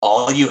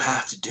all you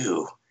have to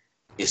do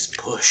is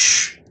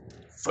push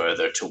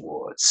further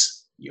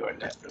towards your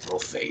inevitable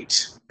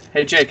fate.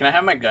 Hey, Jay, can I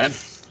have my gun?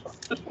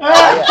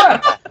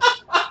 Yeah.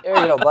 There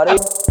you go, buddy.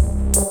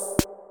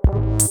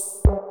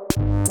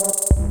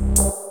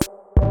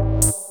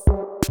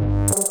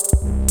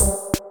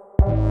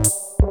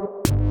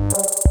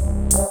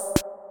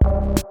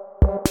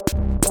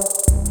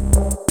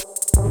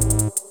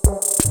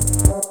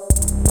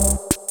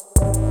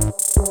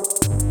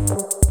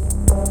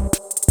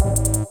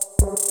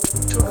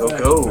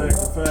 Go.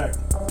 Fact.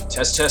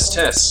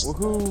 Test.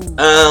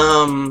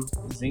 Woohoo.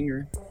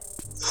 Zinger.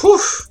 Whew,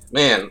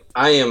 man,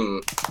 I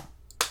am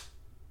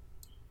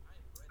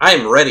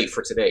ready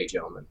for today,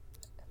 gentlemen.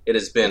 It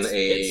has been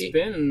It's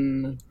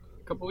been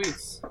a couple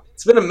weeks.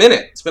 It's been a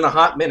minute. It's been a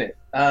hot minute.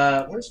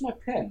 Where's my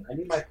pen? I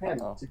need my pen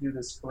to do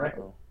this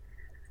correctly.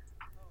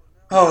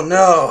 Oh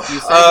no! You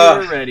said you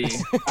were ready.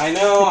 I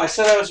know. I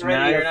said I was Now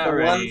ready you're not for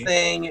ready. one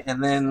thing,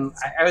 and then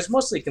I was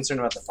mostly concerned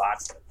about the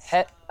bots.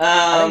 I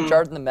think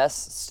Jordan the Mess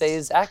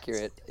stays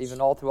accurate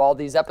even all through all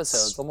these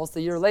episodes. Almost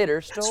a year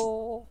later,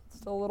 still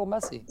a little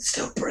messy.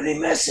 Still pretty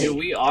messy. Dude,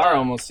 we are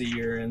almost a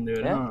year into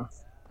it, Yeah. huh?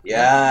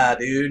 Yeah,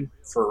 dude,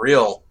 for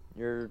real.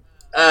 You're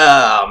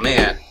Oh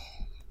man.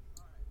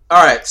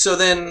 All right, so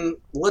then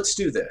let's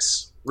do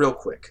this real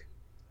quick,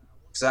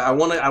 because I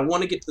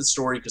want to get to the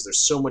story because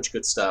there's so much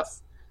good stuff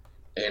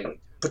and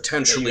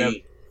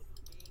potentially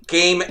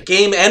game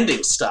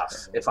ending stuff.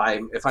 If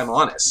I'm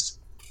honest,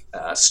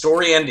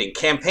 story ending,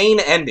 campaign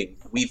ending.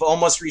 We've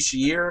almost reached a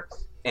year,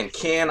 and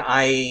can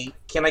I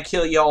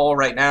kill you all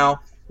right now?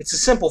 It's a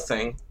simple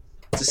thing.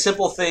 It's a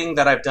simple thing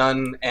that I've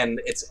done,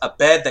 and it's a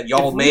bed that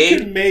y'all If we made,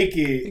 can make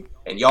it.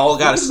 and y'all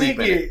got to We can sleep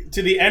make in it. it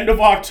to the end of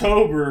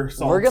October.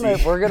 we're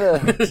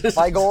gonna.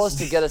 My goal is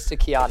to get us to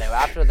Keanu.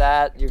 After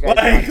that, you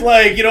guys.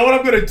 Like you know what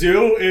I'm gonna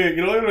do? You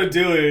know what I'm gonna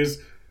do is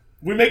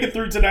we make it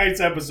through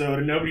tonight's episode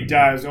and nobody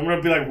dies. I'm gonna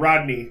be like,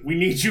 Rodney, we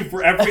need you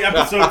for every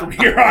episode from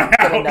here on Get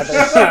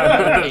out.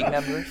 another gang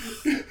member.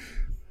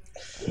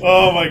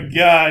 Oh my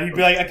god, he'd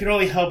be like, I can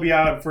only help you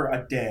out for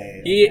a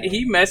day. He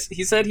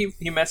said he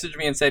messaged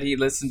me and said he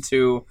listened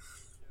to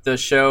the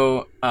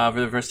show for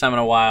the first time in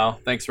a while.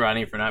 Thanks,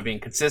 Ronnie, for not being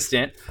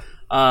consistent.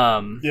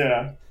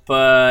 Yeah.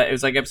 But it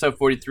was like episode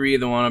 43,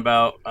 the one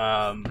about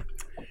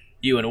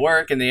you and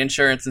work and the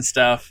insurance and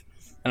stuff.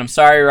 And I'm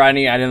sorry,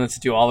 Rodney, I didn't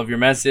listen to all of your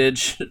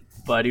message,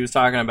 but he was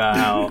talking about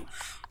how,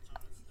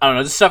 I don't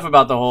know, just stuff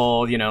about the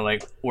whole,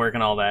 like work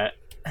and all that.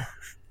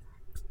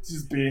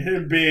 Just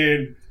being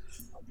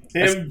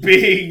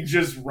being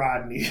just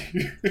Rodney.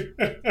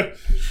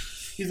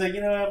 He's like, you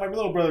know what, my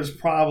little brother's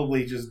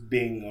probably just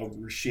being a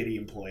shitty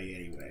employee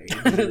anyway. He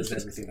deserves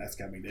everything that's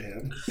coming to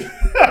him.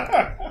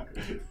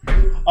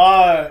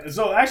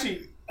 So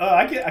actually,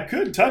 I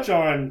could touch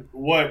on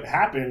what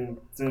happened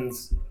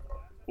since.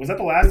 Was that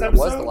the last episode? It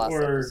was the last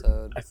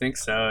episode. I think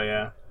so,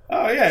 yeah.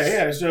 Oh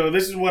yeah. So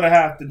this is what I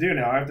have to do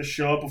now. I have to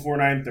show up before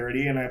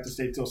 9:30, and I have to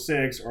stay till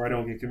 6, or I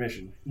don't get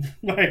commission.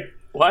 Like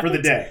What? for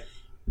the day.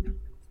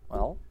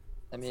 Well,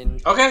 I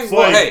mean, Okay, So,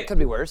 well, like, hey, it could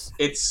be worse.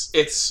 it's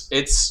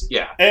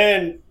yeah.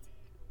 And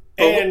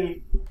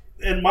in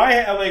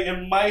my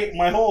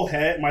whole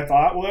head, my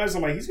thought was,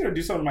 I'm like, he's gonna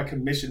do something to my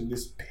commission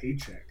this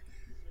paycheck.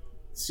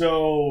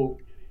 So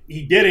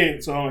he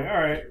didn't. So I'm like,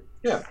 all right.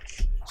 Yeah.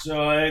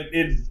 So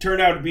it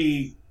turned out to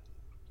be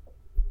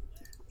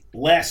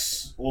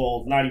less.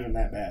 Well, not even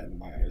that bad in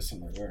my eyes.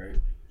 I'm like, all right.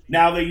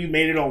 Now that you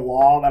made it a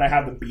law that I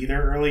have to be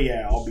there early,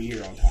 yeah, I'll be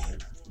here on time.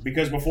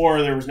 Because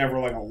before there was never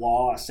like a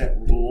law, a set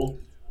rule.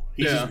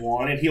 He just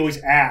wanted. He always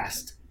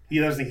asked. He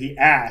doesn't think he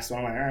asked. So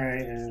I'm like, all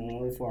right, and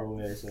we're far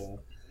away. So,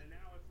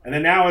 and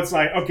then now it's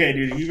like, okay,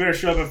 dude, you better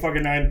show up at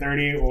fucking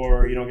 9:30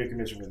 or you don't get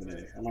commission for the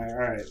day. I'm like, all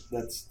right,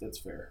 that's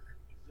fair.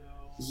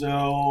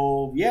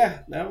 So yeah,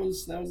 that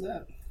was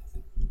that.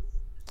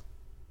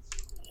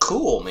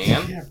 Cool,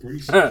 man. Yeah,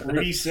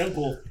 pretty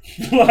simple.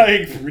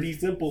 Like pretty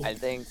simple. I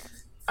think.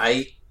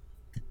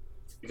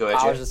 Go ahead,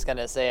 I Jay. was just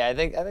gonna say, I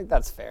think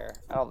that's fair.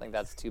 I don't think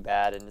that's too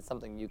bad, and it's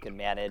something you can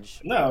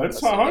manage. No, it's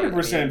Assuming,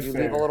 100% You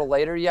fair. leave a little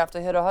later, you have to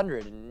hit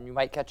 100, and you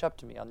might catch up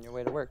to me on your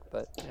way to work.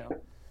 But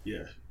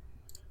Yeah.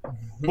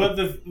 But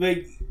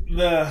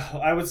the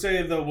I would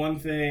say the one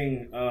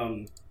thing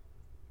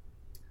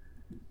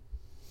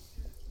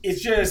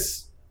it's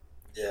just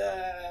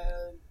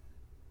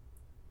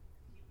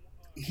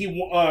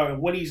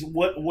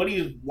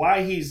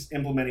why he's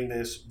implementing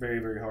this very,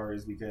 very hard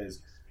is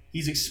because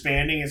he's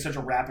expanding at such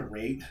a rapid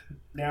rate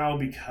now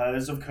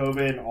because of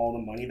COVID and all the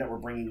money that we're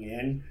bringing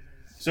in.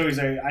 So he's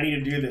like, I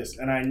need to do this,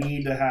 and I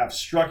need to have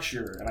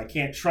structure, and I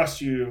can't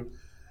trust you.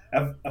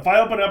 If I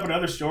open up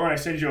another store and I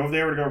send you over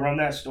there to go run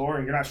that store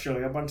and you're not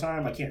showing up on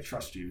time, I can't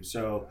trust you.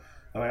 So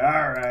I'm like,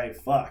 all right,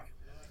 fuck.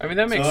 I mean,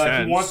 that makes So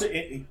sense.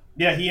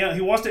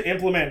 he wants to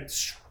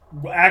implement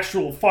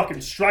actual fucking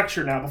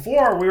structure now.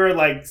 Before we were at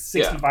like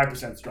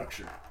 65%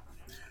 structure.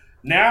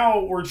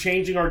 Now we're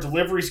changing our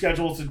delivery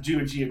schedule to do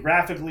it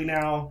geographically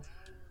now.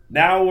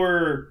 Now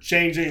we're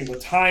changing the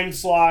time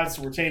slots.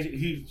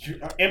 He's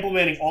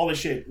implementing all this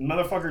shit.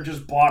 Motherfucker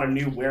just bought a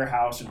new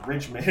warehouse in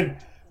Richmond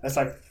That's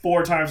like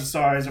 4 times the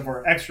size of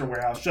our extra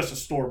warehouse just to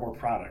store more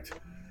product.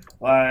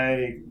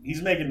 Like,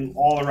 he's making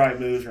all the right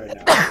moves right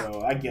now,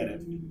 so I get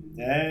it.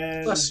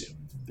 And Bless you.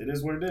 it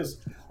is what it is.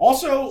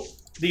 Also,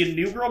 the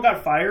new girl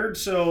got fired,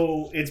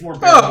 so it's more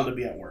bearable to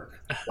be at work.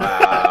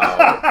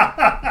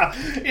 Wow.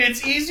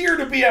 It's easier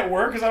to be at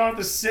work because I don't have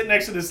to sit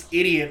next to this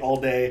idiot all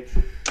day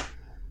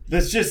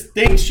that's just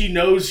thinks she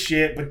knows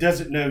shit but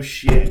doesn't know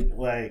shit.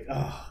 Like,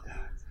 oh,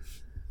 God.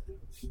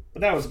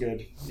 But that was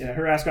good. Yeah,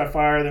 her ass got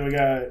fired, then we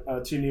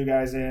got 2 new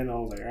guys in. I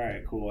was like, all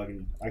right, cool,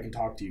 I can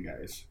talk to you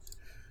guys.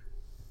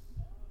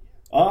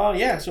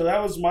 Yeah, so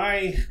that was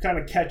my kind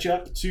of catch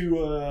up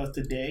to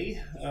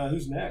today.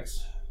 Who's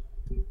next?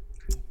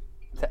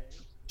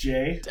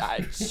 Jay.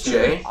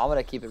 Jay? I'm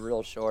gonna keep it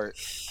real short.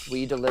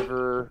 We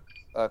deliver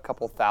a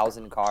couple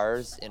thousand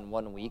cars in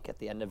 1 week at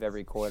the end of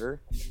every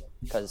quarter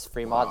because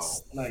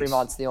Fremont's Nice.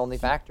 Fremont's the only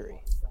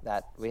factory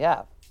that we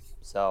have.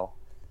 So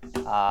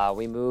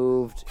we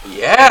moved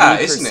Yeah,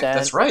 isn't it? 80%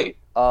 That's right.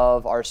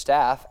 of our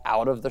staff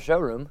out of the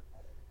showroom,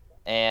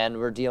 and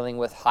we're dealing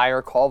with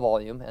higher call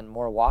volume and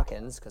more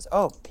walk-ins because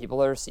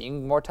people are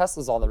seeing more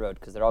Teslas on the road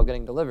because they're all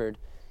getting delivered.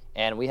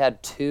 And we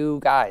had 2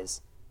 guys,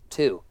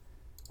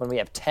 when we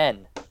have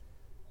 10.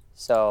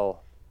 So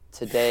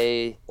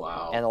today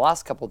Wow. and the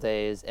last couple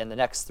days and the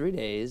next 3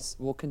 days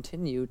will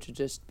continue to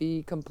just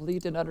be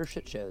complete and utter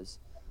shit shows.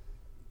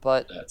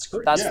 But That's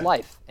great. that's Yeah.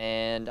 life,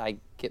 and I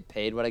get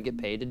paid what I get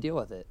paid to deal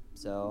with it.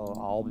 So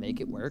I'll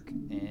make it work,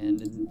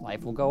 and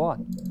life will go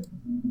on.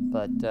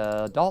 But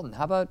Dalton,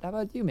 how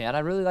about you, man? I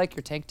really like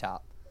your tank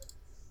top.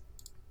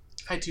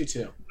 I do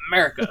too.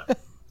 America.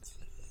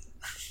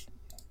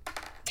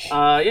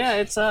 Yeah,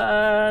 it's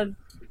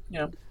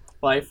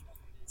life.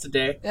 It's a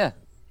day. Yeah,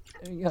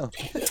 there you go.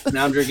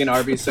 Now I'm drinking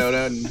Arby's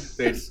soda, and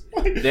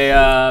they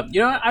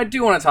I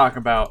do want to talk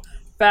about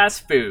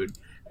fast food.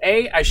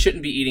 A, I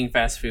shouldn't be eating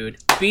fast food.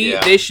 B,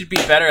 Yeah. they should be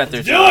better at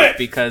their Do job it!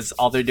 because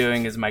all they're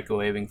doing is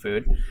microwaving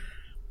food.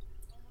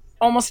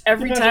 Almost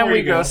every Depends time where we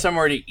you go go.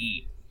 somewhere to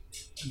eat,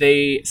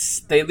 they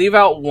leave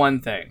out one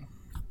thing.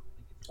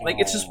 Like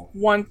it's just Oh.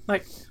 one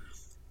like.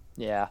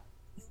 Yeah.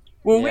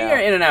 When we Yeah. are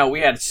in and out, we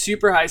had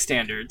super high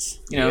standards,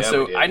 Yeah,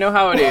 so we did. I know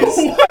how it is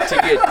to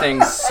get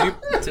things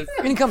super.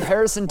 In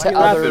comparison to Why are you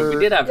laughing? other, We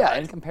did have yeah, that.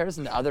 in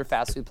comparison to other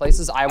fast food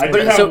places, I I would.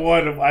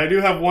 do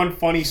have one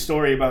funny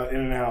story about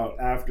In-N-Out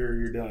after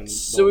you're done.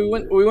 So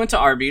we went to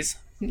Arby's.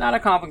 Not a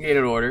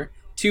complicated order.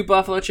 2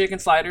 buffalo chicken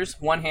sliders,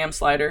 1 ham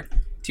slider,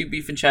 2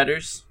 beef and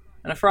cheddars,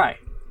 and a fry.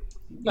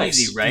 Nice.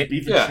 Easy, right?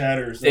 Beef and Yeah.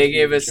 cheddars. They That's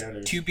gave beef us and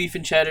cheddars. 2 beef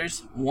and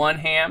cheddars, 1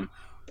 ham,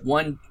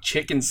 1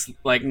 chicken,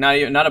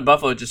 not a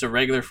buffalo, just a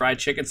regular fried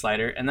chicken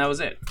slider, and that was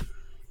it. I'm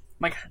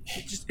like,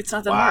 it's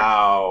not that hard.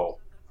 Wow.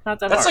 Not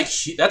that That's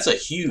hard. that's a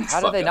huge.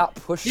 How do they fuck up.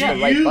 not push Yeah,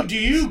 the right Do button?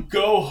 you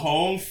go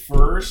home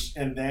first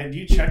and then do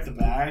you check the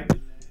bag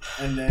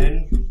and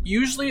then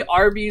Usually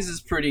Arby's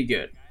is pretty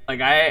good.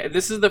 Like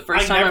this is the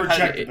first I time never I've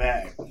check had the it.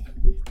 bag.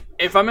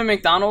 If I'm at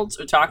McDonald's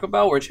or Taco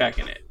Bell, we're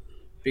checking it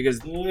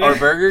or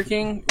Burger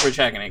King, we're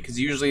checking it because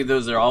usually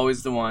those are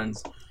always the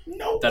ones.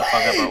 No That way.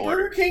 fuck up our order.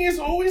 Burger King is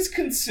always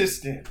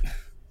consistent.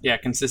 Yeah,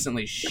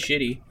 consistently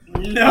shitty.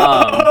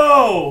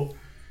 No.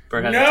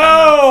 Bert has a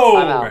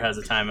timeout. No. Bert has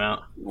a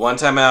timeout. One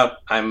time out,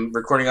 I'm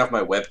recording off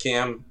my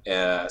webcam,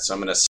 so I'm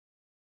gonna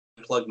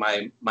plug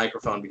my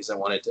microphone because I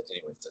wanted to.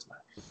 Anyway, it doesn't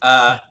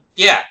matter.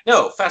 Yeah,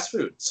 no, fast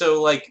food.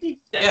 So like, Yeah,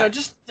 no,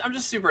 I'm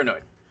just super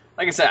annoyed.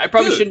 Like I said, I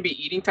probably Dude. shouldn't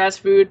be eating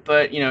fast food,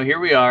 but here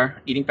we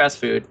are eating fast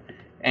food,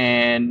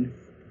 and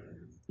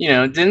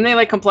didn't they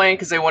like complain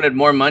because they wanted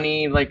more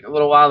money like a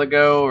little while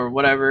ago or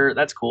whatever?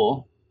 That's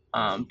cool,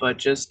 but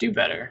just do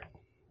better.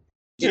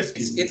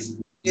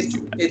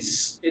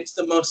 it's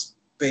the most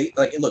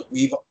like. Look,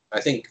 I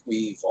think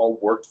we've all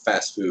worked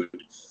fast food,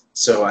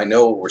 so I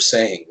know what we're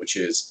saying, which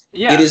is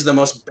Yeah, it is the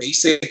most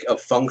basic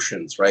of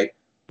functions, right?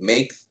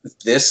 Make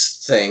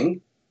this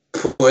thing,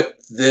 put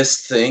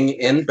this thing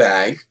in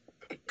bag,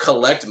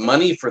 collect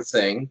money for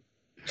thing,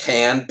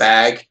 hand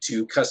bag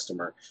to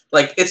customer.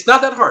 Like, it's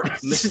not that hard.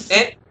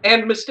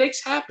 And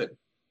mistakes happen.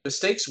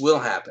 Mistakes will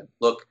happen.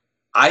 Look,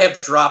 I have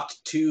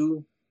dropped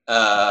 2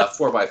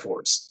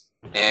 4x4s,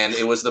 and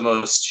it was the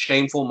most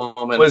shameful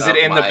moment. Was it of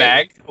in the my-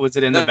 bag? Was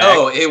it in the bag?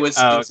 No, it was,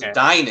 Oh, it was okay.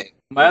 dining.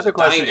 My other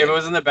question: Dining. if it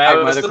was in the bag, I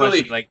my was other question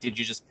literally- is like, did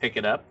you just pick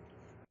it up?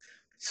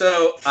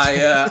 So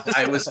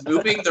I was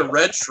moving the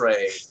red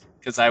tray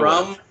Because I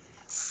would.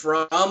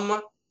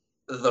 from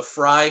the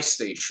fry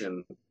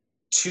station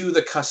to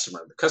the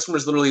customer. The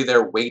customer's literally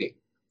there waiting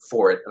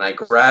for it, and I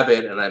grab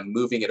it and I'm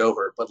moving it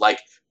over. But like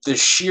the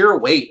sheer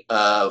weight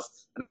of,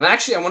 and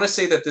actually I want to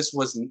say that this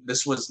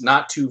was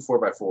not 2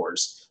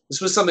 4x4s. This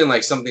was something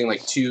like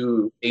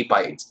 2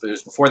 8x8s, but it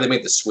was before they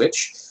made the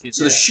switch.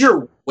 So the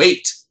sheer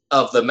weight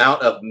of the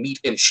amount of meat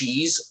and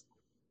cheese,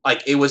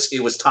 like it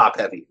was top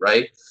heavy,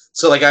 right?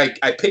 So like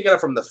I pick it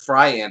up from the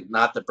fry end,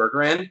 not the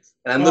burger end,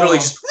 and I'm literally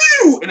just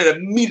whew, and it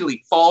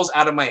immediately falls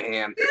out of my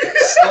hand.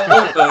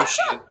 Slow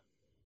motion.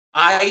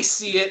 I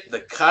see it,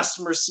 the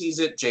customer sees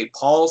it, J.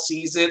 Paul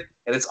sees it,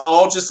 and it's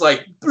all just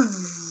like,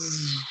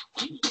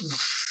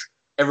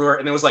 and everywhere,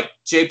 and it was like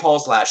J.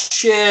 Paul's last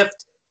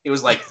shift. It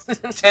was like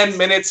 10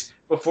 minutes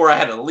before I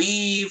had to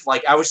leave.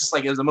 Like, I was just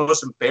like, it was the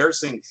most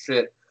embarrassing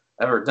shit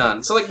I've ever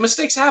done. So, like,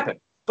 mistakes happen.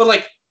 But,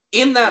 like,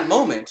 in that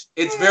moment,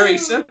 it's very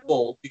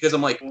simple because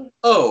I'm like,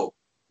 oh,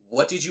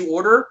 what did you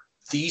order?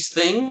 These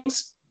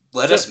things?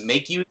 Let us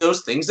make you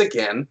those things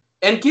again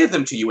and give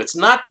them to you. It's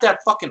not that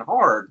fucking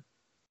hard.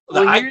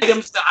 The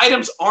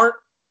items aren't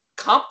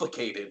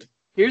complicated.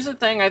 Here's the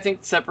thing I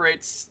think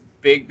separates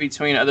Big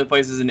between other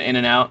places and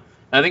In-N-Out.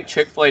 I think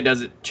Chick-fil-A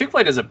does it.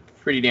 Chick-fil-A does a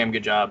pretty damn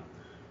good job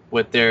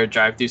with their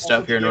drive-thru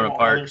stuff here in Norwood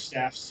Park. Their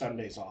staff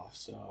Sundays off,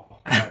 so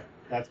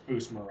that's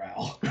boost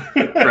morale.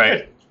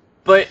 Right.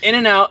 But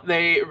In-N-Out,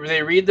 they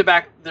read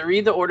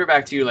the order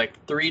back to you like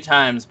 3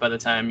 times by the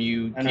time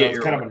you get your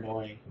order. Kind of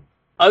annoying.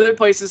 Other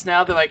places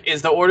now, they're like,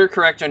 is the order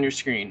correct on your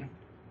screen?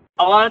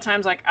 A lot of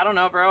times, like, I don't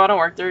know, bro, I don't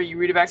work there. You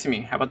read it back to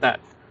me. How about that?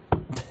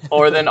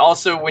 Or then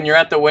also, when you're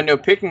at the window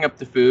picking up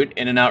the food,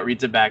 In-N-Out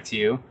reads it back to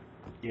you.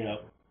 Yeah.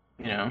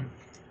 You know.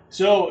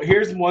 So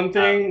here's one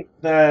thing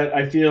that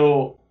I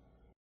feel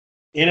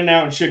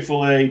In-N-Out and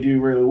Chick-fil-A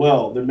do really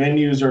well. The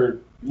menus are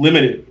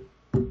limited.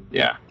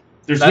 Yeah.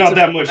 There's not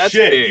that much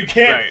shit. Big, you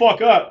can't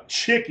fuck up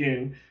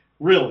chicken,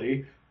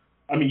 really.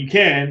 I mean, you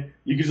can.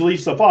 You can leave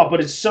stuff off,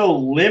 but it's so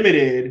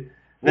limited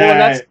that...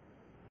 Well,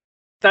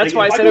 that's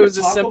why I said it was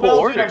a simple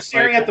order. I'm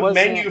staring at the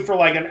menu for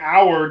like an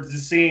hour,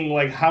 just seeing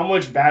like how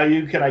much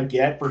value could I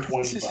get for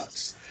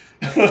 $20.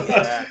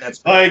 Yeah,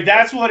 that's like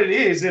that's what it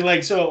is, and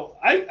like so.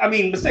 I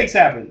mean, mistakes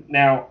happen.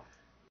 Now,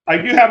 I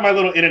do have my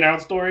little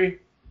In-N-Out story.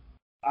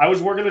 I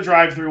was working the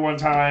drive-thru one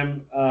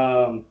time,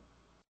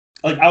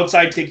 like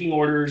outside taking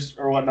orders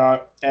or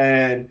whatnot,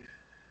 and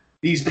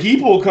these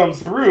people come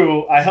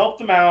through. I help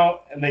them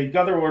out, and they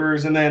got their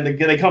orders, and then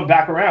they come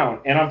back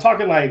around. And I'm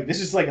talking like this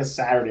is like a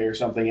Saturday or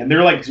something, and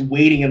they're like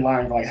waiting in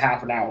line for like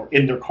half an hour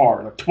in their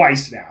car, like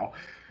twice now.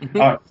 I'm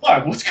like,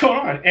 fuck, what's going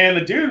on? And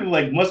the dude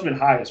like must have been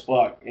high as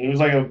fuck. And he was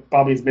like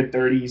probably his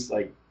mid-30s,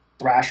 like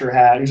Thrasher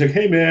hat. He's like,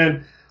 hey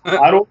man,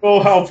 I don't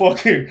know how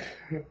fucking.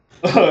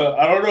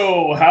 I don't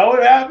know how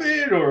it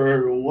happened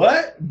or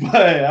what, but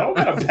I don't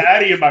got a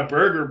patty in my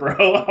burger,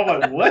 bro. I'm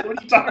like, what? What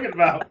are you talking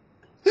about?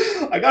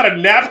 I got a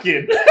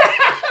napkin.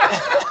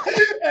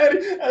 and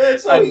then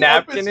so a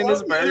napkin in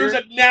his burger? There's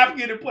a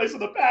napkin in place of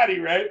the patty,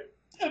 right?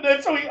 And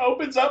then so he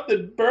opens up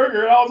the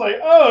burger, and I was like,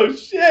 oh,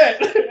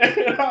 shit.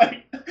 And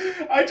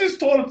I just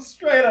told him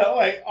straight up,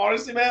 like,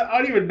 honestly, man, I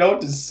don't even know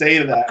what to say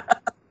to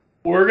that.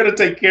 We're going to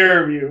take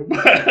care of you.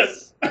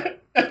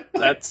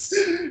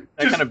 That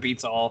kind of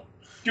beats all.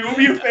 Do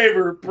me a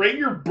favor, bring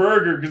your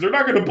burger, because they're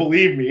not going to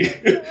believe me.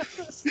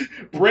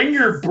 Bring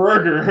your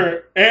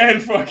burger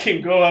and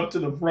fucking go up to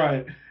the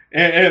front.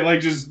 And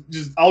like,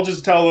 I'll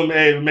just tell them,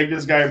 hey, make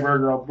this guy a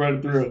burger, I'll run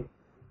it through.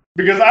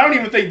 Because I don't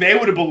even think they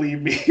would have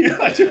believed me.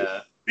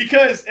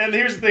 Because, and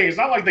here's the thing, it's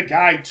not like the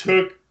guy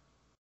took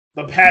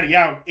the patty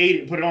out, ate it,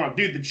 and put it on.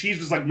 Dude, the cheese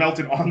was like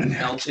melted on the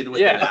napkin. Melted with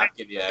the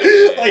napkin, yeah.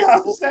 Like,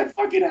 how does that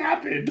fucking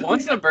happen?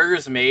 Once the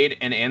burger's made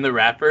and in the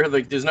wrapper,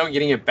 like, there's no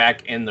getting it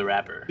back in the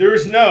wrapper.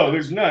 There's none.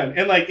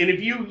 And like, and if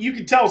you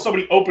can tell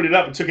somebody opened it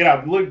up and took it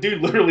out. Look,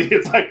 dude, literally,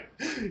 it's like,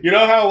 you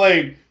know how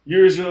like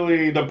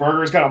usually the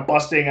burger's kind of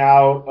busting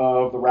out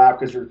of the wrap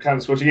because you're kind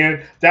of switching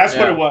in. That's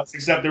what it was,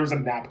 except there was a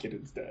napkin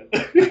instead.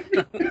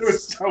 It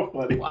was so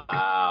funny.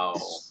 Wow.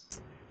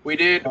 We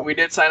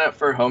did sign up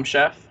for Home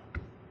Chef.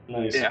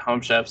 Nice. Yeah,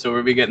 Home Chef. So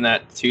we'll be getting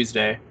that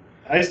Tuesday.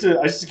 I used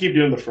to keep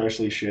doing the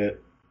Freshly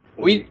shit.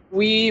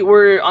 We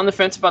were on the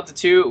fence about the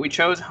two. We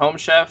chose Home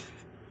Chef,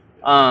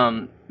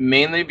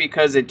 mainly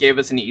because it gave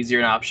us an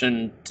easier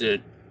option to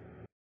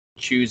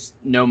choose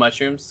no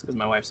mushrooms because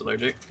my wife's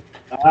allergic.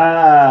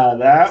 Ah,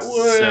 that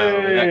was.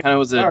 So that kind of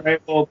was all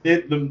right. Well,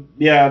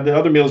 the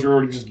other meals were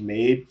already just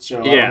made,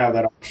 so I don't have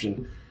that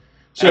option.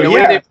 So and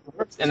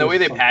the way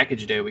they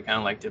packaged it, we kind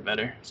of liked it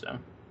better. So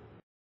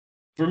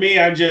for me,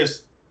 I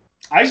just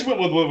went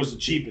with what was the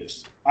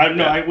cheapest. I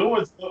went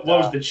with what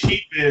was the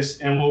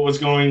cheapest and what was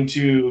going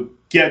to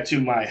get to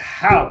my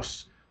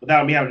house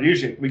without me having to do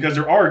shit. Because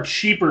there are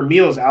cheaper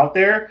meals out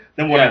there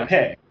than what I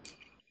pay.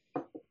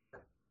 I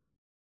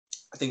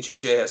think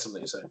Jay has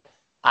something to say.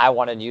 I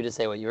wanted you to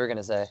say what you were going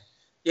to say.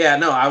 Yeah,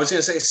 no, I was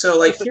gonna say. So,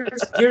 like, here's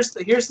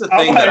the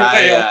thing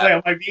that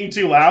am I being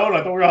too loud? I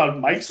thought we were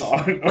on mics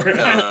on.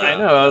 I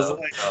know. I was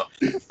like,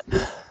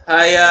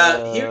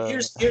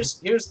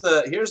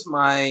 here's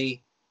my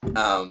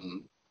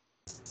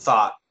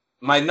thought.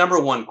 My number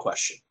one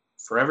question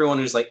for everyone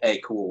who's like,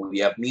 hey, cool, we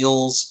have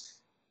meals.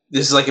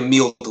 This is like a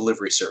meal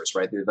delivery service,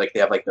 right? They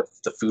have like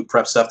the food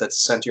prep stuff that's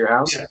sent to your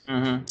house. Yeah.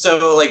 Mm-hmm.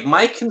 So, like,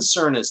 my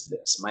concern is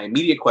this. My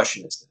immediate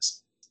question is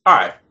this. All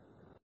right.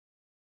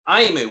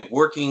 I am a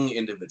working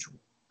individual.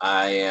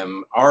 I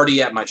am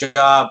already at my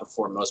job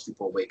before most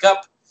people wake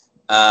up.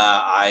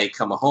 I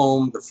come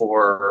home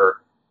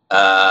before,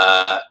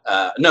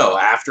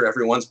 after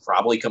everyone's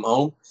probably come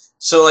home.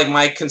 So, like,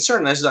 my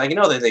concern is, I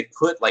know that they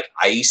put, like,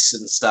 ice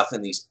and stuff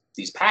in these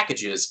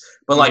packages,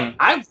 but, like,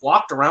 I've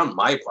walked around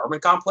my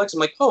apartment complex. I'm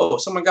like, oh,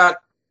 someone got,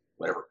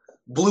 whatever,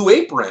 Blue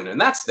Apron, and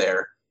that's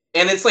there.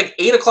 And it's, like,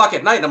 8 o'clock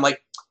at night, and I'm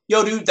like,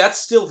 yo, dude, that's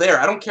still there.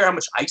 I don't care how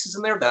much ice is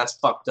in there. That's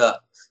fucked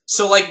up.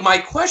 So, like, my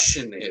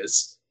question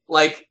is,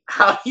 like,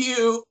 how do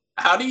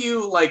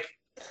you like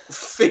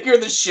figure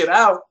this shit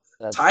out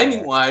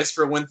timing wise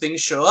for when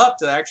things show up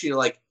to actually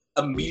like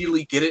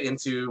immediately get it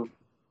into?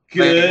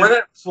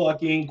 Good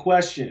fucking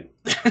question.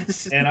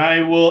 And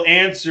I will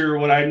answer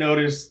what I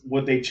noticed,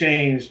 what they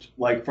changed,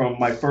 like from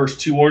my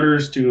first 2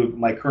 orders to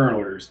my current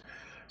orders.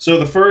 So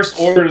the first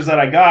orders that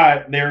I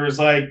got, there was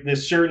like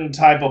this certain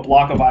type of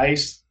block of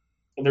ice.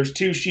 There's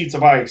 2 sheets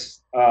of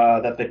ice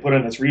that they put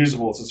in that's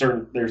reusable.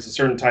 There's a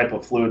certain type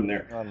of fluid in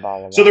there.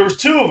 So there was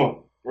 2 of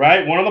them,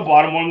 right? One on the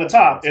bottom, one on the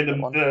top, and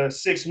the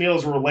 6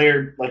 meals were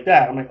layered like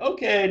that. I'm like,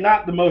 okay,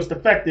 not the most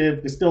effective,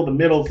 because still the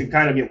middle can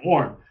kind of get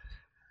warm.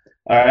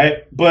 All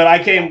right, but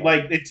I came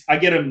I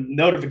get a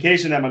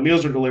notification that my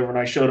meals were delivered, and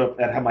I showed up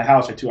at my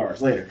house like 2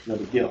 hours later. No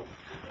big deal.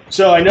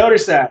 So I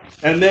noticed that,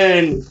 and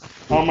then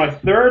on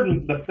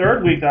the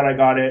third week that I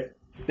got it,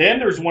 then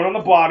there's one on the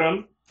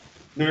bottom.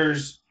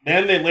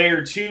 Then they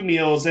layer 2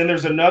 meals. Then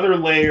there's another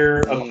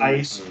layer of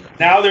ice.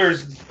 Now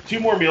there's 2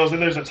 more meals,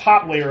 and there's a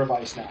top layer of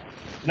ice now.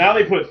 Now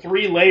they put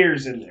 3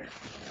 layers in there.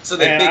 So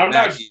they Big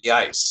Mac the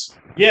ice.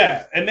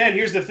 Yeah, and then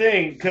here's the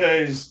thing,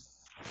 because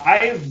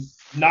I've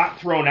not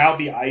thrown out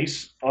the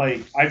ice.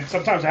 Like,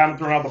 sometimes I haven't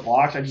thrown out the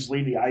blocks. I just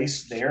leave the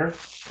ice there.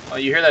 Oh,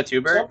 you hear that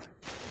too, Bert?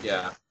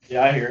 Yeah.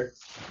 Yeah, I hear it.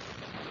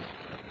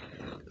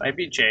 Might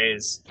be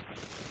Jay's.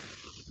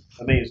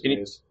 I think it's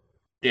Jay's.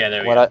 Yeah,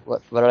 there we go.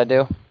 What did I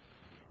do?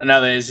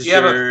 Another is just Do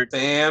you have a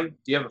fan?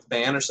 Do you have a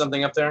fan or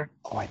something up there?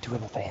 Oh, I do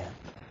have a fan.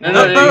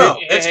 No.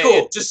 It's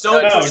cool. Just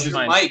don't push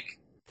your mic.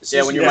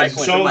 Yeah, when your mic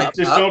went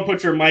don't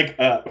put your mic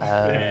up.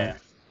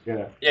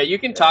 Yeah, you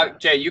can talk,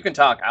 Jay. You can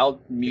talk. I'll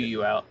mute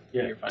you out.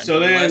 Yeah. You're fine.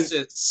 So then, unless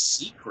it's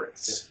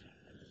secrets,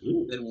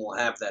 then we'll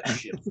have that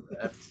shit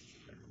forever.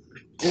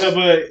 Yeah,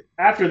 but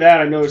after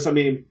that, I noticed. I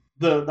mean,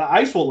 the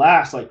ice will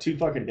last like 2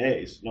 fucking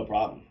days, no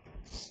problem.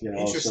 You know,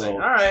 interesting. so All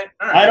right.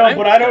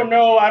 I don't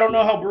know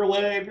how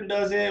Burley even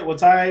does it. What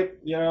type,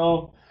 you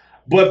know?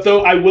 But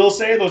though I will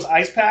say those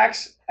ice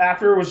packs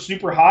after it was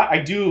super hot, I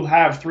do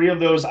have 3 of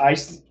those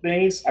ice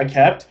things I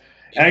kept.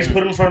 And I just put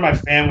them in front of my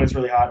fan when it's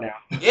really hot now.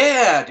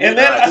 Yeah, dude. And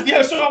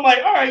then, so I'm like,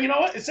 all right, you know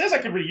what? It says I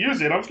can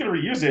reuse it. I'm just going to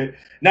reuse it.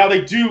 Now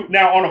they do,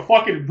 on a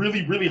fucking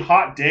really, really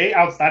hot day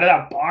outside of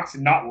that box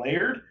and not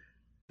layered,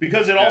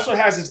 because it also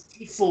has this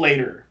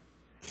insulator.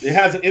 It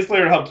has an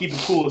insulator to help keep it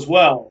cool as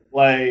well.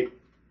 Like,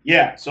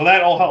 yeah, so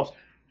that all helps.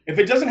 If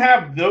it doesn't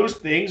have those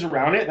things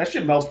around it, that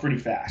shit melts pretty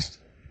fast.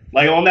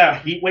 Like on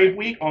that heat wave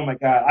week, oh my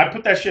God. I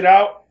put that shit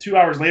out, 2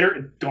 hours later,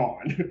 it's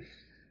gone.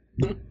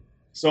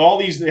 So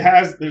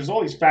there's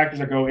all these factors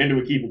that go into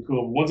it, keep it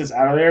cool. But once it's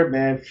out of there,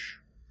 man.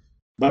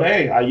 But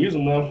hey, I use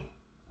them though.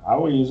 I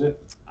will use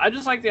it. I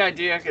just like the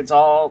idea. It's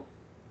all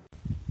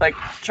like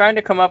trying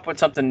to come up with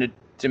something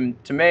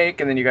to make,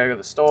 and then you gotta go to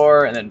the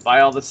store and then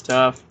buy all this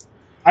stuff.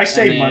 I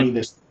save money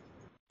this.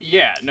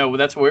 Yeah, no,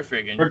 that's what we're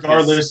figuring.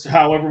 Regardless,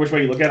 however which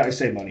way you look at it, I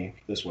save money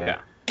this way.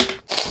 Yeah.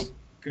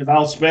 Because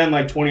I'll spend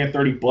like $20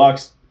 or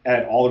 $30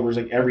 at Oliver's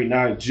like every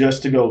night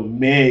just to go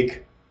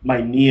make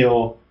my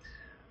meal.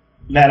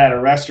 That at a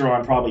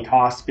restaurant probably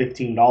costs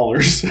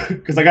 $15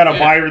 because I gotta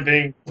buy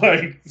everything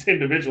like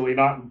individually,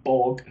 not in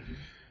bulk.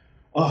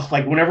 Oh,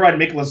 like whenever I'd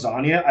make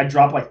lasagna, I'd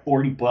drop like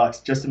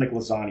 $40 just to make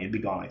lasagna. It'd be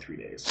gone like 3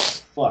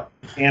 days. Fuck,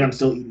 and I'm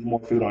still eating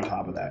more food on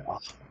top of that. Oh.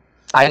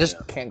 I just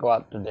can't go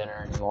out to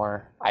dinner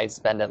anymore. I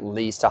spend at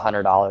least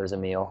 $100 a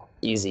meal,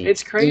 easy.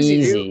 It's crazy,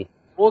 easy. Dude.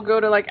 We'll go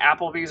to like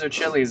Applebee's or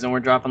Chili's and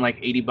we're dropping like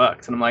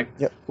 $80, and I'm like,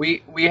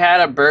 we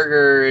had a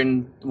burger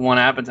and 1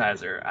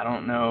 appetizer. I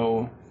don't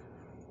know.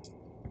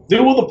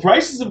 Dude, well, the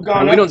prices have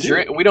gone up.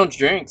 We don't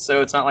drink,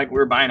 so it's not like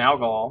we're buying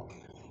alcohol.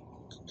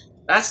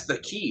 That's the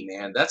key,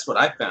 man. That's what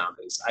I found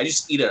is I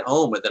just eat at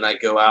home and then I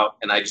go out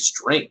and I just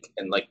drink,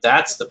 and like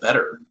that's the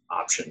better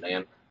option,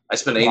 man. I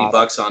spend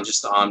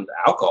 $80 on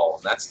alcohol,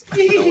 and that's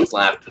no one's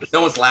laughing.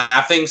 No one's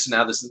laughing, so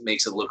now this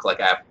makes it look like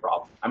I have a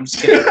problem. I'm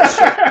just kidding.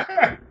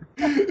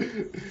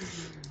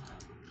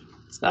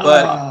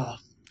 But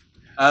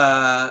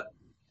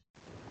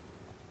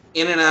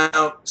in and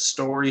out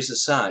stories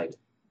aside.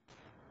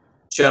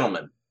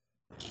 Gentlemen,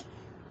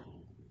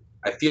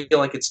 I feel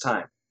like it's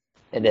time.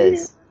 It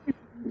is.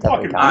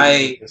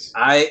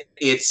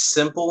 It's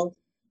simple,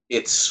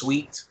 it's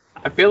sweet.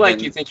 I feel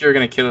like you think you're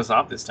gonna kill us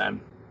off this time.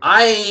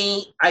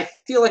 I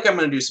feel like I'm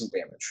gonna do some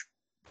damage.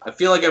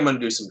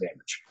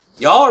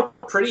 Y'all are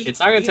pretty. It's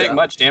not gonna take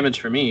much damage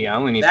for me. I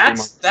only need 3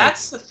 more.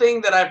 That's the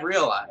thing that I've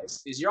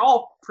realized is you're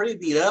all pretty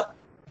beat up.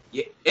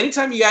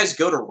 Anytime you guys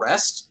go to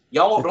rest,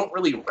 y'all don't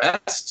really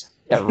rest.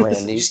 Yeah,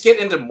 Randy. You just get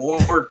into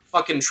more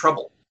fucking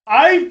trouble.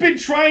 I've been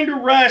trying to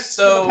rest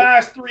for the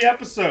past 3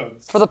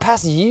 episodes. For the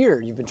past year,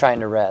 you've been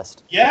trying to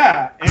rest.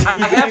 Yeah, and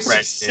I have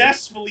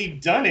successfully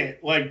done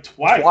it like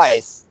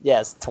twice.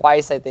 Yes,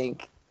 twice I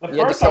think. The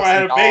first time I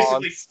had to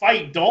basically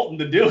fight Dalton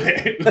to do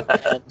it.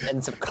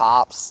 and some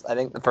cops. I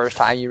think the first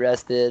time you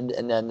rested,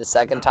 and then the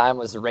second time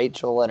was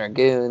Rachel and her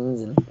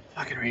goons. And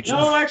fucking Rachel.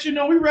 No, actually,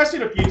 no. We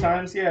rested a few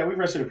times. Yeah, we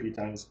rested a few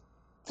times.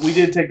 We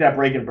did take that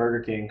break in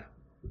Burger King.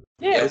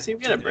 Yeah, see,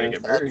 we got a break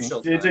at Burger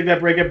King. Did take that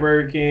break at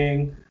Burger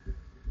King.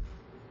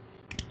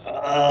 It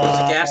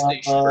was a gas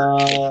station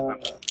Burger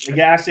King. The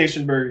gas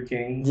station Burger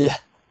King. Yeah.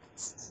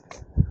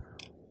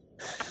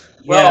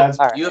 Well,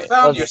 All right, you have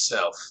found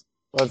yourself.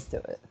 Let's do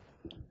it.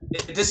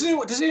 Does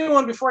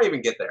anyone, before I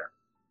even get there,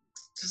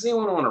 does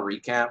anyone want to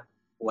recap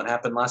what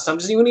happened last time?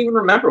 Does anyone even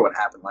remember what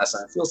happened last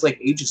time? It feels like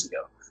ages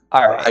ago.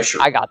 All right,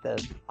 I got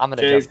this. I'm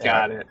gonna Jay's jump in.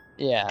 got it.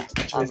 Yeah,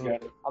 Jay's got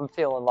it. I'm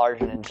feeling large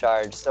and in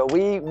charge. So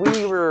we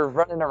were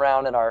running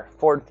around in our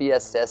Ford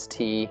Fiesta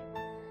ST,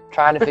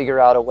 trying to figure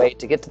out a way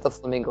to get to the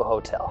Flamingo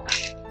Hotel.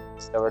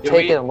 So we're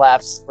taking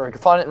lefts. We're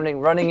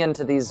running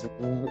into these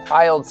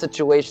wild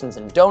situations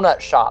in donut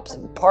shops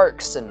and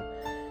parks, and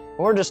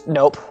we're just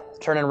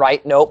turning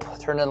right,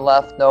 turning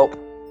left, and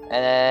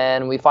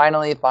then we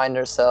finally find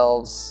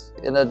ourselves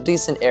in a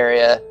decent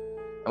area,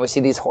 and we see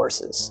these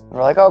horses. And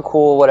we're like, oh,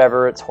 cool,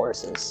 whatever, it's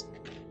horses.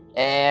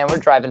 And we're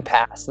driving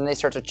past, and they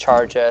start to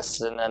charge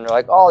us, and then we're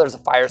like, oh, there's a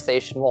fire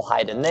station, we'll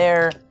hide in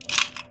there.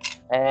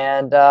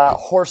 And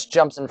horse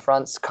jumps in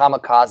front,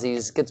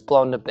 kamikazes, gets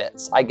blown to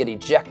bits. I get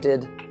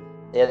ejected.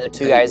 The other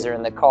two guys are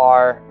in the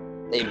car.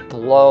 They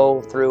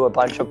blow through a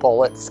bunch of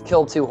bullets,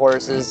 kill two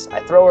horses.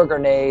 I throw a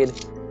grenade.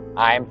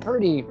 I'm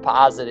pretty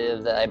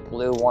positive that I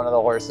blew one of the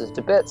horses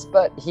to bits,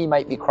 but he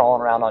might be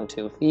crawling around on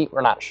 2 feet.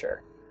 We're not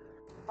sure.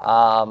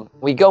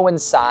 We go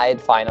inside,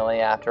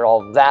 finally, after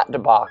all that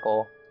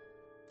debacle.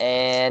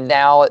 And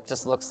now it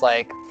just looks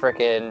like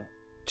frickin'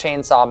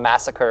 Chainsaw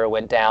Massacre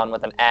went down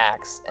with an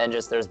axe, and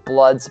just there's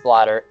blood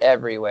splatter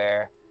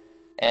everywhere.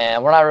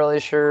 And we're not really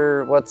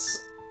sure what's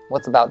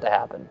about to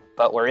happen.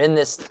 But we're in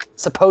this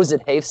supposed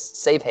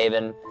safe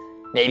haven,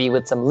 maybe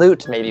with some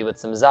loot, maybe with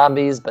some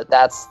zombies, but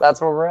that's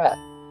where we're at.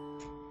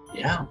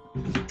 Yeah,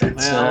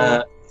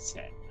 that's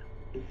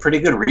pretty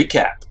good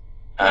recap.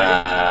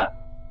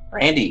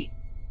 Randy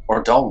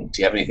or Dalton,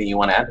 do you have anything you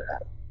want to add to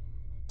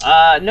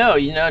that? No,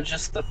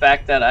 just the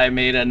fact that I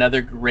made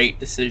another great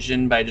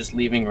decision by just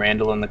leaving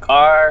Randall in the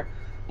car.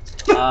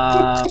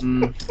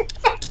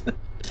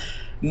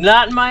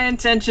 Not my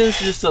intentions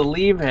just to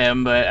leave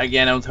him, but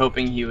again, I was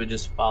hoping he would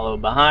just follow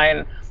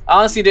behind. I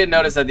honestly didn't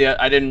notice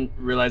that I didn't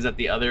realize that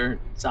the other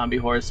zombie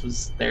horse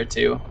was there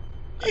too.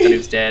 I thought he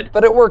was dead.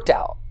 But it worked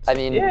out. I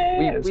mean,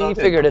 we we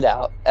figured it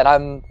out,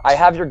 and I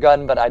have your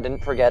gun, but I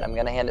didn't forget. I'm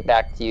gonna hand it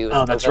back to you.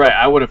 Oh, that's right.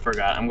 I would have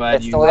forgot. I'm glad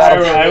It's you. still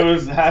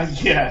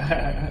got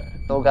yeah.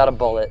 Still got a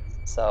bullet.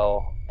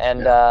 So,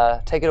 and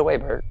take it away,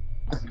 Bert.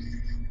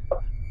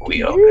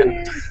 We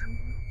open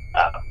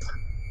up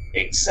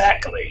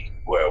exactly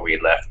where we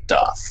left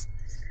off.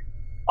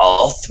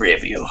 All three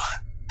of you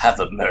have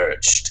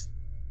emerged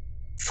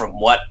from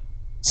what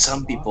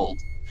some people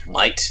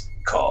might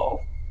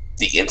call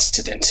the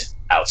incident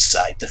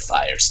outside the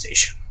fire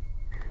station.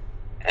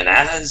 And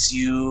as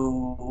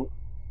you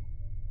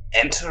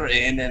enter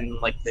in, and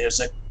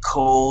there's a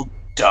cold,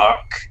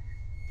 dark,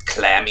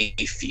 clammy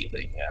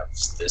feeling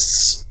of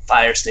this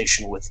fire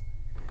station with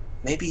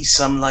maybe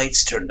some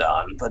lights turned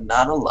on, but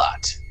not a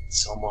lot.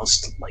 It's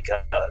almost like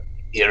a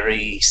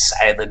eerie,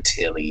 Silent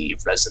Hill-y,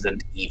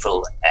 Resident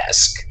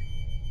Evil-esque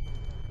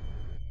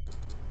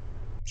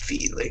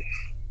feeling.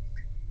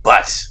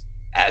 But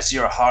as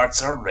your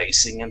hearts are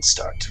racing and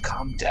start to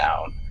calm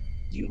down,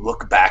 you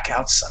look back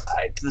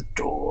outside the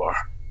door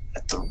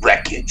at the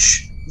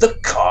wreckage, the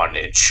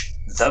carnage,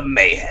 the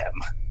mayhem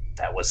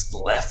that was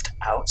left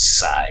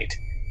outside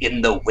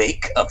in the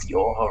wake of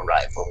your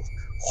arrival.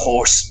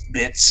 Horse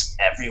bits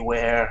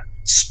everywhere,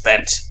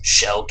 spent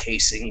shell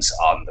casings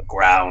on the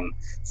ground,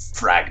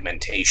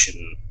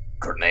 fragmentation,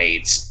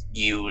 grenades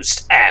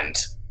used, and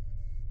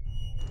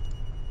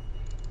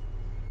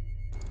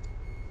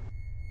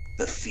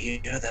the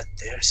fear that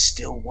there's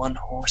still one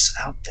horse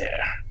out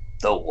there,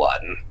 the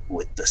one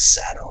with the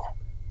saddle.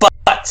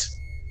 But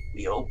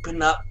we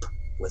open up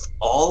with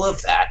all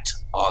of that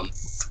on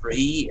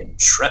three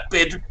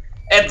intrepid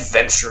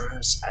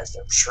adventurers as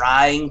they're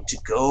trying to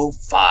go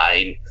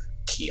find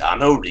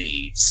Keanu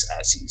Reeves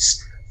as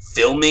he's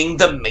filming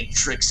The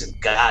Matrix in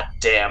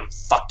goddamn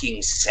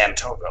fucking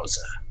Santa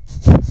Rosa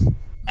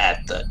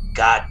at the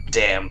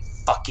goddamn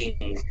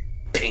fucking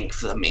Pink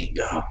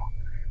Flamingo.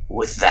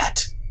 With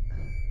that,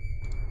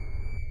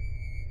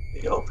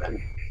 we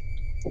open.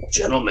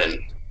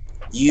 Gentlemen,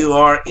 you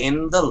are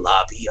in the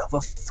lobby of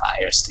a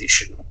fire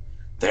station.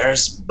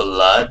 There's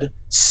blood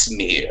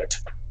smeared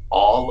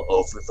all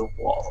over the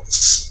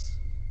walls.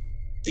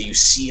 Do you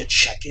see a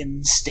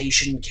check-in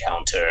station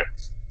counter?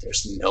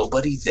 There's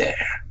nobody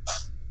there.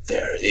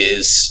 There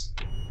is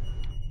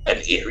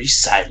an eerie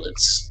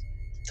silence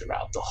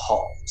throughout the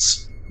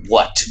halls.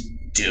 What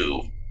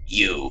do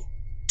you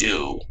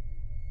do?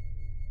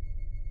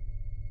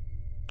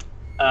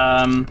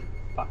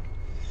 Fuck.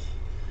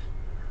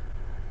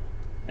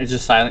 It's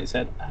just silent. He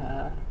said,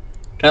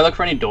 "Can I look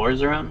for any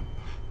doors around?"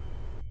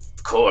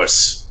 Of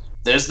course,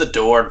 there's the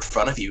door in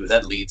front of you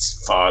that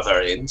leads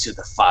farther into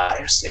the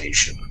fire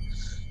station.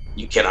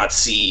 You cannot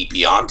see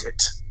beyond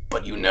it,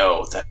 but you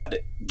know that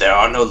there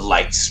are no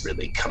lights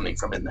really coming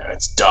from in there.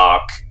 It's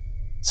dark.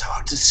 It's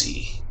hard to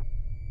see.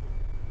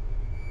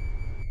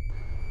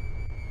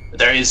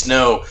 There is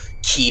no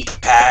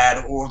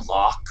keypad or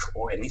lock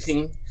or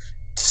anything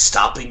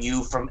stopping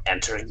you from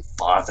entering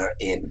farther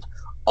in.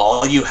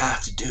 All you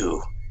have to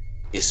do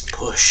is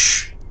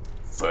push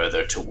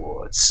further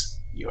towards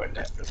your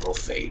inevitable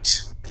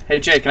fate. Hey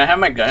Jay, can I have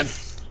my gun?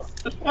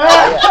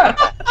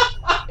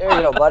 Here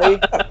you go, buddy.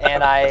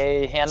 And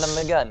I hand him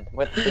the gun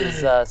with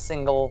his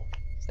single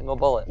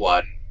bullet.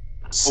 One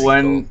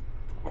When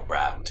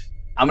round.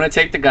 I'm gonna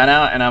take the gun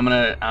out and I'm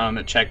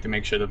gonna check to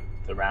make sure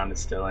the round is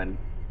still in.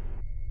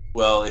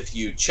 Well, if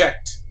you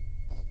checked,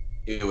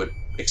 it would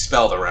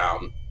expel the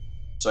round.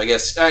 So I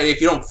guess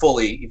if you don't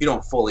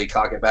fully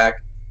cock it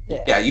back,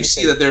 yeah, you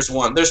see that there's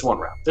one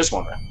round.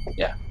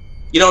 Yeah.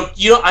 You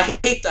know. I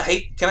hate.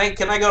 Can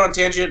I go on a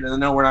tangent? And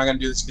no, we're not gonna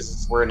do this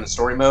because we're in the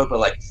story mode. But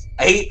like,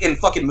 I hate in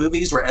fucking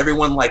movies where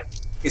everyone like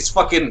is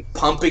fucking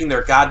pumping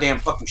their goddamn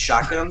fucking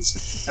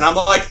shotguns, and I'm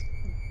like,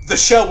 the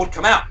show would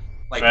come out.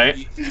 Like, Right.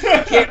 you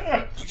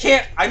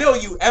can't. I know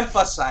you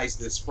emphasize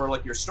this for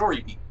like your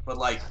story beat, but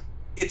like,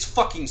 it's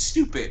fucking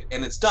stupid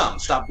and it's dumb.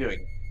 Stop doing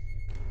it.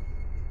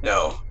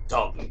 No,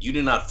 Dalton, you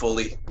do not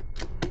fully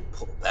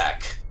pull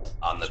back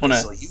on the Wanna-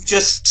 pistol. You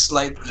just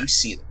slightly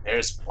see that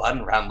there's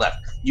one round left.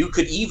 You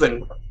could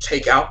even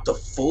take out the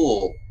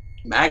full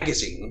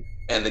magazine,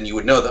 and then you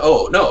would know that,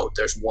 oh, no,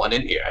 there's one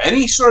in here.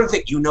 Any sort of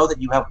thing, you know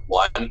that you have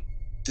one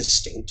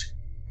distinct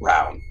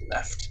round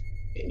left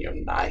in your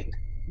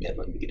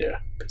 9mm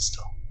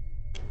pistol.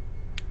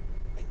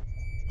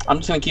 I'm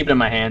just gonna keep it in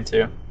my hand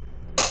too.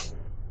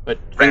 But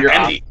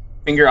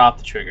finger off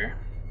the trigger.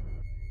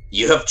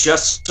 You have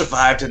just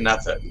survived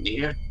another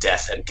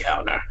near-death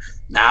encounter.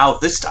 Now,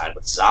 this time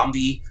with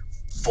zombie,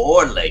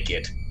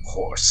 four-legged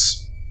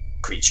horse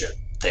creature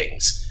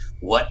things.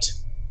 What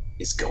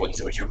is going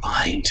through your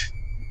mind?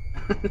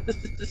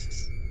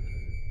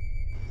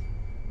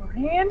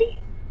 Randy?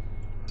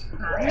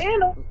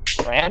 Randall?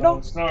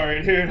 Randall?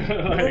 Sorry, dude.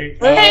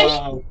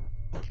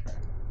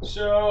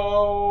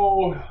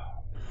 So,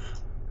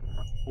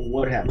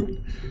 what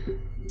happened?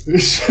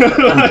 So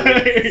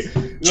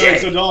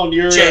Dalton,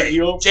 you're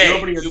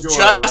opening a door,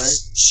 right?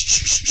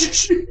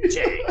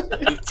 Jay,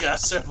 you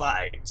just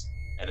survived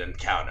an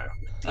encounter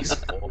with these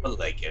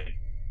four-legged,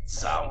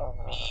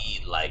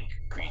 zombie-like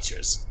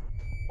creatures.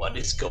 What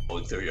is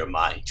going through your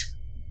mind?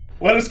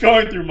 What is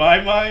going through my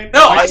mind?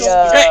 No, I,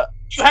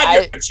 you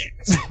had your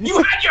chance.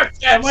 You had your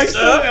chance, Am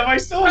I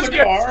still in the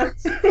car?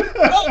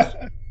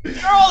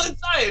 You're all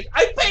inside.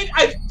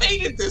 I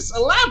painted this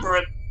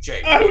elaborate,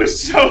 Jay. I was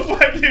so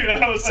fucking.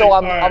 I was So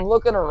like, I'm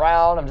looking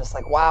around. I'm just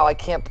like, wow, I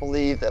can't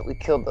believe that we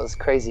killed those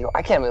crazy.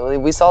 I can't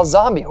believe we saw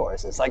zombie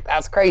horses. Like,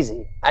 that's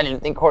crazy. I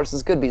didn't think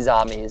horses could be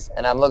zombies.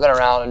 And I'm looking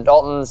around, and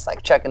Dalton's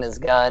like checking his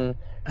gun.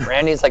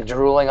 Randy's like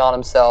drooling on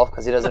himself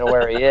because he doesn't know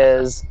where he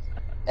is.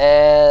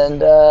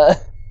 And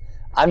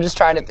I'm just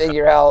trying to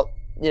figure out,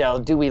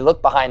 do we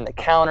look behind the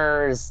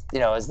counters?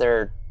 Is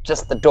there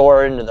just the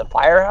door into the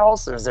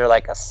firehouse, or is there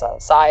like a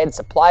side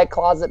supply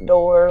closet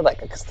door,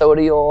 like a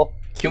custodial?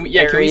 Can we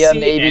area, see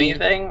maybe?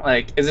 anything?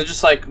 Like, is it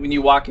just like when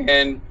you walk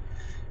in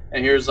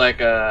and here's like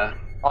a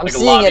I'm like a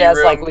seeing lobby it as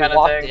room like we kinda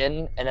walked thing?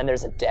 in, and then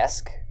there's a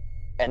desk,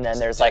 and then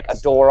there's like a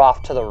door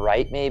off to the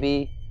right,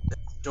 maybe.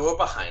 Door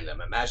behind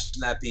them. Imagine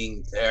that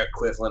being their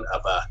equivalent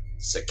of a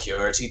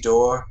security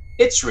door.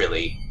 It's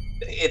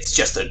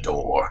just a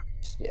door.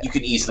 Yeah. You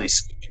can easily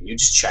sweep in. You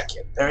just check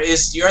in.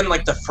 You're in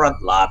like the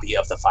front lobby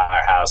of the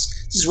firehouse.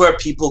 This is where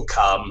people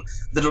come.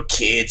 Little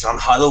kids on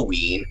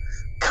Halloween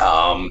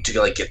come to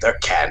like get their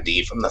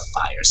candy from the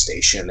fire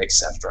station,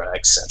 etc.,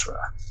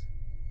 etc.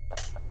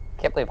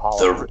 Can't believe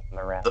Halloween came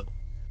around.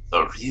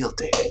 The real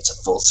day. It's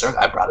a full circle.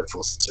 I brought it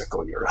full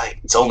circle. You're right.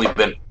 It's only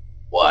been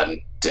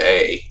one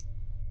day.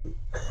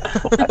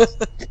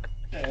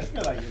 it's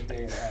been like a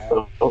day and a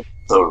half.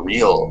 The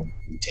real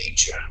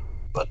danger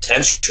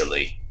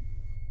potentially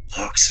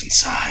lurks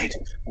inside.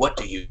 What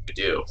do you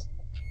do?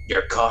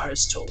 Your car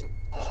is totaled.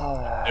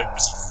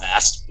 There's a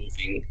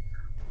fast-moving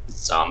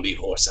zombie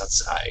horse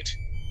outside.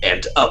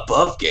 And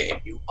above game,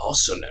 you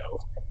also know,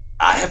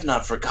 I have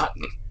not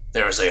forgotten,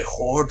 there is a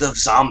horde of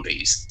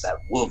zombies that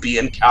will be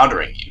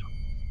encountering you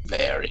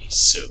very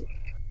soon.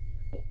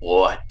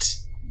 What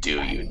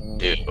do you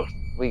do?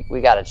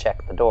 We gotta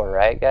check the door,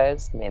 right,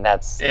 guys? I mean,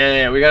 that's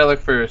Yeah, we gotta look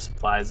for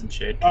supplies and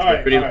shit. 'Cause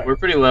Alright, alright. We're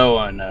pretty low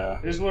on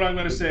This is what I'm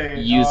gonna say.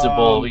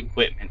 usable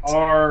equipment.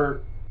 We're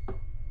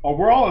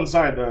all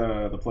inside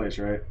the place,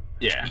 right?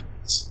 Yeah.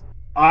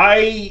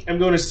 I am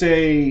going to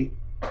say,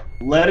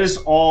 let us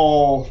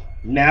all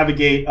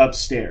navigate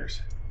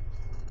upstairs.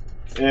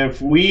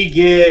 If we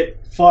get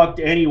fucked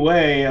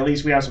anyway, at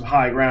least we have some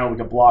high ground we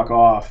can block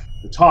off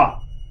the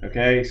top.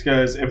 Okay?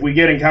 Because if we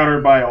get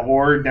encountered by a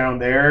horde down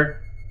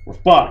there, we're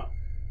fucked.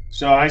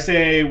 So I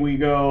say we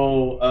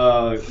go,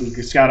 we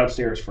can scout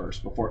upstairs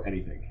first before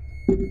anything.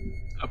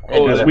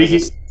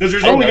 Because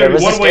there's only going to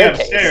be one way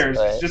upstairs.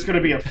 But... It's just going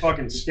to be a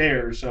fucking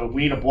stairs. So if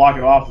we need to block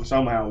it off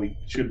somehow, we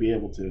should be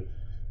able to.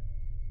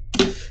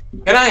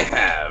 Can I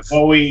have...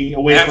 While we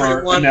await for our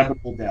Everyone-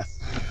 inevitable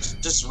death.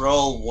 Just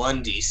roll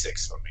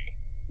 1d6 for me.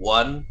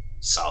 One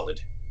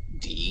solid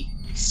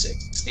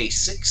d6. A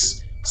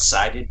 6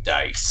 sided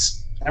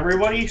dice.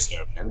 Everybody?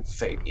 And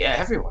fate. Yeah,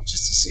 everyone,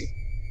 just to see.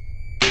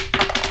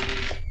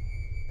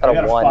 Got I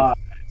a 1. 5.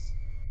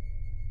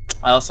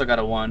 I also got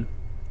a 1.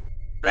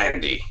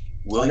 Randy,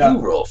 will I got- you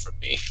roll for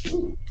me?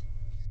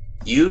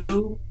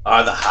 You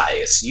are the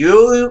highest.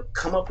 You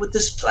come up with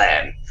this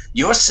plan.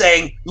 You're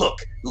saying, look,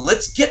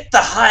 let's get the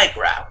high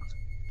ground.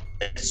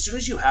 As soon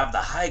as you have the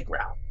high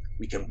ground,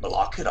 we can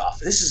block it off.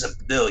 This is a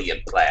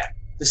brilliant plan.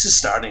 This is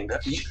starting to...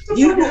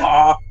 You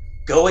are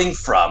going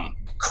from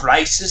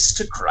crisis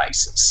to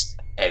crisis,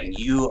 and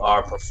you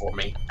are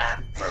performing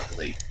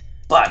admirably.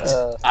 But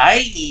I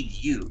need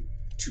you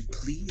to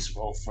please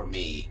roll for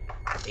me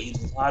a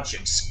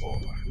logic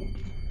score.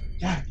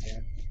 God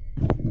damn.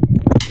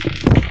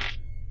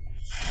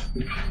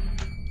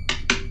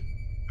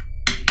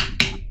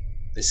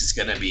 This is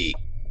going to be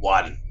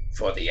 1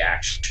 for the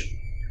action.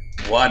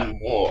 1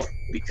 more,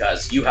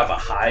 because you have a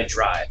high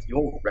drive.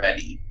 You're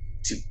ready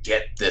to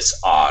get this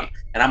on.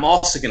 And I'm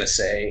also going to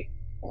say,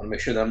 I want to make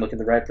sure that I'm looking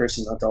at the right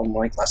person, not Dalton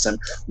like last time.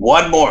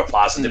 1 more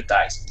positive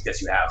dice,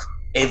 because you have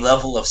a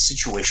level of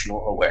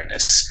situational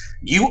awareness.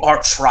 You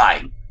are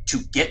trying to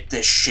get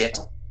this shit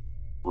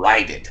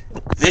righted.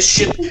 This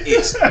ship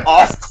is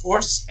off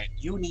course, and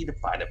you need to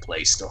find a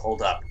place to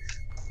hold up.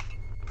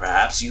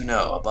 Perhaps you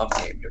know, above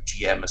game, your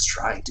GM is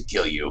trying to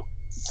kill you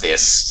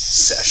this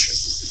session.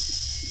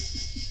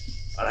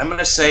 But I'm going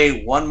to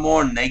say 1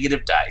 more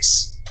negative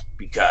dice,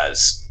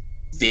 because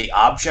the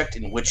object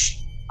in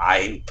which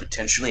I'm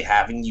potentially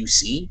having you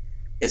see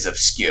is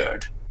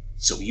obscured.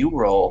 So you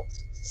roll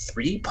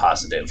 3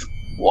 positive,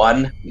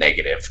 1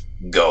 negative.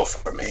 Go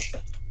for me.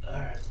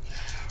 Alright.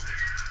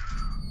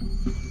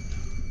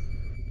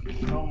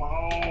 Come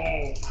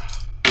on.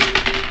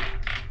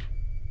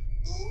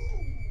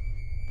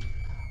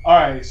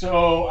 Alright,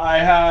 so I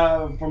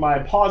have, for my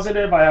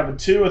positive, I have a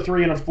 2, a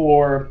 3, and a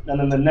 4, and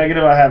then the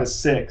negative I have a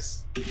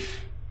 6.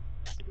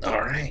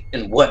 Alright.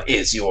 And what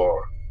is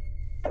your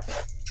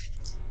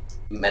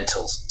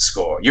mental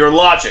score? Your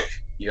logic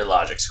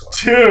score.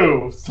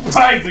 2,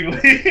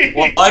 surprisingly.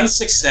 1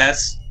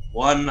 success,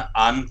 1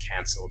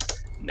 uncancelled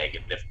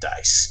negative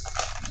dice.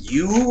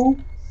 You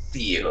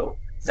feel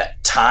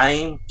that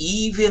time,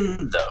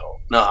 even though...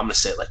 No, I'm going to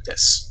say it like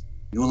this.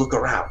 You look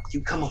around. You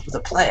come up with a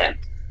plan.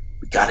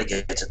 We got to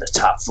get to the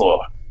top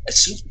floor. As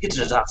soon as we get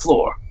to the top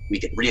floor, we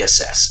can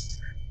reassess.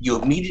 You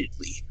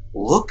immediately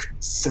look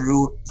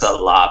through the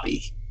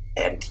lobby,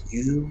 and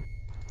you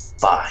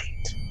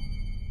find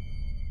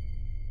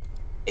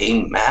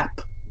a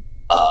map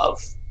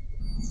of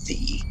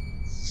the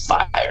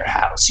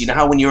firehouse. You know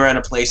how when you're in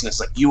a place and it's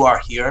like, you are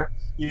here?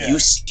 Yeah. You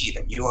see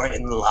that you are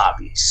in the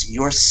lobby. So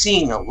you're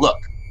seeing a look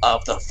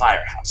of the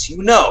firehouse.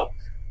 You know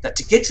that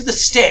to get to the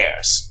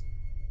stairs,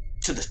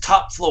 to the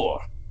top floor,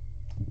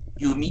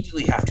 you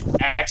immediately have to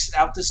exit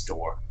out this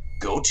door,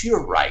 go to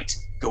your right,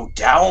 go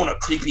down a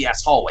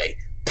creepy-ass hallway,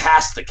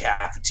 past the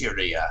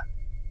cafeteria,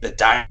 the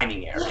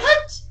dining area.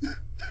 What?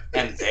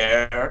 And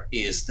there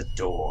is the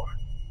door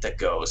that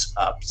goes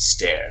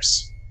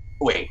upstairs.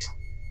 Wait.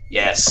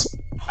 Yes,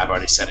 I've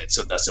already said it,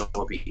 so thus it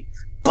will be.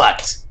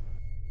 But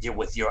you're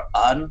with your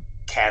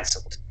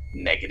uncancelled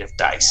negative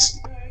dice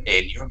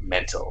in your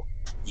mental,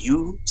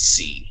 you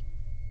see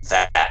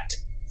that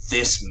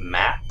this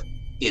map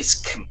is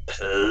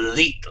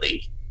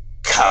completely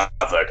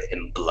covered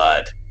in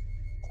blood.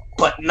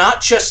 But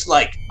not just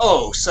like,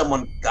 oh,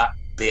 someone got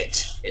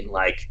bit and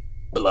like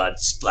blood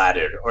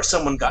splattered, or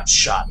someone got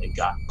shot and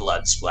got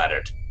blood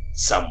splattered.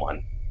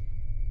 Someone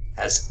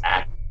has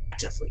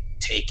actively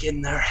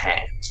taken their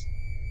hand,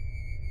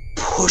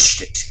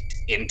 pushed it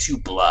into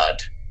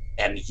blood,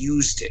 and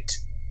used it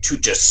to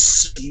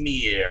just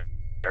smear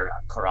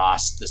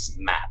across this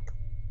map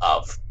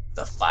of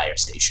the fire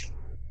station.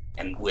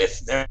 And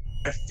with their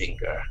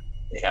finger,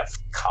 they have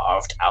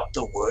carved out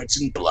the words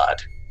in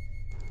blood.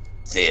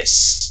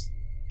 This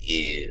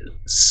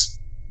is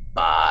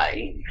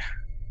mine.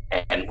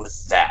 And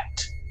with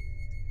that,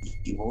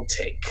 you will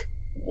take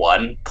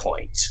 1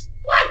 point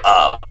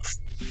of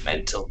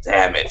mental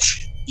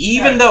damage.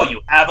 Even though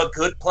you have a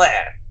good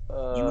plan,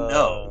 you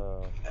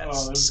know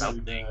that's this is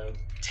something bad.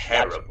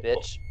 terrible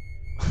Bitch.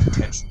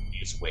 potentially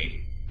is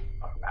waiting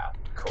around.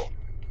 Cool.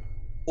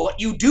 What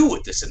you do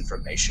with this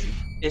information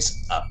is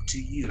up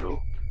to you.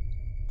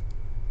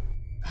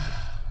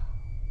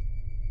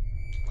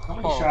 How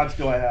many shots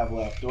do I have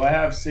left? Do I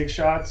have 6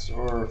 shots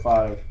or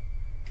 5?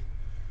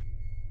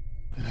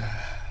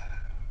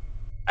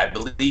 I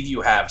believe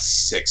you have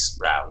 6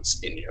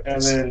 rounds in your And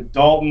pistol. then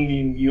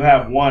Dalton, you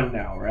have 1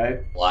 now, right?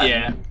 One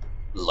Yeah.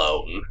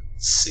 lone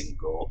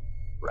single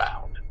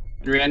round.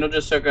 Randall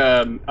just took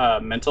a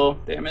mental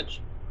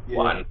damage. Yeah.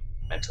 1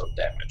 mental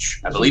damage.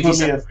 I This believe will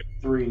he's put me at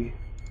at 3.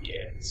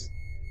 yes.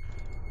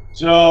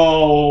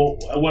 So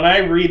when I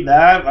read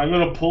that, I'm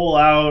gonna pull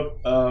out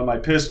my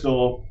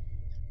pistol.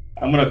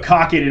 I'm gonna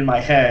cock it in my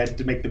head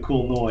to make the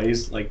cool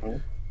noise, like,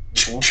 and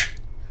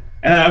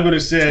I'm gonna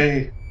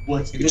say,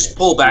 "What's You can just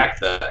pull back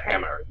the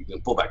hammer. You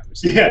can pull back the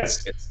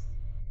Yes.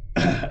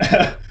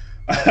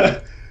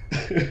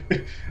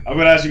 I'm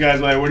gonna ask you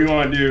guys, like, what do you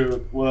want to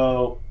do?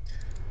 Well,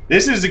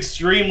 This is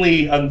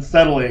extremely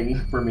unsettling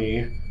for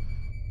me.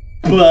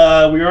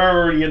 But we are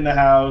already in the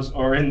house,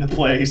 or in the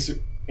place,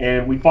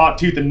 and we fought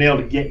tooth and nail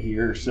to get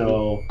here,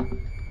 so...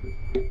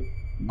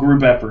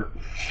 Group effort.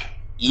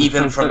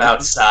 Even from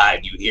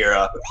outside, you hear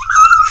a...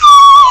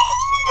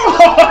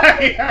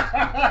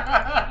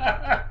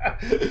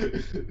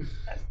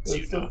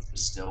 You know, there's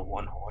still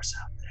one horse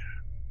out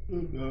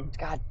there.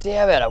 God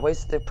damn it! I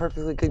wasted a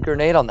perfectly good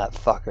grenade on that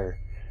fucker.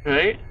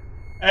 Right?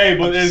 Hey,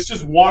 but it's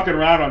just walking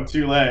around on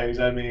 2 legs.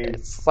 I mean,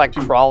 It's like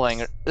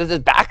crawling. There's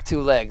back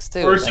 2 legs too.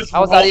 or it's Like, just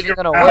how is that even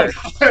gonna rolling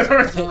work? around. Or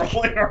it's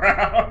rolling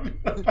around.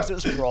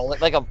 Just rolling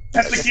like a.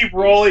 Has to keep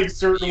rolling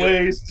certain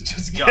ways to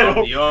just get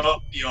over. You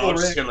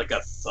just hear like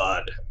a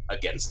thud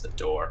against the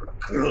door.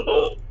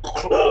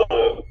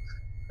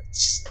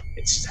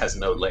 It just has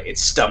no leg.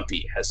 It's stumpy.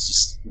 It has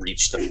just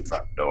reached the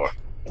front door.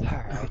 All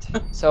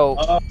right. So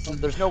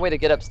there's no way to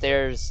get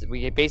upstairs.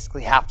 We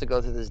basically have to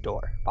go through this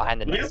door behind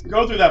the We have desk. to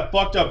go through that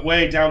fucked up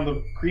way down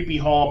the creepy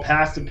hall,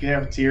 past the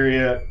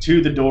cafeteria, to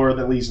the door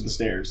that leads to the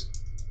stairs.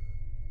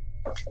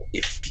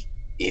 If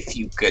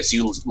you, because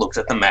you looked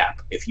at the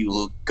map, if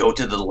you go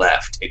to the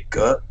left, it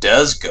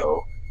does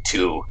go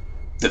to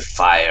the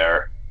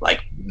fire,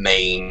 like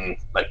main,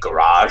 like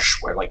garage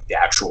where like the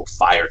actual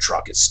fire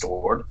truck is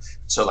stored.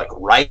 So like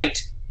right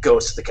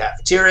goes to the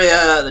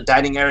cafeteria, the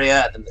dining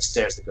area, and then the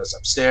stairs that goes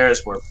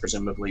upstairs where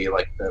presumably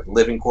like the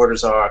living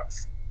quarters are.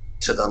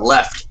 To the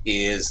left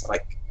is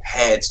like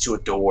heads to a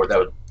door that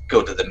would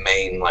go to the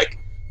main like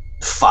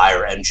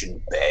fire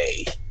engine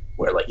bay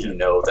where like you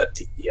know that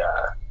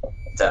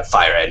the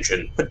fire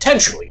engine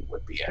potentially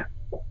would be at.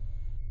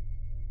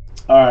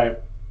 Alright.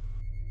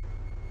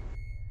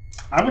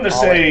 I'm gonna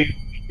say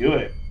do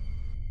it.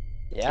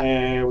 Yeah.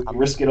 And we can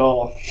risk it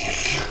all.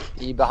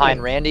 Be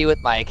behind Randy with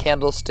my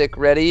candlestick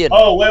ready and.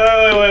 Oh,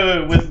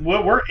 wait.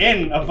 We're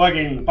in a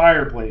fucking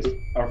fireplace.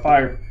 Or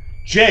fire.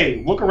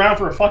 Jay, look around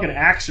for a fucking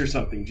axe or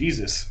something.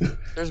 Jesus.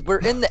 We're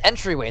in the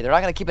entryway. They're not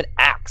gonna keep an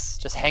axe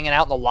just hanging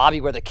out in the lobby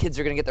where the kids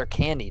are gonna get their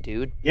candy,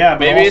 dude. Yeah, but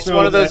Maybe it's also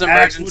one of those the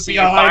axe would emergency be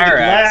behind fire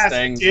the axe glass,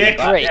 things. dick.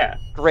 Great. Yeah.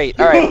 Great.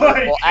 All right.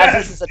 Well, as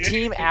Yes, this is a dude.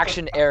 team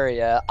action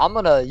area, I'm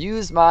gonna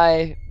use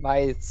my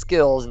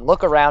skills and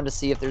look around to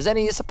see if there's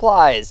any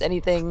supplies,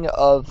 anything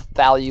of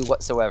value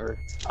whatsoever.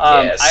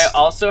 Yes. I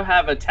also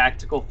have a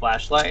tactical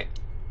flashlight.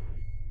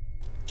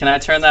 Can I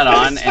turn that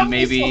on and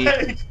maybe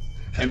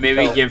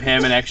give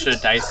him an extra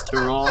dice to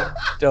roll?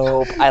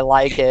 Dope. I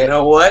like You it.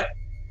 know what,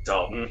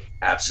 Dalton?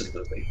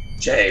 Absolutely.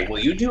 Jay, will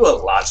you do a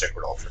logic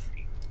roll for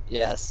me?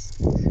 Yes.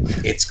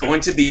 It's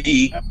going to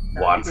be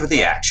 1 for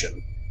the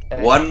action,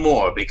 Okay. 1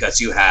 more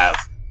because you have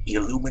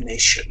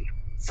illumination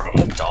from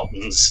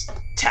Dalton's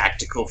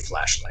tactical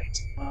flashlight.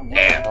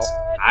 And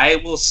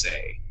I will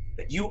say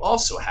that you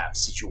also have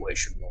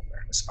situational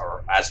awareness,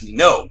 or as we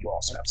know, you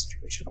also have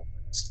situational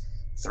awareness.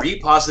 3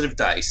 positive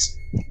dice,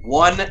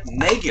 1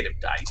 negative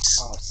dice,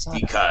 Oh, son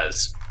of-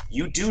 because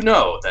you do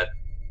know that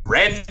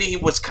Randy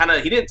was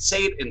he didn't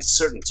say it in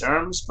certain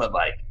terms, but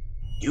like,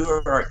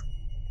 you're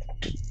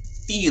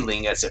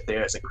feeling as if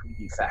there's a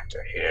creepy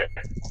factor here.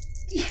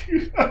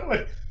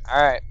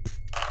 All right.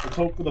 Let's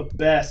hope for the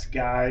best,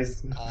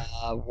 guys.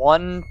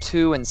 1,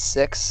 2, and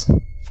 6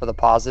 for the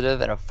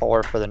positive, and a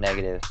 4 for the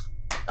negative.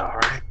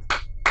 Alright.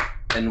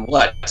 And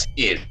what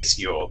is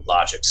your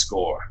logic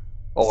score?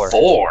 4.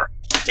 4.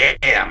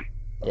 Damn.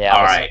 Yeah.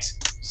 I was Alright.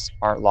 a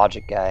smart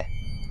logic guy.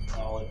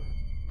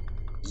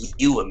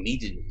 You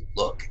immediately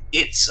look.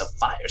 It's a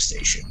fire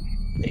station.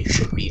 They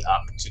should be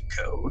up to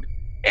code.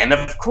 And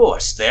of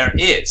course, there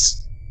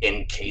is,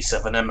 in case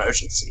of an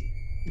emergency,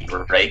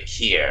 break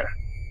here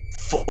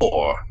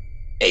for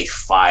a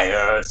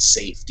fire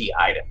safety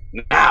item.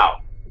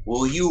 Now,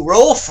 will you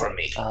roll for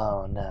me?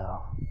 Oh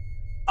no.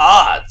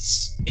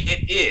 Odds,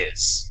 it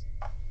is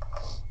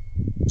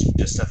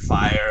just a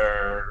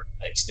fire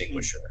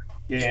extinguisher.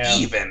 Yeah.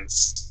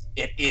 Evens,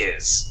 it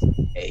is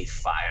a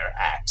fire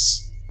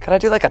axe. Could I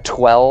do like a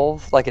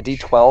 12, like a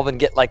D12, and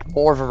get like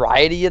more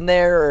variety in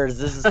there, or is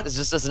this is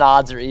just as an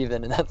odds or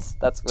even, and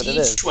that's what it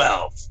is?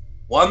 D12,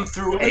 1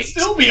 through It would 8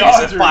 still be is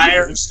odds a or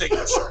fire evens.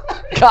 extinguisher.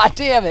 God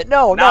damn it!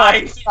 No, 9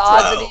 it's through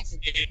odds and 12,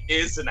 even. it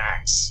is an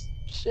axe.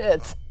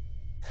 Shit.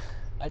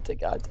 I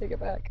take it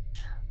back.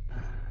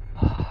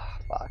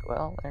 Fuck.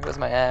 Well, there goes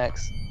my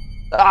axe.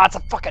 Ah, it's a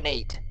fucking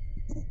 8.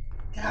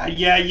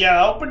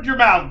 Yeah. Open your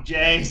mouth,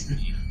 Jay.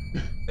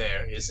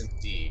 There is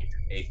indeed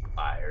a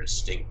fire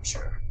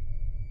extinguisher.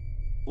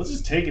 Let's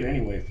just take it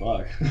anyway.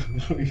 Fuck.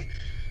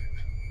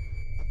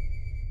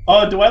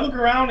 Do I look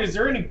around? Is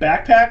there any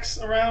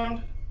backpacks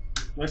around?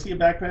 Do I see a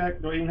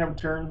backpack? Do I even have a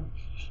turn?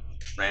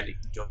 Randy,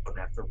 you don't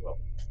have to roll.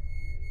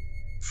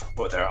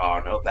 For there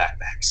are no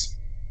backpacks.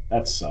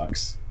 That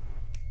sucks.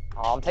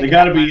 Oh, I'm They taking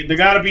gotta that be. They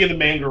gotta be in the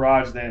main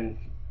garage then.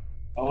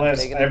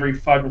 Unless taking every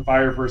fucking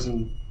fire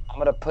person. I'm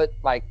gonna put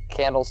my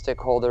candlestick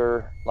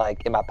holder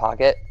like in my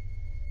pocket,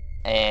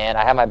 and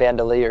I have my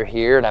bandolier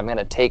here, and I'm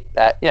gonna take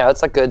that. You know,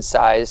 it's a good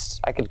sized.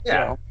 I could,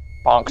 Yeah.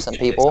 bonk some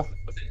people.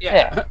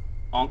 Yeah.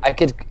 I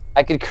could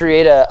I could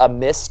create a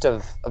mist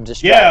of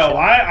distraction. Yeah,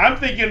 I'm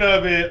thinking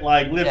of it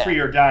like live Yeah. free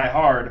or die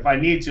hard. If I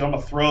need to, I'm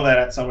gonna throw that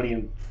at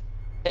somebody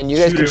and you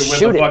guys shoot could it with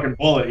shoot a it. fucking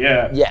bullet.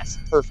 Yeah. Yes,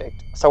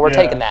 perfect. So we're Yeah.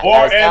 taking that. Or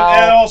That is and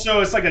now-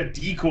 also it's like a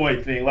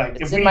decoy thing. Like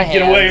It's if in we my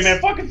get away, hands. man,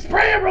 fucking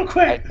spray it real I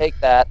quick. take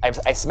that.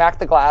 I smack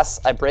the glass.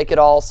 I break it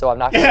all, so I'm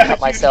not going to Yeah, cut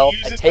he myself.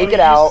 uses I take he it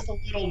out.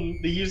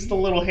 uses the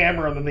little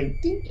hammer on the thing.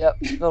 Ding. Yep,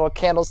 little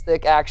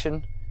candlestick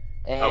action,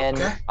 and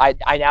Okay.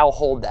 I now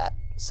hold that.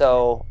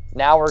 So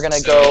now we're gonna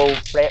So- go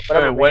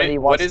whatever Wait, Randy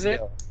what wants is to it?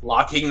 do.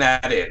 Locking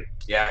that in.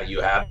 Yeah, you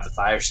have the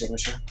fire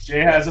extinguisher. Jay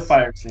has a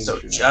fire So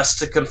extinguisher. just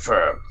to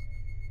confirm,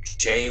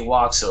 Jay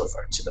walks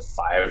over to the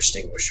fire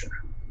extinguisher.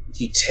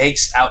 He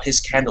takes out his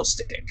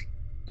candlestick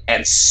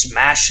and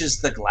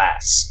smashes the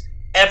glass.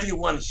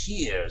 Everyone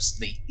hears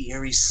the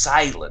eerie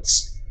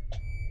silence,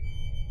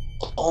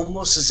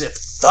 almost as if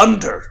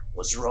thunder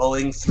was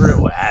rolling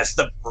through as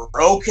the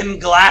broken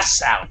glass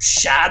sound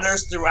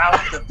shatters throughout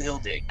the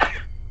building,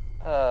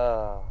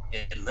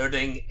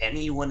 alerting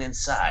anyone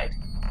inside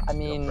I of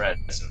mean, your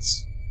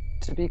presence.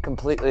 to be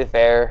completely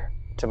fair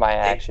to my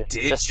action,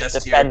 They did just to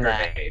just hear a defend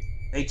that. grenade.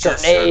 They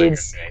just heard a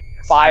Grenades, grenade.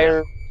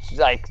 Fire,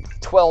 like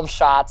 12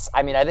 shots.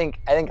 I mean, I think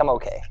I'm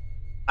okay.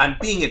 I'm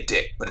being a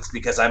dick, but it's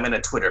because I'm in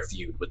a Twitter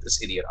feud with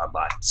this idiot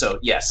online. So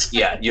yes,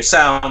 yeah, your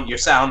sound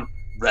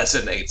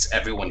resonates.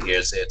 Everyone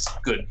hears it.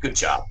 Good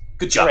job.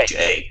 Good job, Great.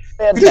 Jay.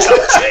 Fantastic.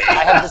 Jay.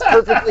 I have this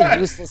perfectly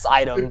useless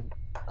item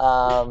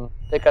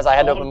because I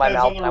had to All open my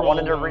depends mouth on the and I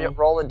wanted to roll, man.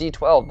 roll a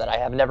d12 that I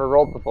have never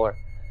rolled before.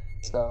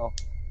 So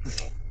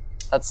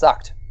that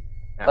sucked.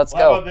 Yeah. Let's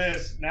Well, how go. about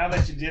this? Now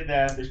that you did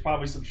that, there's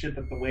probably some shit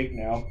that's awake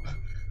now.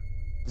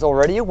 He's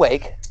already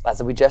awake,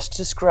 as we just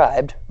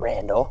described,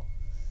 Randall.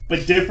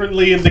 But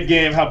differently in the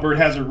game, how Bird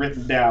has it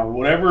written down.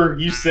 Whatever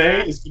you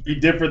say is going to be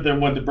different than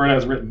what the Bird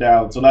has written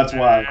down. So that's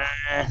why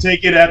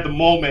take it at the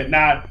moment,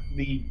 not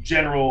the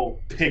general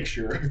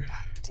picture.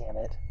 Damn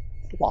it.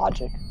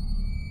 Logic.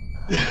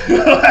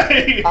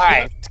 Like- All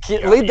right,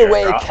 lead the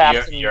way, You're all-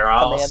 Captain You're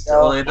all Commando.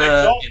 still in Like,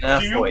 a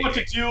do you void. want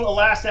to do a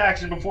last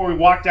action before we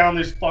walk down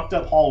this fucked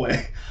up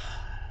hallway?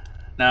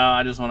 No,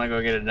 I just want to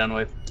go get it done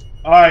with.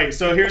 All right,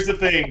 so here's the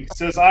thing.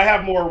 Since I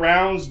have more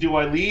rounds, do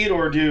I lead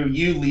or do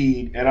you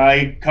lead and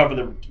I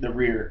cover the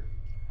rear?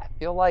 I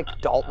feel like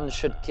Dalton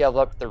should give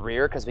up the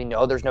rear because we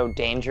know there's no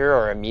danger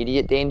or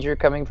immediate danger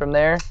coming from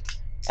there.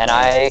 And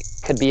I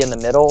could be in the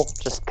middle,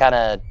 just kind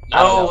of.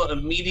 No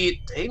immediate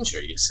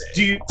danger, you say?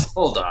 Do you?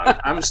 Hold on.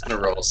 I'm just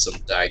gonna roll some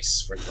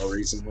dice for no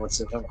reason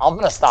whatsoever. I'm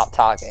gonna stop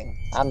talking.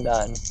 I'm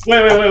done.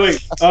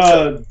 Wait.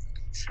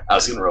 I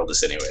was gonna roll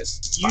this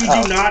anyways. You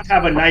do not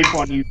have a knife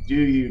on you, do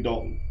you,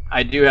 Dalton?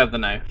 I do have the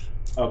knife.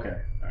 Okay.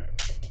 All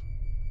right.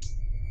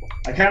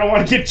 I kind of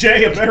want to get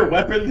Jay a better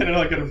weapon than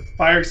like a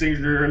fire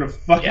extinguisher and a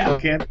fucking Yeah.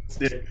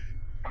 candlestick.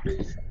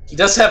 He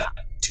does have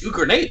 2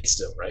 grenades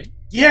still, right?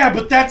 Yeah,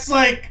 but that's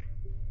like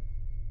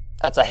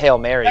That's a Hail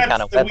Mary that's,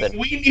 kind of weapon.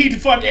 we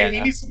need fucking Yeah. we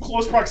need some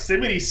close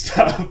proximity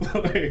stuff.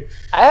 Like,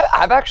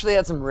 I've actually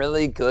had some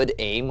really good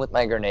aim with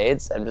my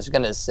grenades. I'm just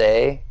gonna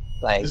say,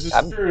 like, this is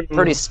I'm true.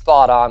 pretty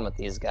spot on with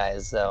these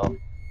guys. So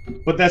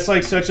But that's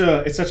like such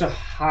a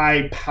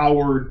high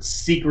powered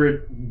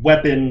secret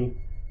weapon.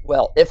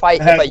 well, if I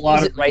That has a use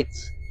lot it of right,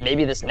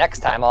 maybe this next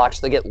time I'll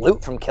actually get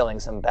loot from killing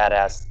some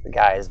badass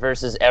guys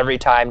versus every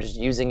time just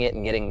using it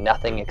and getting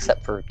nothing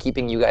except for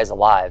keeping you guys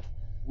alive.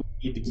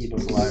 Need to keep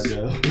us alive,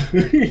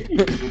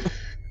 though.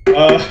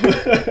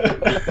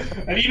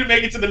 I need to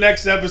make it to the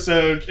next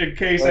episode in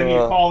case I need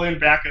to call in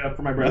backup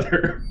for my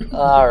brother.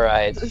 All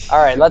right,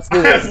 let's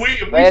do this. if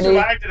we Randy,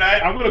 survive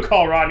tonight, I'm gonna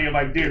call Rodney. I'm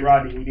like, dude,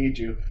 Rodney, we need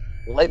you.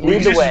 lead We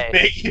the could way.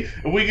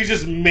 if we could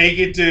just make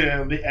it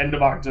to the end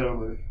of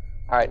October.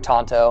 All right,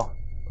 Tonto.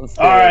 Let's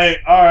do All this.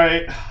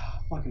 right.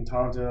 Fucking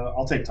Tonto.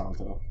 I'll take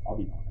Tonto. I'll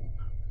be Tonto.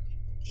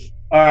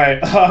 All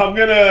right, I'm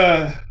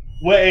gonna.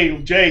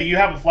 Wait, Jay, you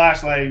have a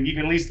flashlight. You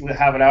can at least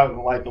have it out and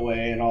light the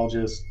way, and I'll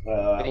just.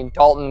 I mean,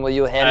 Dalton, will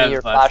you hand I me have your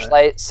a flashlight.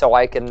 flashlight so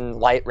I can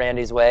light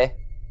Randy's way?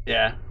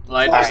 Yeah,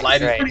 light Alright,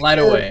 light, great. light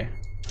away.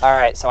 All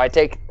right, so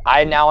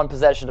I'm now in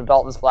possession of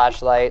Dalton's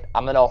flashlight.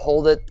 I'm gonna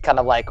hold it kind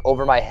of like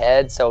over my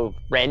head so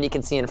Randy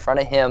can see in front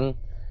of him.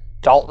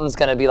 Dalton's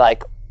gonna be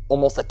like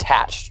almost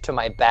attached to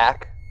my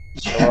back.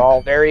 So we're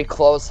all very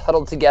close,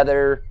 huddled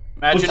together.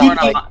 Imagine Well, we're in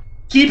a keep- ha-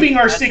 keeping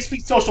our 6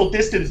 feet social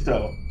distance,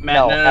 though.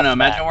 No, no. that's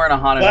Imagine bad. we're in a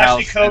haunted Well, house.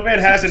 actually, COVID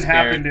and hasn't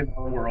scared, happened in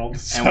our world.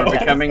 So. and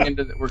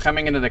we're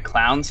coming into the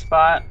clown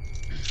spot,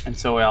 and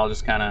so we all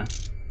just kind of.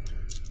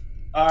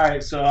 All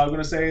right, so I'm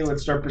gonna say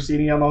let's start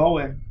proceeding down the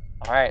hallway.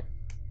 All right.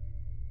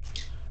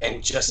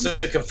 And just to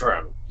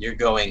confirm, you're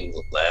going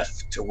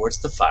left towards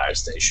the fire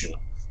station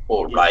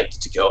or right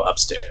to go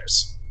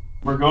upstairs.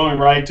 We're going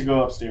right to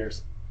go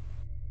upstairs.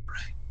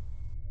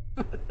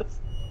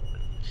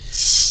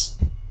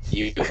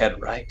 You head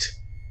right.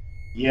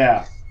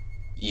 Yeah.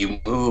 You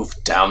move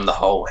down the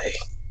hallway.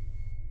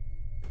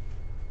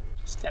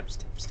 Step.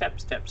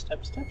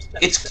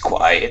 It's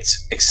quiet,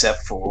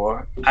 except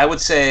for, I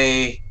would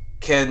say,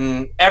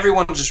 can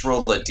everyone just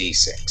roll a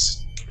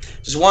d6?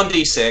 Just one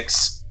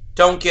d6.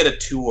 Don't get a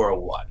 2 or a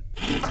 1.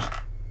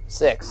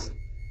 6.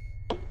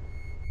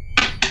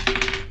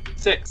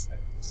 6.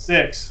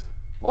 6.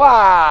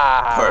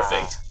 Wow.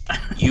 Perfect.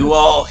 You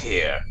all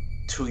hear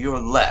to your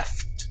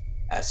left,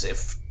 as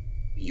if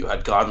you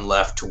had gone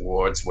left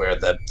towards where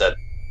the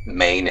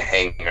main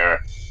hangar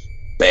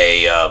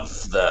bay of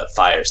the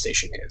fire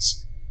station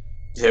is.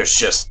 There's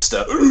just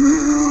a...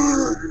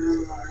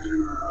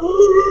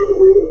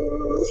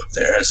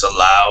 There's a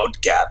loud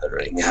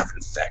gathering of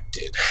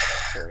infected,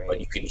 but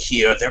you can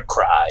hear their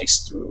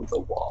cries through the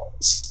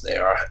walls. They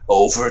are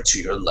over to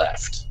your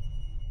left.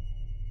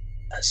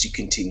 As you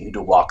continue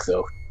to walk,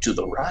 though, to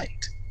the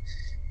right,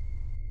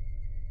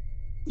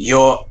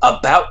 you're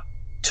about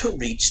to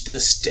reach the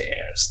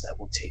stairs that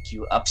will take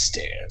you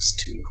upstairs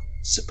to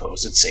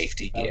supposed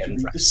safety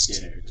and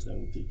rest.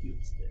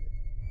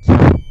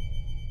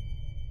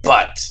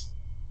 But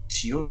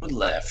to your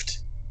left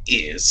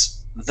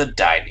is the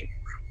dining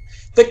room,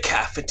 the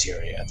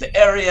cafeteria, the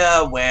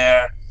area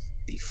where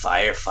the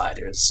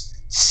firefighters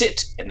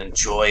sit and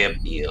enjoy a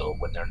meal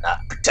when they're not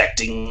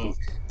protecting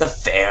the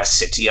fair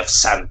city of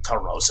Santa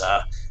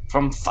Rosa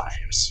from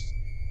fires.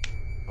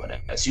 But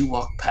as you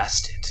walk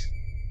past it,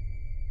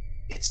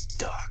 it's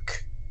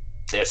dark.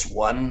 There's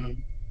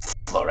one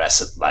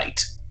fluorescent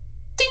light.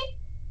 Ding,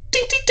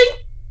 ding, ding, ding,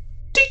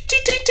 ding, ding,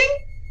 ding, ding.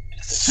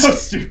 So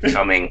stupid.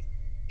 Coming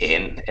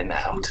in and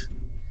out.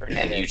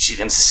 And you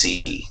can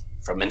see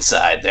from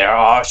inside there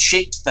are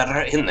shapes that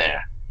are in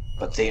there,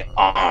 but they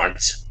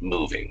aren't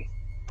moving.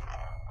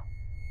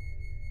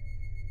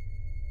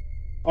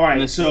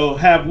 Alright, so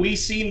have we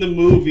seen the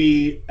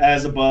movie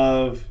As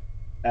Above,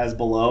 As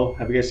Below?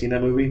 Have you guys seen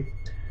that movie?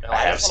 No,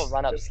 I just want to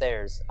run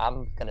upstairs.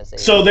 I'm gonna say.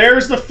 So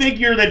there's the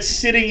figure that's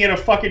sitting in a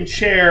fucking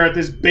chair at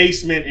this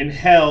basement in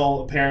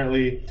hell,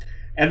 apparently,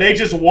 and they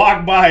just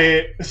walk by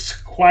it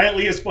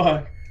quietly as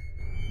fuck.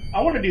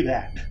 I want to do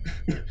that.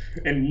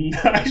 And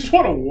I just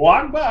want to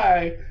walk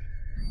by,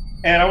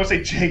 and I would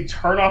say, Jay,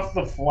 turn off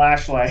the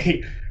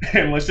flashlight,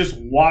 and let's just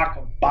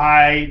walk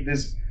by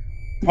this,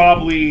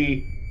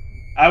 probably,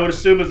 I would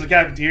assume it's the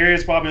cafeteria,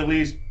 it's probably at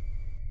least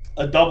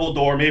a double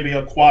door, maybe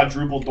a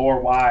quadruple door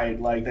wide.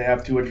 Like, they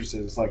have 2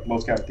 entrances, like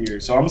most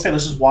cafeterias. So I'm going to say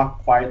let's just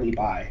walk quietly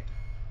by.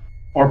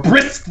 Or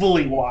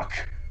briskly walk.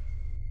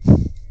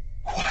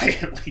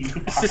 Quietly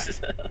by.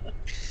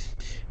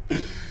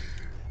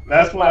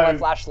 That's why my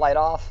flashlight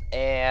off,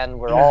 and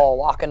we're all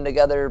walking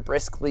together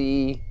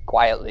briskly,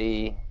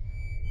 quietly.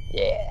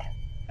 Yeah.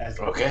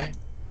 Okay.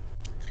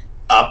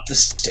 Up the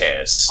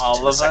stairs All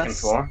to the of second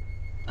us? floor.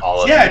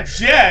 All of Yeah,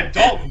 you. yeah,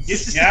 Dalton,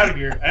 get me out of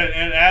here.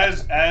 And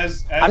as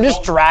I'm just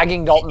Dalton-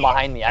 dragging Dalton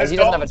behind me, as he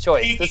doesn't have a Dalton's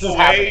choice. peeking This is away,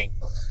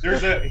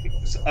 happening.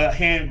 There's a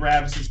hand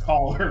grabs his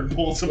collar and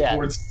pulls him Yeah.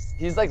 towards.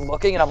 He's like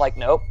looking, and I'm like,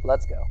 nope,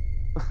 let's go.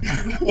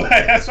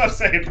 That's what I'm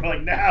saying. We're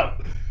like, now.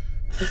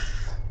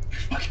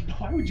 Fucking,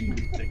 why would you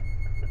think?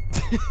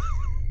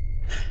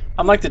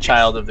 I'm like the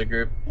child of the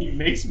group. He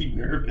makes me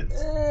nervous.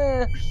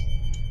 I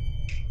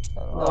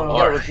don't know. You gotta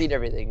Alright. repeat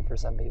everything for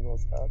some people,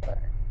 so okay.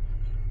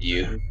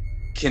 You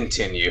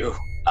continue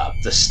up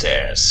the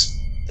stairs.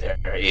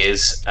 There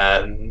is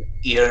an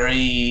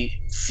eerie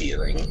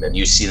feeling that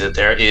you see that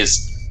there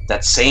is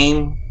that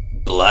same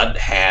blood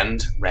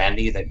hand,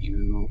 Randy, that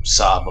you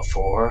saw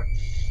before,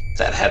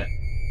 that had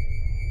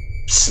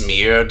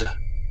smeared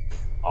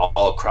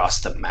all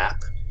across the map.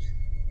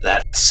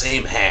 That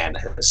same hand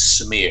has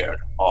smeared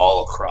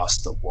all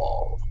across the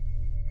wall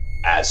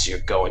as you're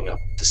going up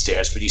the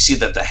stairs. But you see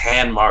that the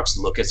hand marks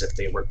look as if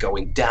they were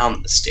going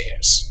down the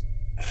stairs.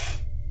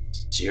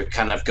 So you're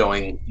kind of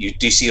going.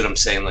 Do you see what I'm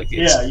saying? Like,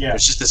 Yeah.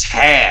 there's just this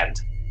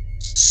hand,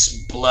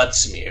 blood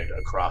smeared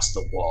across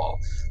the wall.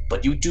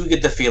 But you do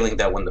get the feeling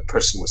that when the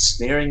person was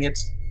smearing it,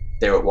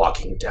 they were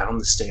walking down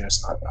the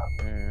stairs, not up.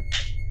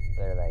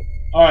 They're like,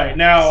 All right,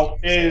 now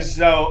is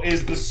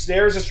the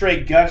stairs a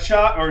straight gut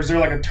shot, or is there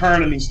like a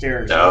turn in these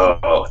stairs?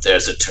 No,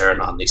 there's a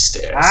turn on these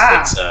stairs.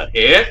 Ah! It's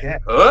here, Yeah.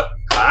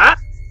 ah.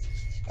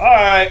 All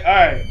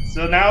right.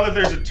 So now that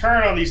there's a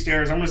turn on these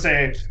stairs, I'm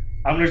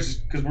gonna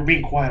just, because we're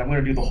being quiet, I'm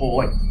gonna do the whole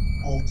like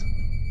halt.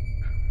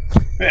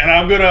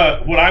 And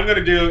what I'm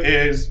gonna do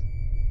is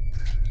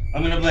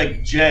I'm gonna be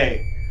like,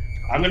 Jay,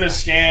 I'm gonna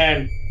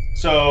scan.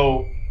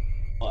 So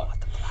put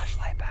the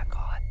flashlight back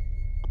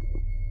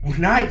on.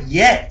 not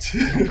yet.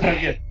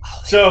 Not yet.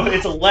 So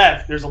it's a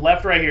left. There's a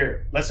left right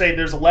here. Let's say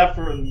there's a left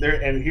from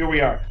there, and here we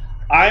are.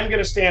 I'm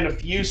gonna stand a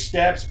few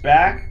steps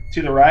back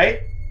to the right.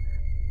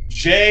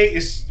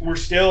 I'm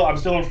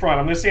still in front.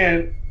 I'm gonna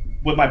stand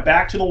with my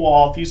back to the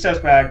wall, a few steps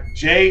back.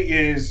 Jay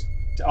is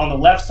on the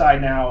left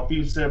side now, a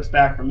few steps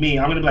back from me.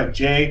 I'm gonna be like,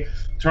 Jay,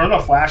 turn on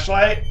the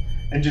flashlight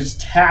and just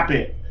tap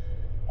it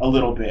a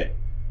little bit.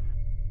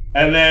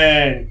 And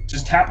then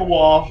just tap the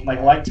wall, like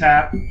light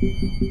tap.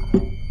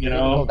 You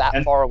know, Go that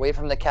and far away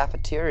from the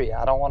cafeteria.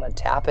 I don't want to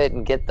tap it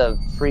and get the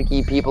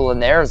freaky people in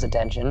there's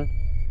attention.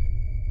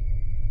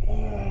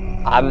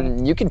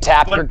 You can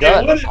tap But your they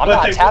gun. wouldn't- I'm but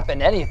not they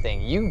tapping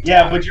anything. You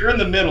yeah, tap. but you're in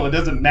the middle. It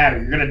doesn't matter.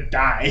 You're gonna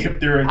die if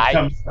they're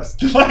like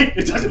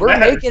it doesn't We're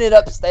matter. making it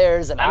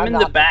upstairs, and I'm I'm in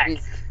not the back.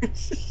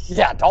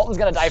 Yeah, Dalton's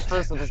gonna die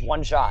first with this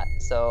one shot.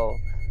 So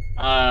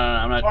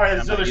I'm not. All right,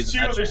 I'm so not there's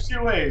using that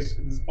two ways,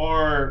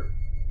 or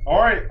All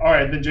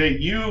right. Then Jay,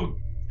 you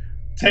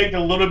take a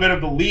little bit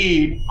of the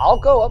lead. I'll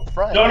go up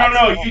front. No.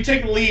 You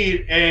take the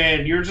lead,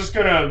 and you're just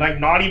gonna like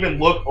not even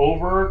look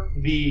over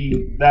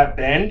that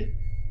bend.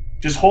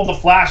 Just hold the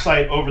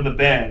flashlight over the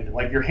bend,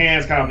 like your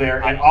hand's kind of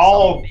there, and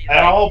I'll.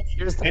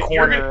 Here's the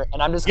corner,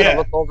 and I'm just gonna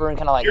look over and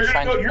kind of like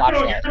shine the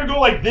flashlight. You're gonna go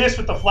like this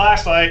with the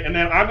flashlight, and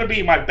then I'm gonna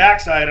be my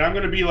backside, and I'm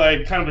gonna be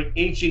like kind of like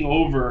inching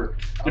over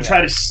to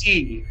try to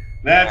see.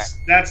 That's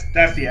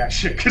the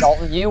action.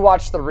 Dalton, you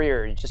watch the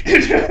rear. Just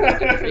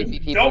creepy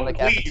people in the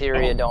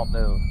cafeteria don't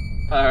move.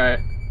 All right.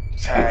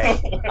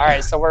 All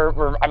right. So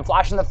I'm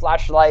flashing the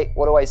flashlight.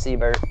 What do I see,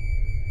 Bert?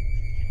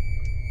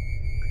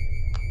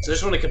 So I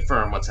just want to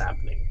confirm what's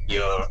happening.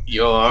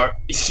 You're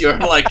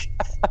like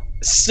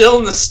still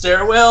in the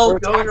stairwell,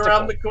 going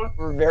around the corner.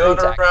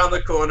 Around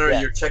the corner.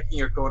 Yeah. You're checking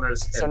your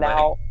corners. So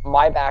now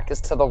my back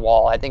is to the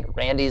wall. I think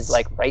Randy's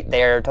like right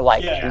there to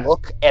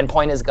look and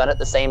point his gun at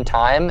the same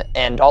time,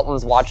 and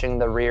Dalton's watching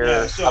the rear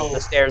of the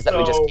stairs that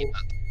we just came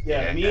up.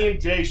 Yeah, me and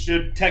Jay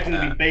should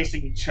technically be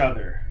facing each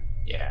other.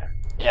 Yeah.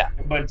 Yeah.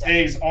 But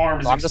Jay's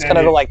arm is I'm just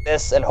gonna go like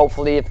this, and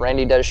hopefully, if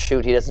Randy does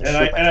shoot, he doesn't shoot.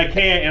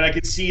 I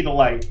can see the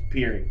light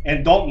peering.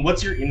 And Dalton,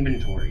 what's your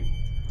inventory?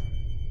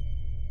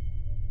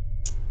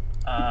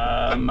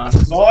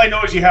 All I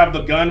know is you have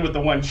the gun with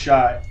the one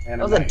shot and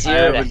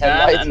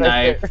a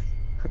knife,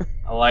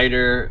 a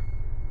lighter,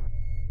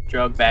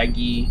 drug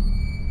baggie,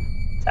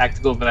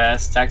 tactical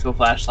vest, tactical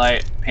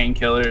flashlight,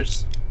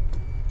 painkillers.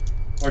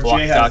 Or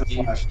Jay has a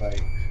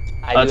flashlight.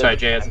 That's right,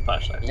 Jay has a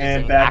flashlight.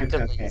 And bag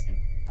of cocaine.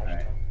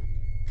 Alright.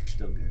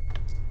 Still good.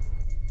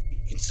 You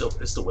can still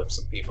pistol whip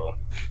some people.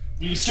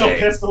 You still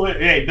pistol whip.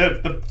 Hey,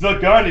 the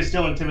gun is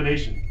still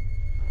intimidation.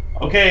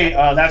 Okay,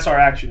 that's our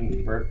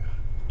action, Bert.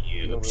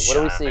 You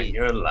shine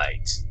your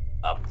light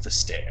up the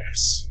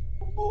stairs,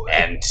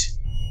 and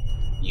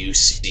you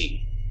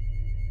see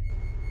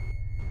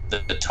the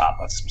top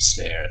of some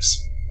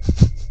stairs.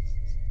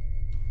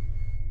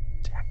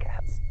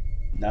 Jackass.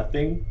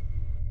 Nothing?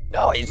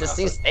 No, you just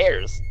see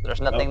stairs.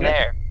 There's nothing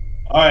there.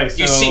 All right,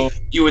 so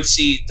you would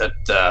see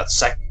the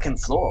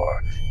second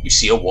floor. You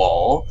see a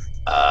wall.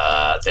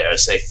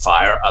 There's a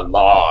fire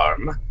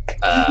alarm.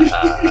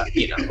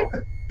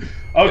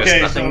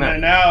 Okay, so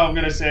now I'm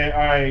gonna say, all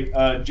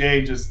right,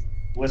 Jay,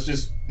 let's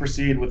just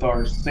proceed with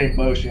our safe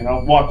motion.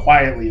 I'll walk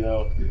quietly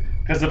though,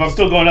 because if I'm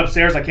still going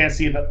upstairs, I can't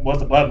see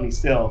what's above me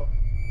still.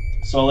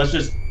 So let's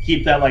just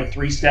keep that like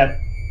 3-step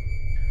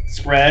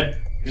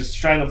spread. Just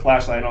shine the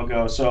flashlight, and I'll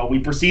go. So we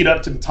proceed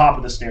up to the top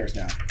of the stairs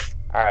now.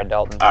 All right,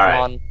 Dalton,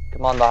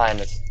 come on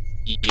behind us.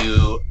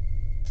 You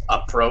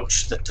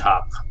approach the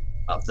top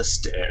of the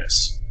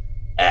stairs,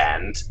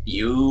 and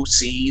you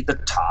see the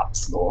top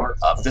floor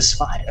of this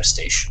fire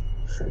station.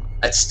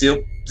 It's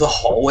still the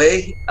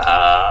hallway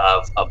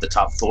of the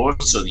top floor,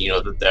 so you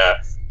know that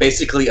they're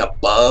basically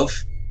above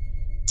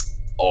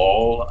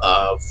all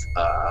of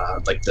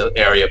like the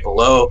area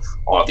below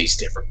all these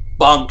different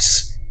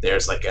bunks.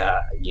 There's like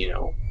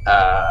you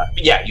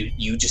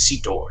just see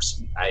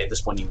doors. At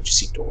this point, you just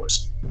see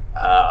doors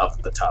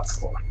of the top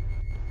floor.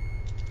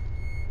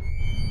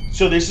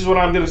 So this is what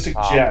I'm going to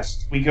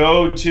suggest. We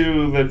go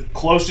to the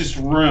closest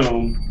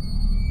room.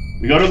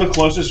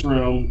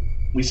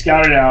 We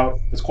scout it out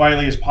as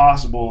quietly as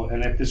possible,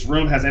 and if this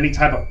room has any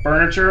type of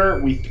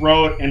furniture, we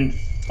throw it in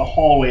the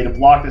hallway to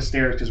block the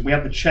stairs, because we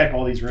have to check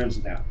all these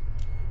rooms now.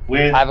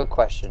 I have a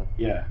question.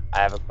 Yeah. I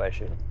have a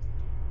question.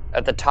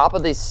 At the top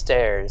of these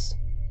stairs,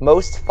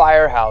 most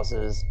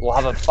firehouses will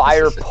have a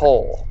fire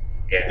pole.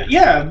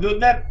 Yeah.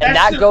 Hold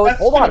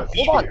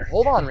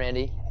on,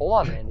 Randy.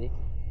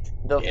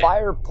 The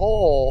fire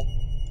pole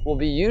will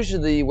be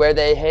usually where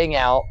they hang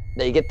out.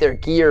 They get their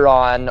gear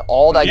on.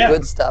 All that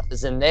good stuff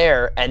is in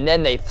there, and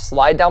then they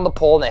slide down the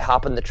pole and they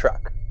hop in the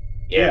truck.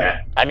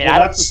 Yeah. I mean,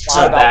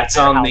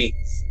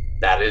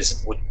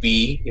 would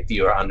be, if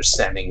you are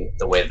understanding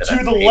the way that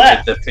to the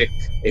left.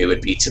 It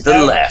would be to the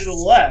left. To the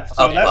left.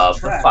 So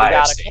above the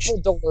fire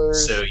station.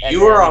 So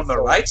you are on the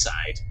right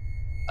side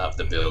of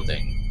the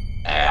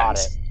building, and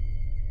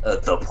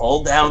the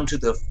pole down to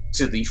the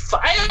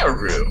fire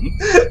room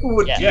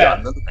would be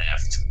on the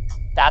left.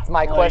 That's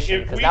my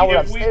question, because now we're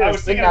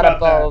upstairs. We're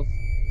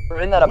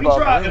in that above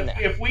room now.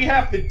 If we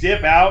have to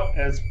dip out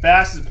as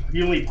fast as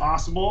humanly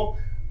possible,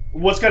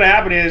 what's going to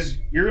happen is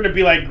you're going to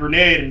be like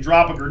Grenade and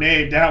drop a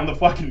grenade down the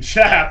fucking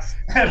shaft,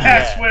 and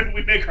that's when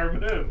we make our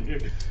move,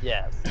 dude.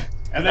 Yes.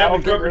 And then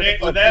we throw grenade.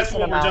 That's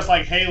when we're just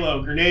like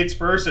Halo, grenades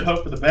first and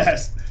hope for the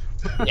best.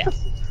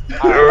 Yes.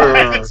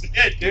 That's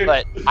it, dude.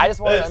 But I just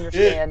want to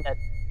understand that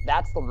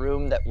that's the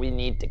room that we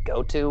need to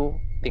go to,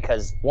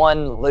 because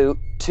 1, loot,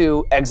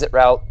 2, exit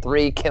route,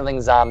 3, killing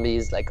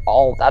zombies, like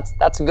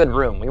that's a good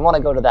room. We want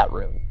to go to that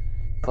room.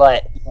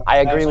 But I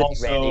agree with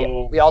you,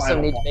 Randy. We also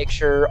need to make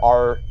sure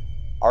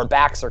our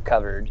backs are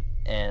covered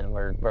and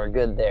we're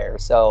good there.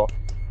 So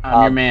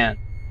I'm your man.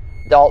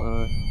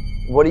 Dalton,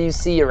 what do you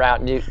see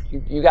around you?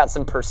 Got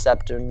some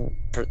perception.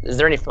 Is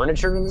there any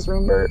furniture in this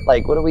room, Bert?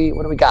 Like what do we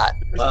got?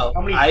 Well,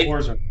 how many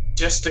floors are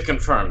just to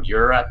confirm,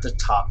 you're at the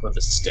top of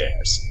the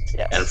stairs.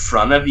 Yes. In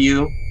front of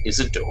you is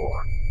a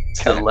door.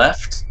 To the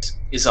left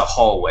is a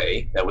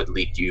hallway that would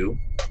lead you,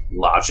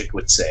 logic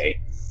would say,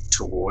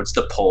 towards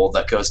the pole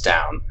that goes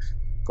down.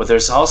 But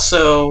there's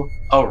also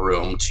a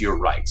room to your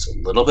right, so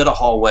a little bit of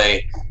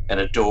hallway and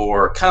a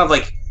door, kind of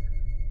like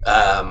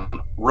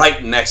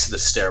right next to the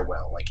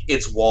stairwell. Like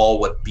its wall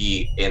would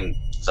be in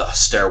the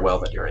stairwell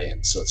that you're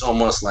in. So it's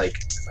almost like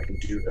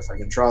if I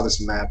can draw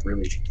this map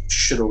really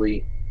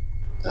shittily.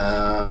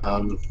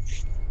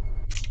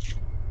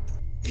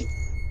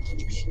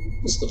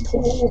 Here's the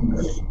pole.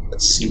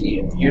 Let's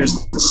see.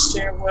 Here's the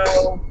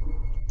stairwell,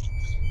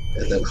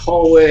 and then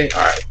hallway.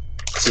 All right.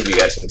 See if you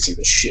guys can see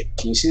the shit.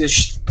 Can you see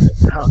this?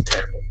 How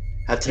terrible?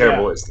 How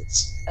terrible is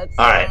this? That's,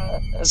 All right. I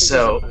think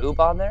So there's a boob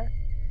on there.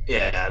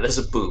 yeah, there's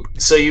a boob.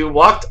 So you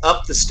walked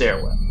up the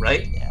stairwell,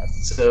 right?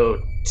 Yes.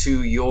 So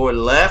to your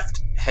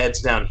left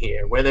heads down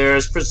here, where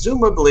there's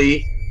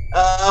presumably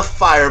a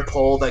fire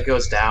pole that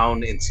goes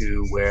down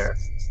into where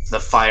the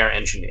fire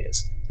engine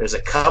is. There's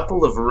a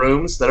couple of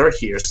rooms that are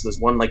here, so there's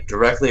one like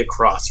directly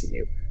across from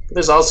you. But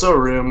there's also a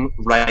room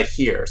right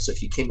here. So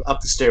if you came up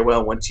the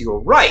stairwell, went to your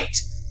right,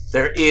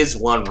 there is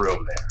one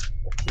room there.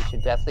 You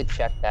should definitely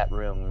check that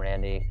room,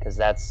 Randy, because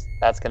that's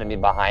going to be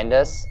behind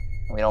us.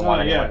 We don't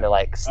want anyone to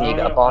like sneak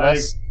up on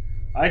us.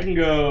 I can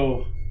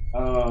go.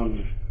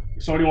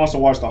 If somebody wants to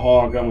watch the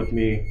hall and come with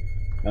me,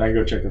 then I can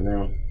go check the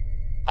room.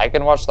 I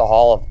can watch the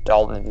hall of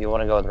Dalton if you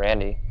want to go with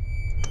Randy.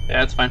 Yeah,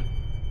 that's fine.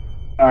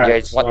 All right. You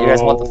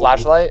guys want the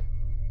flashlight?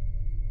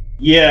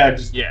 Yeah.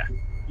 Yeah.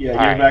 Give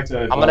Alright. it back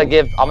to. I'm gonna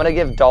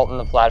give Dalton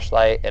the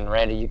flashlight, and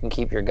Randy, you can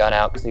keep your gun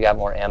out because you got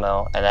more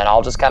ammo, and then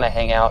I'll just kind of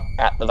hang out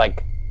at the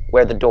like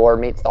where the door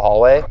meets the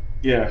hallway.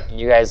 Yeah. And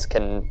you guys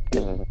can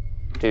do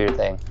your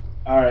thing.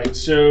 All right.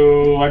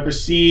 So I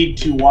proceed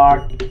to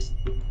walk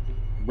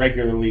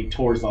regularly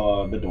towards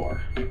the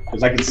door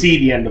because I can see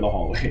the end of the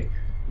hallway.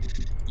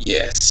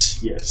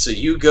 Yes. Yes. So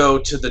you go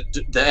to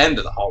the end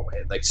of the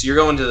hallway. Like so, you're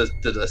going to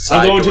the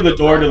side. I'm going to the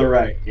door to the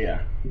right.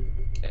 Yeah.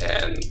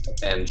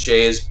 And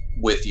Jay is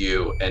with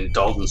you, and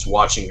Dalton's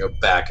watching you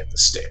back at the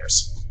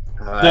stairs.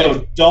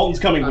 No, Dalton's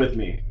coming with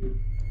me.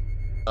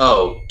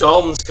 Oh,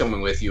 Dalton's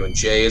coming with you, and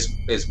Jay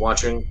is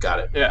watching. Got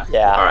it. Yeah.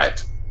 Yeah. All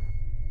right.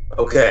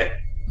 Okay.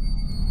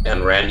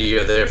 And Randy,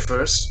 you're there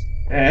first.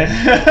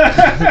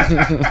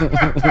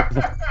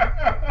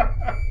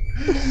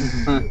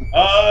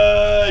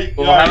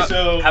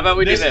 How about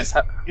we do this?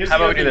 How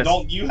about we do this?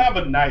 Dalton, you have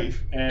a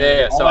knife. And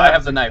Yeah. So I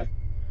have the knife.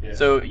 Yeah.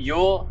 So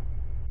you'll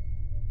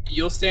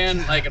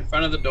stand like in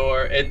front of the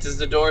door. Does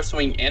the door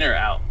swing in or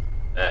out?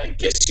 I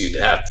guess you'd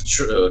have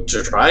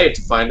to try it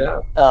to find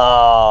out.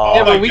 Oh.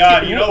 Yeah, but my we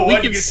God! can- You know we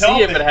what? can You can see tell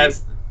if it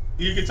has-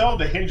 You can tell if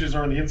the hinges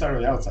are on the inside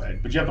or the outside,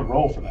 but you have to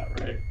roll for that,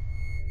 right?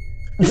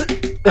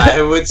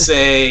 I would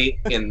say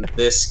in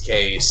this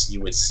case,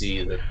 you would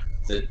see that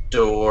the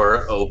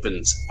door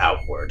opens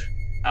outward.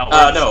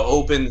 Outwards. No,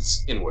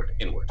 opens inward.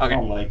 Inward. Okay. I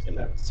don't like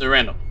that. So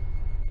Randall,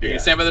 you're Yeah. gonna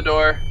stand by the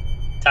door.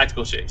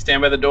 Tactical shit.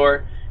 Stand by the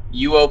door.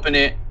 You open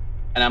it,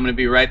 and I'm gonna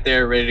be right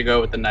there, ready to go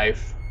with the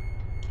knife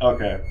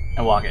Okay.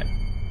 and walk in.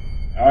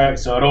 All right.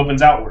 So it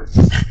opens outward.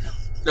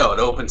 No, it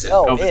opens in.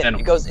 No, Open in. in.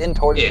 It goes in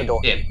towards the In,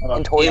 door. in.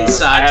 In towards the door.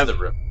 Inside I have- the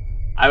room.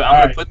 I'm gonna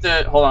Alright. put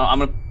the. Hold on. I'm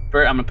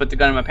gonna put the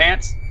gun in my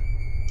pants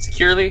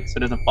securely so it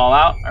doesn't fall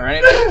out or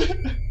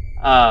anything.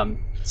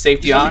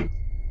 Safety on.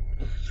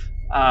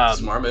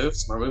 Smart move.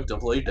 Don't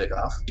blow your dick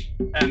off.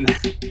 And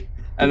then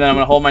I'm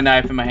gonna hold my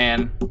knife in my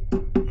hand,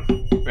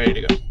 ready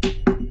to go.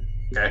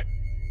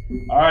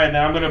 All right.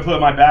 Now I'm gonna put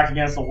my back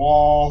against the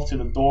wall to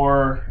the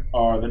door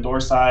or the door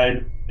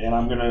side, and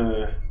I'm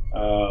gonna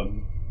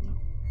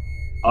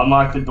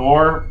unlock the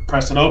door,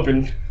 press it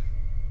open.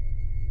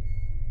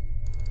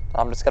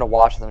 I'm just gonna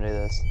watch them do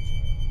this.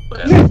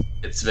 Well,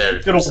 it's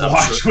very Gonna watch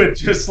presumptuous. with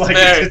just like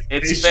It's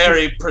anticipation.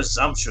 very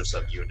presumptuous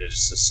of you to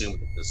just assume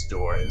that this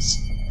door is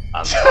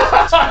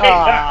unlocked,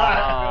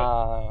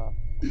 Ah.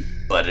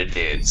 but it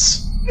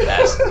is.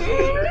 As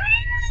the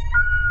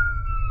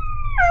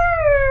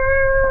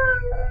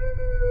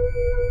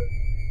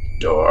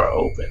door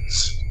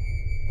opens.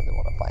 Really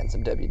want to find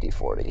some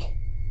WD-40.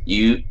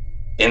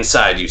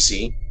 Inside you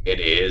see it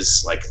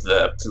is like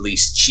the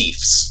police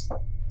chiefs.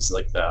 It's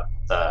like the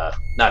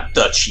not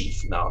the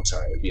chief. No, I'm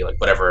sorry. It'd be like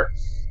whatever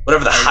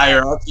the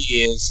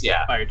hierarchy is.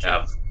 Yeah, Fire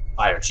chief.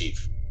 Fire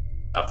chief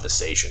of the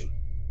station.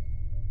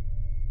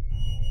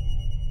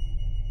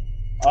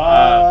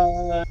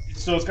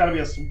 So it's got to be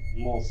a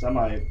small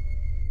semi.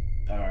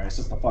 Alright, it's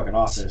just a fucking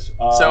office.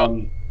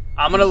 So,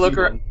 I'm gonna look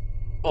around.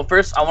 Well,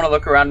 first I want to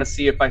look around to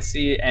see if I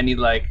see any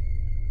like.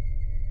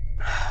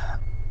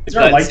 Is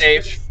there a gun light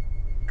safe. switch?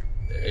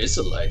 There is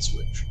a light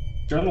switch.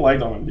 Turn the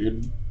light on,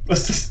 dude.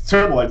 Let's just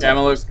turn the lights Yeah, I'm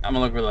on. gonna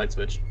look for the light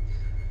switch.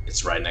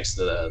 It's right next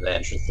to the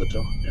entrance to the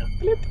door.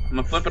 Yeah. I'm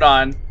gonna flip it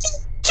on.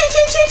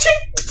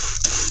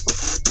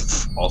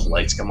 All the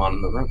lights come on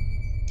in the room.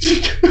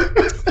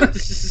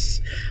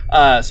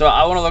 So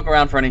I want to look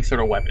around for any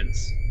sort of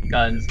weapons,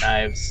 guns,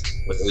 knives,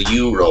 Will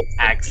you roll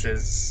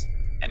axes,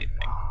 anything.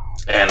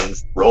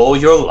 and roll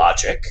your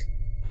logic?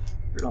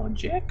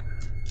 Logic.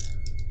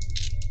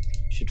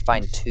 You should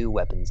find 2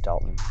 weapons,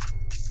 Dalton.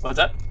 What's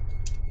that?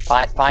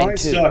 Find Mine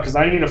two. suck because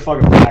I need a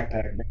fucking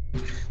backpack. Man.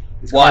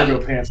 It's One.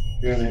 cargo pants.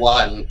 Doing it.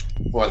 One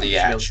for the Should be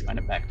able to action. find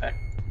a backpack.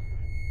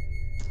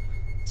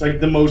 It's like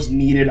the most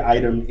needed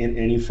item in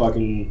any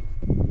fucking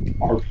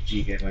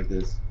RPG game like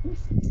this.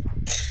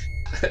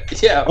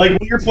 Yeah. Like when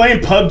you're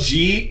playing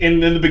PUBG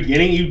and in the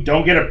beginning you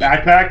don't get a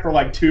backpack for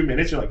like 2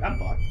 minutes, you're like, I'm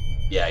fucked.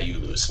 Yeah, you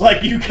lose.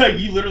 Like you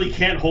literally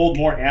can't hold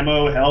more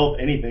ammo, health,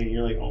 anything.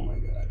 You're like, oh my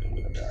god, I'm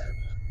gonna die.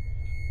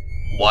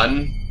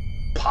 One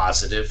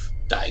positive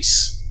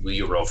dice. Will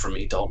you roll for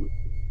me, Dalton?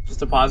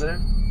 Just a positive?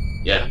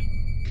 Yeah.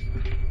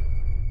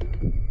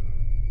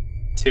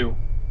 2.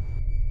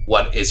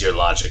 What is your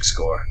logic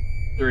score?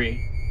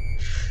 3.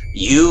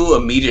 You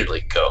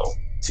immediately go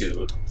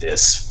to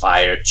this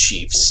fire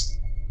chief's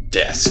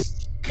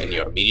desk, and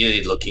you're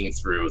immediately looking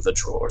through the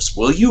drawers.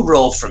 Will you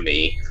roll for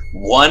me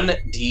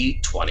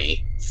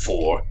 1d20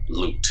 for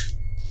loot?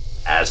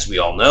 As we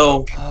all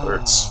know,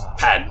 Bert's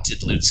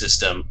patented loot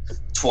system,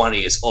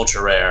 20 is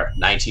ultra rare,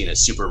 19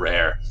 is super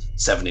rare,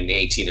 17 and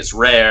 18 is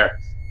rare,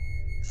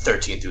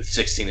 13 through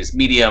 16 is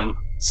medium,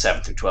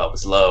 7 through 12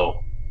 is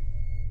low.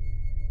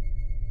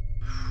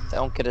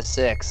 Don't get a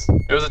 6.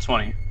 It was a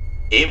 20.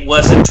 It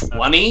was a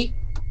 20?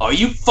 Are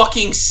you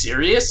fucking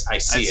serious? I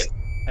see it.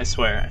 I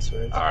swear.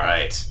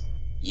 Alright.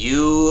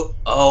 You,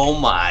 oh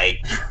my,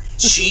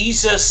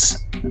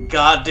 Jesus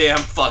goddamn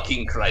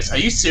fucking Christ. Are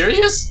you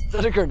serious? Is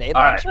that a grenade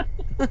All right. launcher?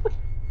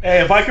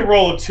 Hey, if I could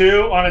roll a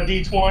 2 on a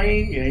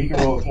d20, yeah, you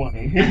can roll a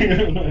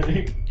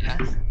 20.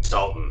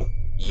 Dalton,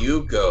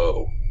 you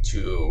go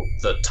to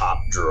the top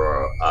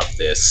drawer of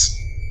this.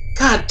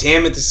 God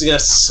damn it, this is gonna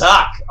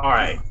suck.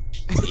 Alright.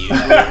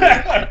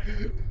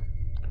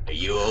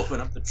 You open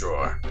up the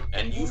drawer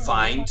and you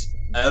find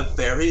a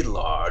very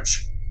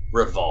large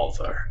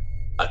revolver,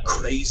 a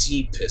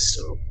crazy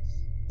pistol.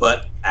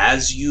 But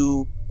as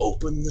you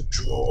open the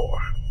drawer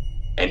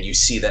and you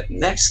see that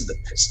next to the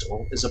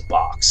pistol is a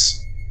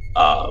box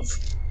of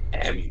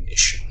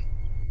ammunition.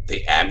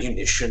 The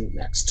ammunition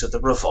next to the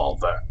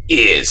revolver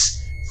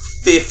is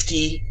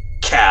 50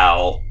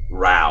 cal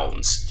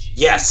rounds.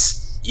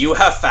 Yes, you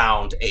have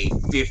found a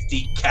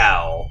 50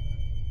 cal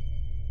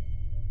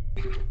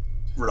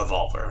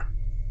revolver.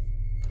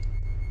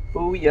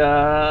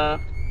 Booyah.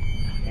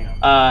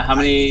 How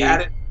many? You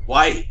had it.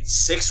 Why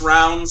 6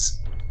 rounds?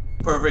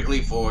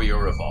 Perfectly for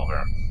your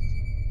revolver.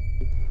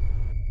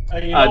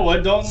 You know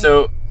what, Dalton?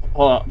 So,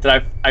 hold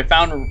on. I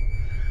found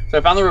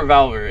the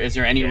revolver. Is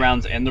there any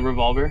rounds in the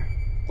revolver?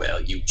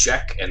 Well, you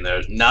check, and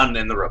there's none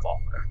in the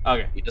revolver.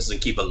 Okay. He doesn't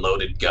keep a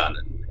loaded gun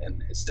in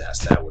his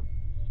desk. That would.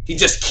 He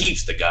just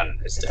keeps the gun in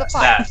his It's a desk.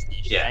 fire That,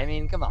 station. yeah. I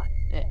mean, come on.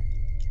 Yeah.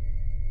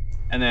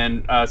 And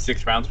then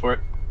 6 rounds for it.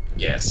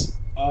 Yes.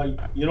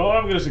 You know what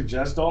I'm going to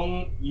suggest,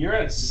 Dalton? You're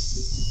at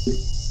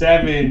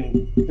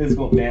 7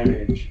 physical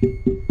damage.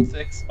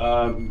 6.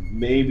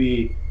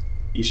 Maybe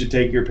you should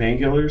take your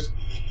painkillers.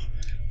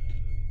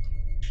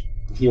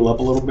 Heal up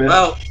a little bit.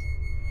 Well,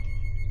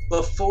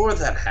 before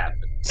that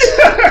happens,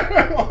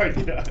 Oh my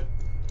god.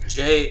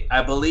 Jay,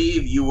 I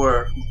believe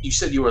you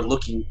said you were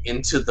looking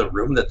into the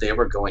room that they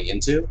were going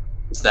into.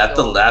 Is that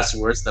the last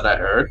words that I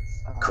heard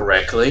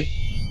correctly?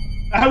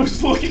 I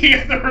was looking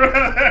at the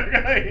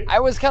room. I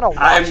was kind of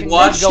I'm watching them go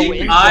watching-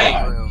 into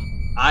the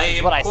room. I Is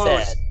am what I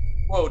quote, said.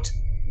 quote,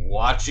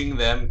 watching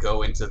them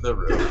go into the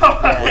room. Oh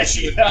my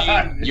Which would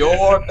God. mean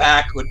your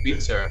back would be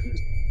turned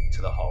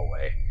to the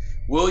hallway.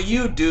 Will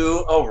you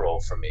do a roll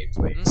for me,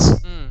 please?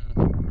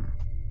 Mhm.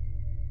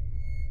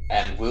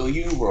 And will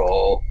you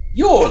roll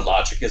your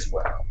logic as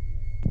well?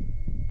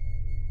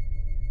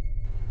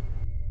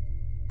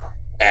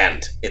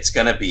 And it's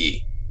gonna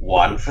be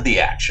 1 for the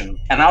action,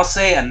 and I'll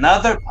say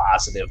another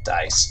positive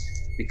dice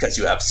because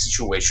you have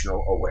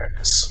situational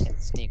awareness. Can't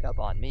sneak up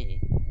on me.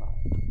 Come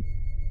on.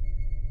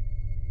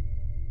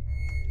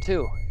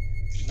 2.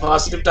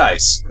 Positive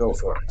dice, go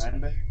for it.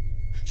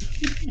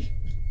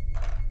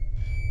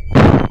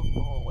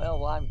 Oh,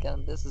 well, I'm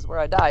gonna, this is where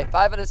I die.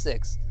 5 out of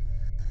 6.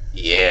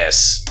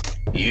 Yes,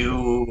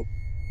 you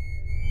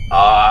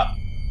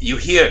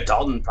hear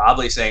Dalton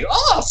probably saying,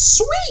 "Oh,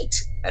 sweet,"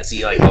 as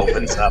he like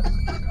opens up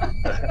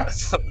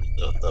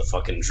the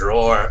fucking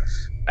drawer.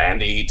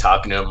 Andy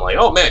talking to him like,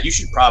 "Oh man, you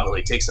should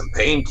probably take some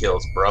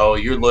painkillers, bro.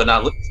 You're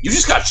not look. You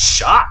just got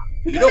shot.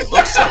 You don't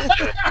look so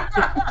good."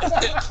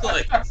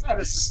 Like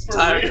this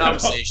entire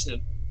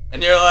conversation,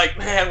 and you're like,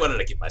 "Man, what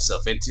did I get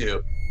myself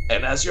into?"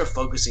 And as you're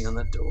focusing on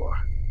the door,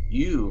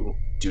 you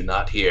do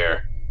not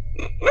hear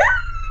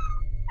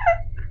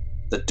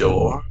the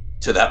door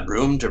to that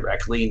room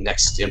directly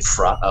next in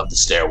front of the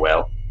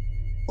stairwell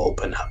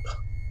open up.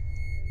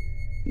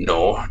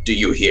 Nor do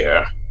you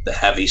hear the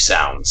heavy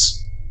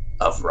sounds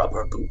of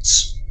rubber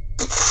boots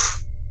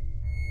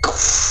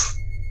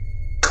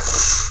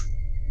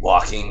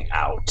walking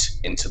out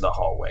into the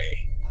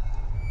hallway.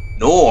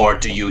 Nor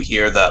do you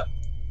hear the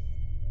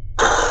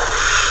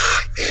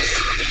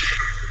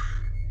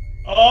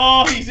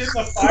Oh, he's in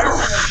the fire.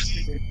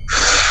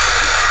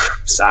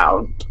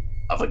 sound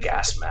of a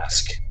gas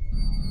mask.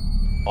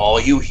 All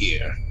you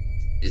hear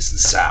is the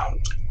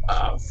sound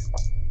of...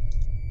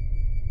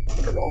 I'm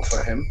gonna roll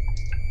for him.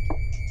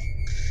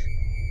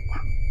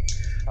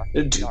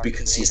 Dude,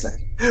 because he's that.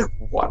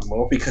 One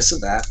more because of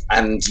that.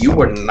 And you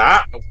were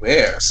not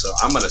aware, so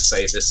I'm going to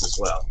say this as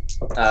well.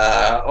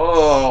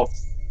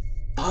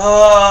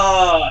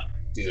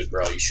 Dude,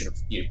 bro,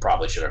 you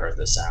probably should have heard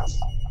this sound.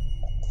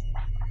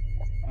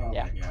 Oh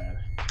Yeah. my god.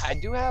 I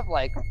do have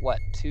like what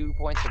 2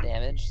 points of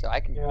damage, so I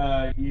can.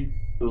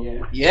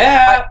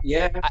 Yeah.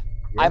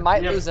 I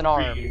might Yeah, lose an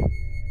arm,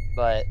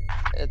 but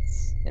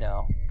it's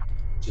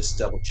Just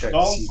double check.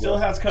 Dalton see still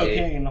what has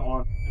cocaine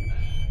on.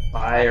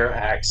 Fire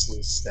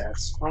axes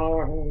stats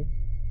are.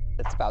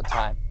 it's about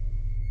time.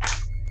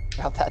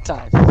 About that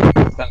time.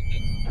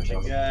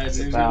 Guys,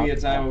 there's gonna be a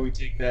time where we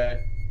take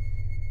that.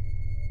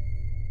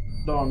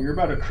 Dom, you're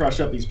about to crush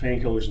up these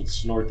painkillers and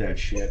snort that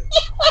shit.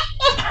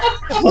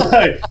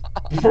 Like,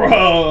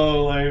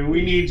 bro, like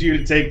we need you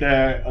to take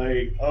that.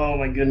 Like, oh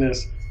my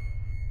goodness.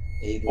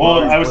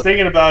 Well, I was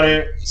thinking about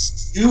it.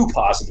 2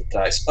 positive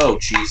dice. Oh,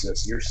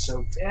 Jesus, you're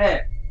so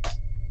bad.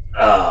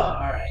 All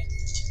right.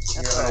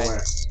 That's all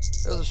right.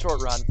 It was a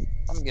short run.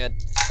 I'm good.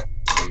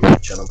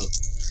 Gentlemen.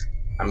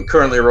 I'm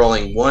currently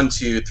rolling 1,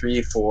 2,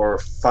 3, 4,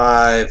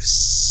 5,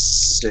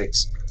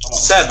 6,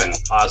 7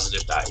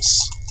 positive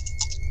dice.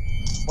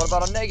 What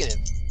about a negative?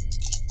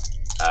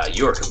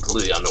 You are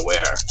completely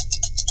unaware.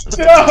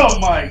 Oh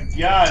my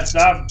god!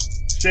 Stop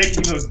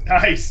shaking those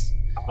dice.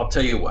 I'll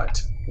tell you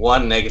what.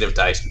 1 negative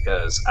dice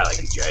because I like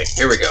it, Jay.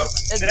 Here we go.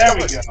 It's There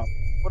we dark. go.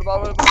 What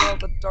about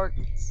the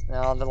darkness?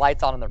 No, the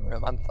light's on in the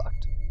room. I'm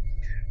fucked.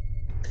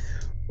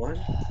 1,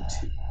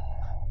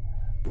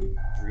 2,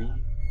 3,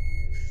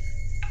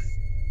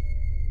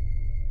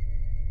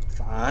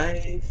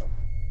 5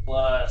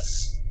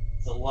 plus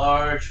the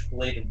large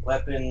bladed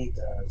weapon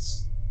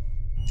does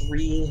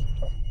 3.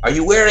 Are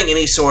you wearing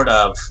any sort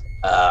of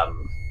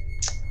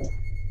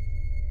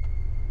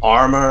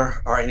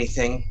armor or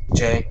anything,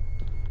 Jay?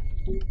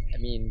 I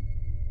mean,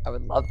 I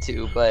would love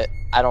to, but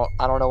I don't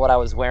know what I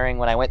was wearing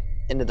when I went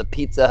into the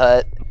Pizza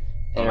Hut.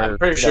 I'm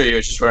pretty sure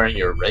you're just wearing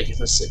your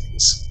regular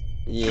civvies.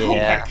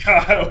 Yeah.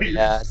 Oh my god.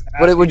 Yeah.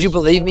 Would you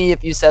believe me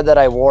if you said that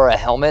I wore a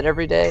helmet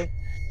every day?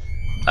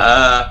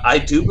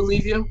 I do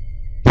believe you,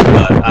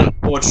 but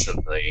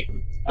unfortunately,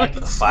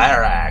 the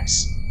fire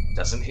axe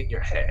doesn't hit your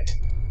head.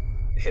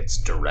 It hits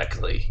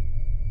directly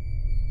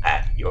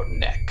at your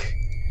neck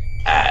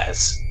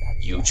as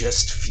you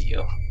just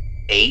feel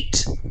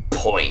 8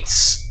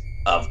 points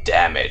of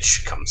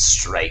damage come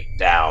straight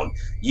down.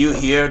 You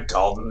hear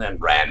Dalton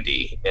and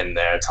Randy in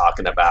there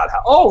talking about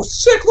how, oh,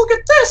 sick, look at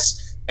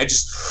this! And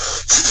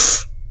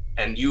just,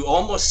 and you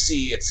almost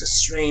see it's a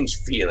strange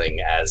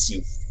feeling as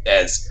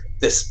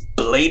this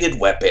bladed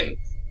weapon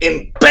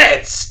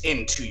embeds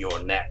into your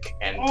neck.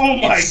 And Oh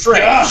my it's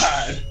strange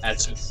god!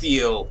 as you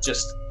feel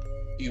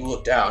you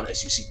look down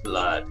as you see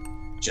blood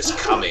just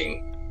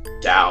coming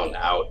down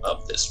out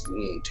of this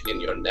wound in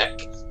your neck.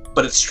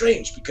 But it's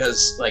strange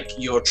because, like,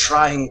 you're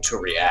trying to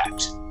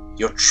react.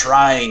 You're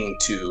trying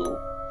to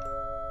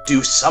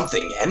do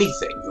something,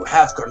 anything. You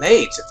have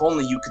grenades. If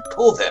only you could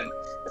pull them.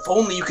 If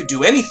only you could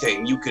do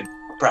anything, you could.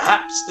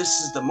 Perhaps this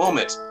is the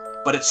moment.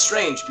 But it's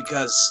strange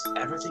because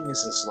everything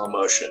is in slow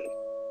motion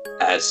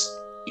as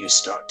you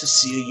start to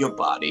see your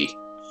body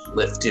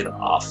lifted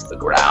off the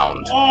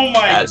ground. Oh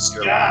my As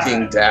you're god!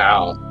 looking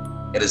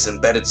down, it is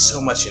embedded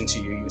so much into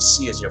you. You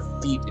see as your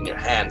feet and your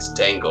hands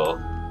dangle,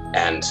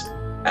 and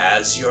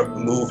as you're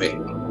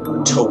moving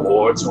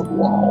towards a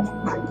wall,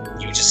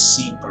 you just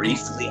see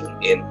briefly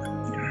in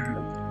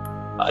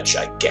a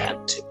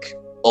gigantic,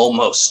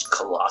 almost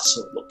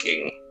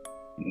colossal-looking,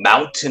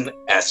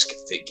 mountain-esque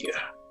figure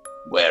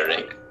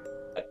wearing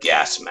a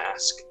gas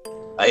mask,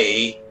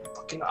 a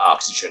fucking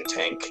oxygen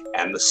tank,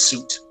 and the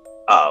suit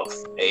of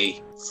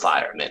a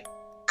fireman,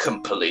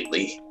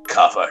 completely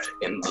covered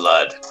in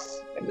blood.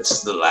 And this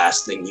is the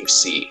last thing you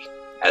see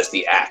as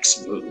the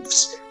axe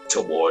moves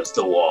towards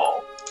the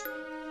wall,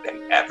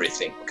 and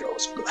everything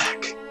goes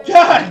black.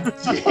 God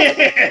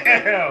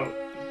damn!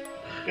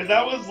 Is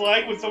that what it's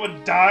like when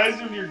someone dies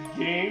in your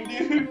game,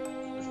 dude?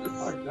 It's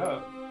fucked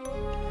up.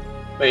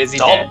 Wait, is he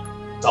dead?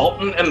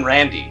 Dalton and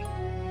Randy,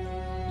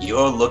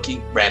 you're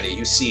looking. Randy,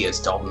 you see as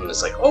Dalton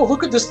is like, "Oh,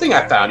 look at this thing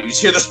I found." You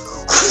just hear this.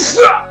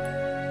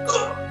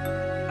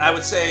 I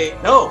would say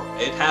no.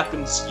 It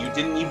happens. You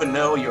didn't even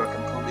know. You were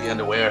completely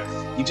unaware.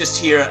 You just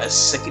hear a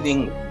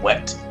sickening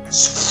wet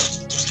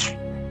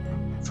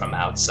from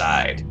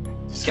outside.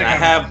 Can I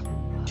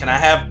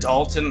have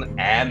Dalton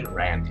and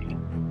Randy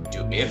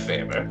do me a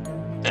favor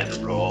and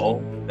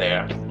roll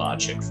their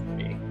logic for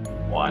me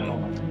one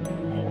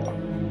more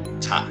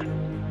time?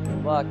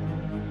 Good luck.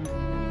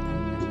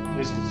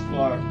 This is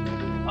fucked.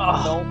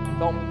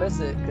 Don't miss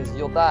it, because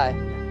you'll die.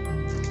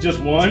 Just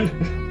one?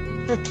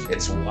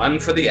 It's 1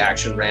 for the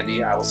action,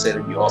 Randy. I will say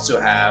that you also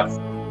have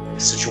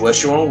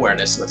situational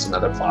awareness, so that's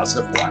another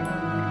positive 1.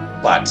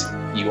 But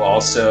you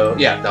also,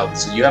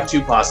 so you have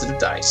 2 positive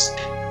dice.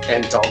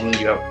 And Dalton,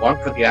 you have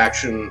 1 for the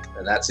action,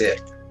 and that's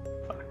it.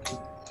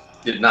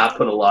 Did not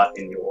put a lot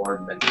in your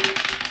mental.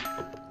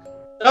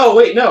 Oh,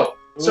 wait, no.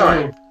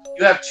 Sorry. Ooh.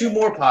 You have 2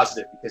 more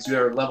positive because you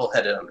are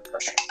level-headed under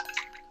pressure.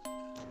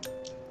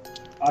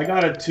 I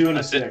got a 2 and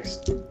a 6.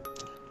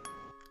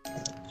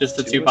 Just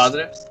the 2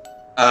 positives?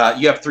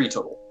 You have 3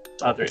 total.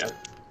 Oh, 3. Okay.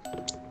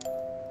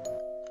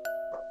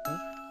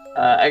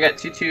 I got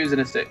 2 2s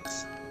and a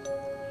 6.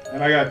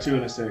 And I got 2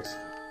 and a 6.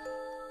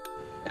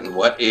 And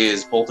what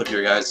is both of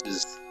your guys'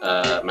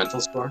 mental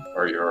score?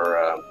 Or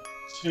your...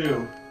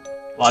 2.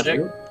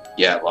 Logic?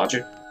 Yeah,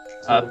 logic.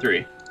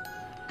 3.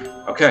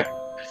 Okay.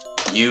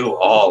 You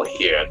all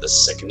hear the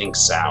sickening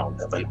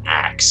sound of an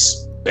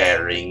axe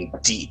burying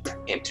deep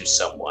into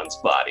someone's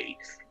body.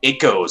 It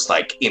goes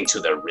like into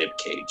their rib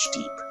cage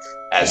deep,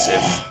 as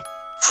if,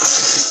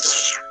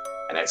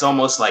 and it's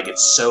almost like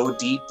it's so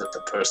deep that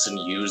the person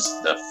used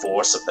the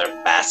force of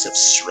their massive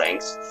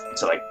strength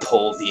to like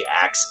pull the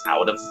axe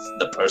out of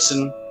the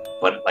person,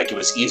 but like it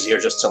was easier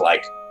just to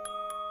like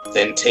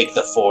then take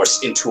the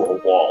force into a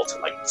wall to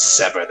like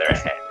sever their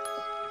head.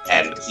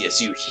 And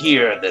as you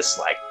hear this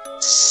like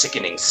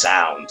sickening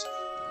sound,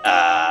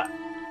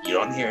 you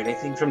don't hear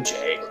anything from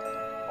Jay.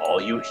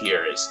 All you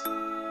hear is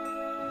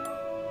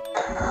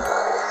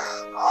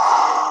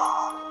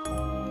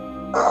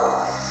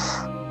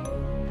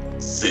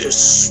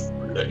this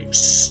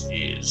place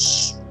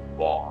is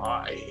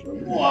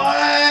mine.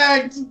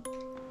 What?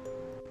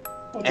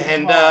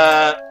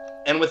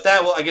 And with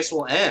that, well, I guess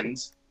we'll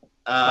end.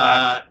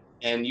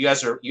 And you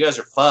guys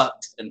are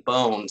fucked and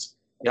boned.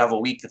 You have a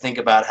week to think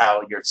about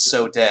how you're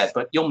so dead,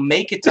 but you'll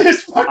make it to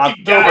This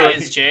fucking guy.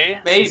 Is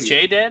Jay? Maybe. Is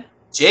Jay dead?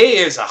 Jay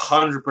is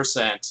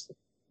 100%,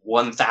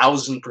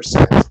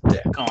 1000%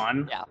 dead.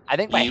 Gone. Yeah, I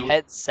think my You-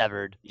 head's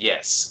severed.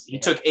 Yes, he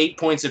took 8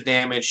 points of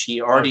damage.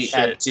 He already shit.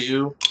 had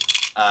 2.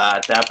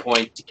 At that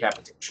point,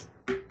 decapitation.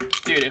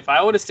 Dude, if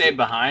I would have stayed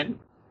behind,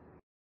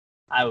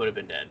 I would have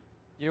been dead.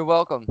 You're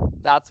welcome.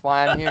 That's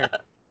why I'm here.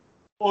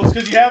 Well, it's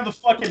because you have the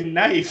fucking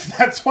knife.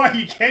 That's why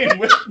you came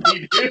with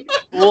me, dude.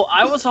 Well,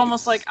 I was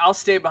almost like, I'll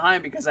stay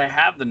behind because I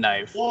have the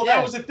knife. Well, Yeah.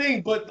 that was the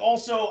thing, but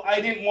also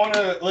I didn't want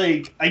to,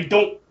 like, I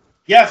don't,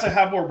 yes, I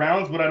have more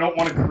rounds, but I don't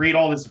want to create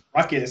all this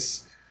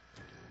ruckus.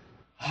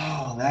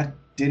 Oh, that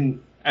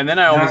didn't And then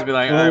I always not be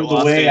like, go all right, well,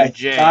 I'll the stay way I with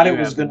Jay. thought you it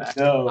was have the going to knife.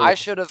 go. I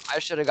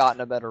should have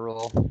gotten a better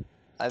roll.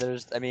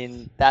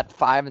 That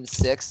 5 and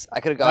 6,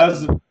 I could have That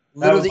was, gotten.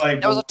 Literally,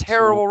 like that was a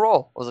terrible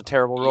roll. It was a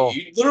terrible roll.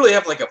 You literally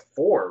have like a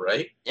 4,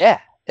 right? Yeah,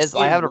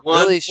 I had a One,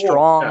 really four,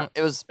 strong. yeah.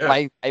 It was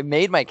Yeah. I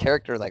made my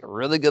character like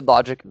really good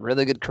logic,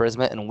 really good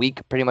charisma, and weak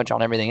pretty much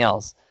on everything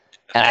else,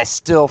 and I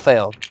still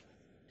failed.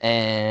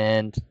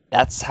 And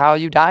that's how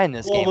you die in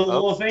this well, game. the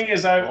folks. thing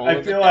is, Roll I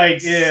with feel the like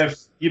dice. if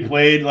you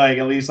played like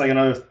at least like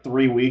another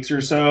 3 weeks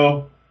or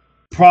so,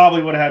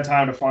 probably would have had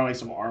time to find like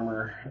some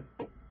armor.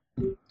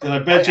 Because I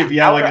bet you if you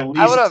had like at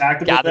least a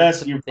tactical gathered vest,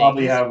 some you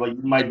probably things have like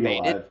you might and be made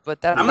alive. it, but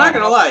that's I'm not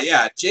gonna lie.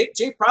 Yeah, Jay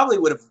probably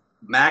would have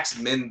max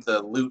minned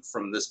the loot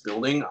from this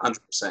building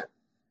 100%.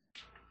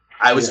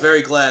 I was Yeah.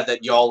 very glad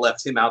that y'all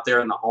left him out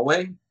there in the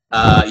hallway,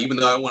 even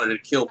though I wanted to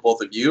kill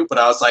both of you. But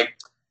I was like,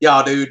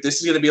 "Yo, dude,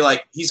 this is gonna be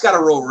like he's got to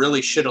roll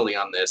really shittily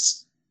on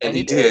this," and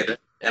he did.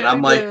 And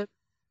I'm like,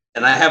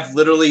 and I have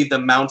literally the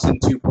Mountain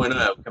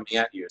 2.0 coming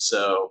at you,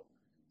 so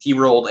he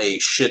rolled a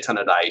shit ton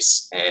of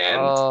dice, and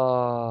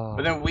Oh.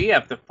 But then we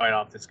have to fight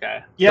off this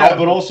guy. Yeah,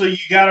 but also you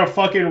got a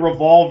fucking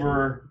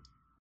revolver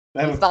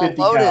that It's with not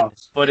 50 loaded.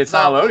 cows. But it's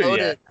not loaded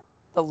yet.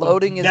 The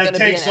loading is going That to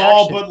be an takes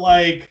all action. but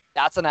like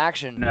That's an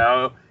action.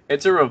 No,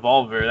 it's a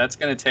revolver. That's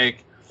gonna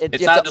take.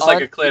 It's you have not to just like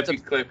a you clip. have You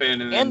clip in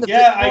and to- then. And the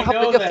Yeah, you know I how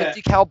know big a that.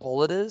 50 cal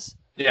bullet is?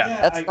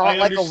 Yeah. That's not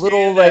like a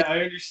little, understand like- that,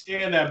 I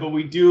understand that, but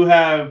we do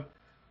have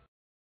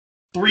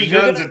 3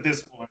 You're guns gonna- at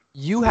this point.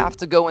 You have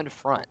to go in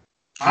front.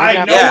 You're I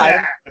gonna know have to Yeah. hide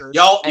that. first,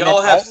 Y'all and have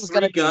then Dalton's 3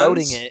 gonna be guns.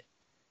 loading it.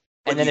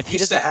 but And then you if he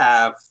used to doesn't,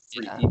 have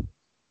 3 Yeah. people.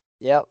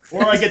 yep.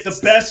 Or I get the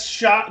best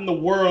shot in the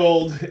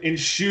world and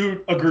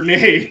shoot a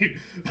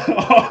grenade.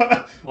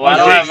 Well, I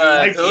don't have a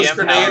Like, Those TM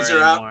grenades power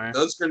are out. anymore.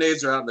 Those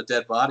grenades are out in the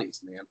dead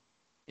bodies, man.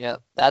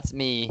 Yep, that's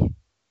me.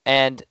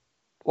 And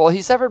well,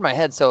 he severed my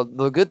head, so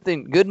the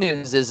good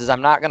news is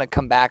I'm not gonna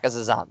come back as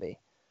a zombie.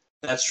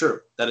 That's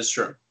true. That is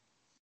true.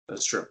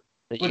 That's true.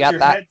 But But you got your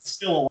that? head's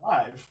still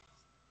alive.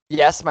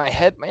 Yes, my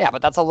head. Yeah,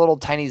 but that's a little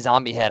tiny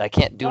zombie head. I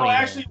can't do No,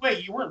 anything. actually,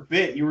 wait. You weren't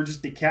bit. You were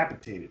just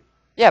decapitated.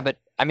 Yeah, but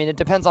I mean, it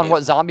depends on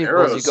what zombie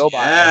rules you Arrows. go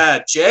by. Yeah,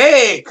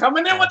 Jay,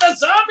 coming in with the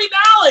zombie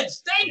knowledge.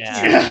 Thank you.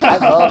 Yeah. I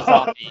love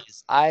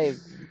zombies. I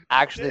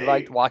actually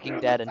liked Walking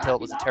Dead until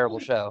it was a terrible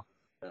show.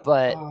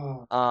 But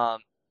Oh.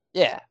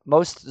 yeah,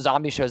 most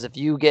zombie shows, if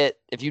you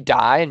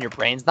die and your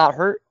brain's not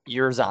hurt,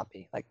 you're a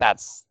zombie. Like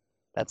that's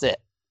it.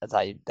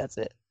 That's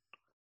it.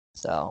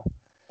 So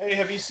Hey,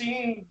 have you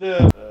seen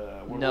the?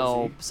 What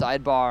no was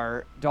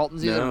sidebar.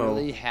 Dalton's either No.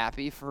 really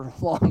happy for a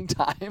long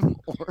time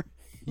or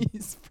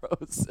he's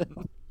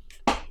frozen.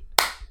 he?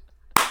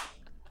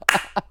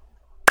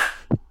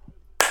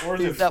 Or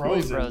is He's it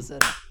definitely frozen?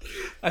 frozen.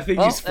 I think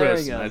Oh, he's there he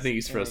frozen. I goes. think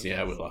he's There he frozen.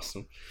 Yeah, we goes. lost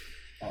him.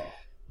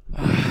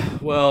 Oh.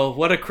 Well,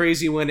 what a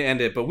crazy one to end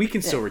it, but we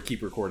can still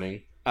keep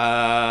recording.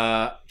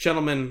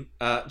 Gentlemen,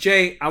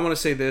 Jay, I want to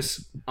say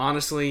this.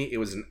 Honestly, it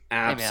was an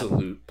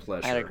absolute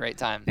pleasure. I had a great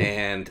time.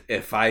 And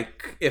if I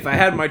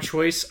had my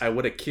choice, I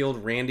would have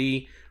killed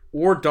Randy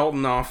or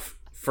Dalton off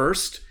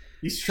first,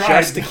 He's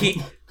trying just to keep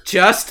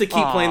Just to keep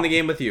Aw. playing the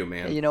game with you,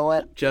 man. You know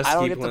what? Just I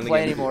don't keep get to playing the play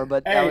game with anymore, you.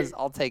 but Hey.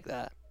 I'll take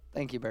that.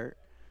 Thank you, Bert.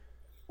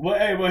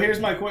 Well, here's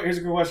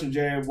a good question,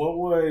 Jay. What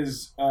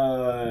was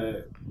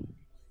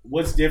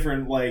what's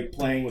different like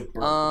playing with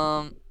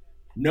Bert?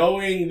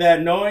 Knowing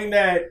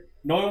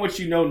what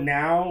you know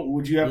now,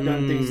 would you have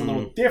done things a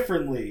little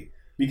differently?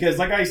 Because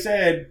like I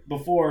said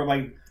before,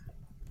 like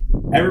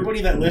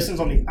everybody that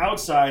listens on the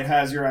outside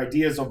has your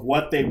ideas of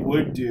what they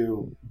would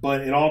do,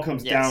 but it all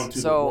comes down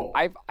to the role.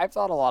 I've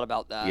thought a lot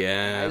about that.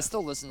 Yeah. I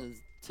still listen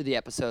to the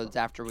episodes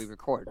after we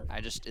record.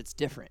 It's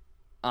different.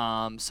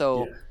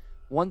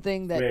 One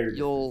thing that Very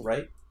you'll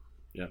Right?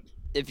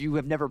 if you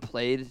have never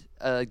played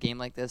a game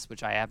like this,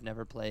 which I have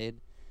never played,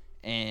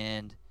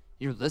 and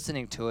you're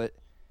listening to it,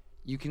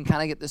 you can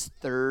kind of get this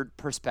third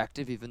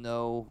perspective, even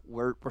though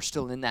we're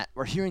still in that.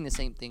 We're hearing the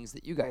same things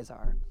that you guys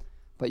are.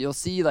 But you'll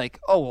see, like,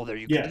 oh, well, there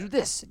you could do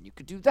this, and you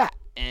could do that.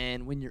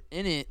 And when you're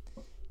in it,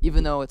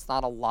 even though it's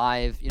not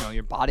alive,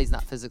 your body's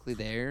not physically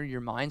there,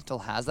 your mind still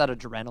has that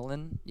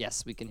adrenaline.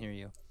 Yes, we can hear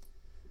you.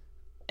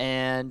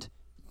 And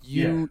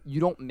you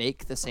don't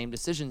make the same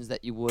decisions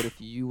that you would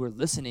if you were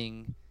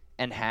listening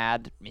and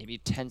had maybe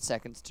 10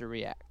 seconds to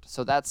react.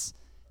 So that's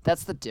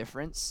the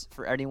difference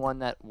for anyone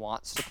that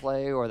wants to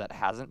play or that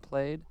hasn't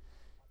played.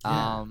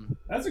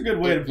 That's a good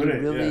way to put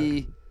it.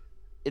 Really,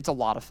 it's a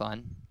lot of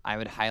fun. I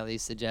would highly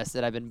suggest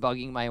it. I've been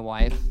bugging my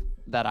wife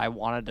that I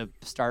wanted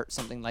to start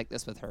something like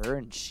this with her,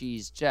 and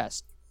she's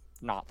just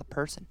not the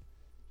person.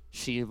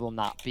 She will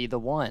not be the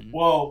one.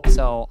 Well,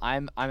 So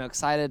I'm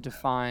excited to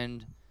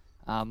find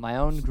my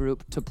own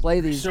group to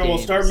play these games. we'll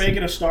start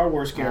making a Star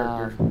Wars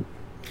character.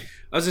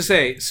 I was gonna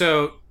say,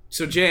 so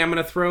Jay, I'm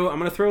gonna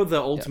throw the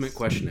ultimate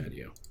question at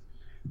you,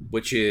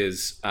 which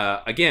is,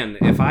 again,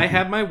 if I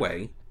have my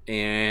way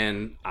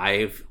and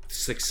I've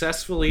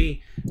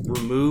successfully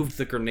removed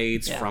the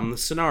grenades from the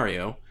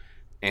scenario,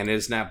 and it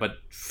is not, but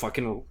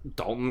fucking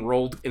Dalton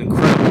rolled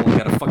incredible and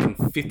got a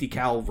fucking 50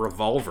 cal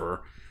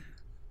revolver,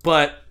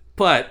 but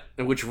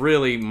which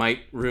really might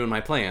ruin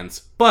my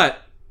plans,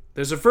 but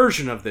there's a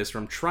version of this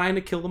where I'm trying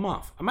to kill them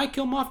off. I might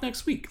kill them off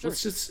next week.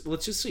 Let's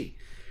just see.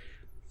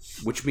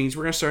 Which means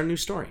we're gonna start a new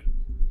story.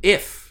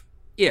 If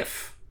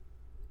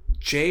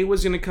Jay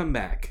was gonna come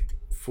back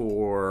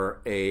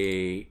for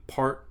a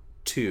part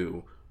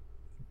 2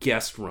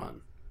 guest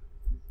run,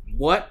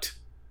 what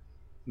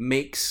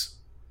makes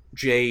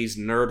Jay's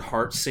nerd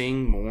heart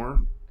sing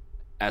more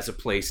as a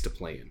place to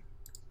play in?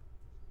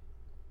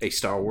 A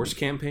Star Wars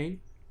campaign?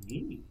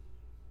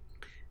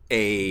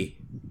 A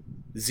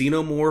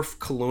Xenomorph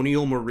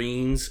Colonial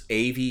Marines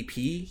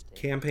AVP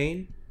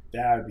campaign?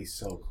 That would be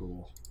so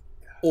cool.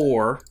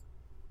 Or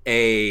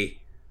a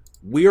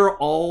we're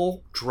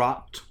all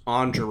dropped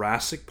on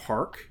Jurassic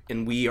Park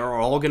and we are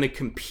all going to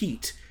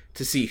compete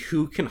to see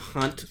who can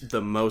hunt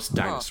the most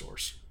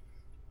dinosaurs.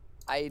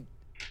 And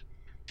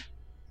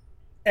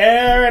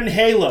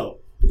Halo.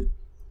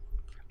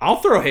 I'll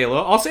throw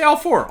Halo. I'll say all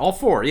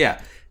four,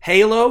 yeah.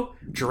 Halo,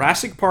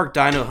 Jurassic Park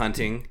dino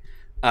hunting,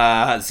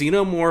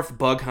 Xenomorph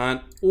bug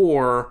hunt,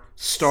 or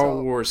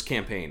Star Wars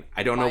campaign.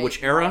 I don't know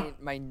which era.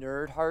 My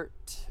nerd heart,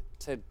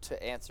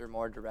 to answer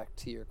more direct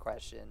to your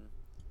question,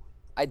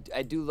 I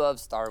do love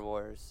Star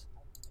Wars.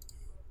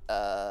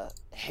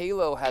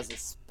 Halo has a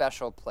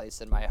special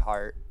place in my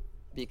heart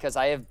because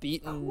I have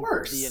beaten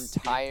the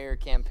entire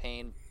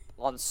campaign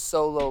on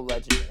solo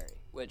legendary,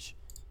 which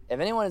if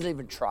anyone has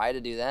even tried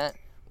to do that,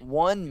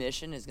 one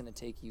mission is going to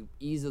take you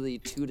easily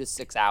 2 to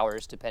 6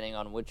 hours depending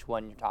on which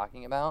one you're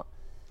talking about,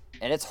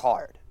 and it's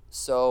hard.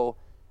 So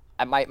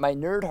my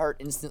nerd heart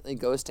instantly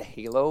goes to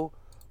Halo,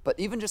 but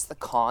even just the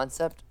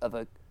concept of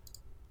a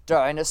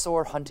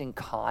dinosaur hunting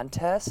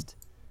contest,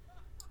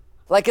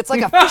 like it's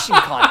like a fishing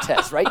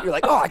contest, right? You're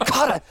like, oh, I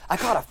caught a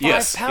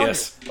 5-pounder.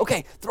 Yes.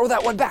 Okay, throw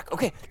that one back.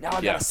 Okay, now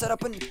I gotta set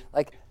up and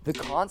like the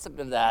concept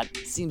of that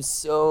seems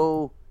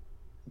so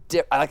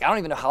like I don't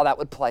even know how that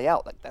would play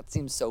out. Like that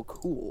seems so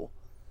cool,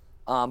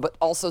 but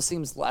also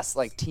seems less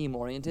like team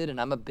oriented.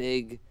 And I'm a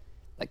big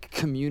like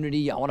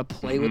community. I want to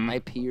play with my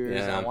peers.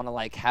 Yeah. I want to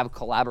like have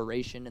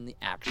collaboration in the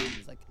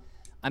actions. Like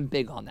I'm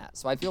big on that.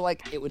 So I feel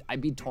like I'd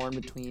be torn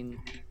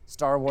between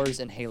Star Wars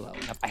and Halo.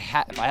 And if I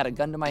had a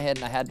gun to my head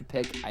and I had to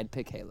pick, I'd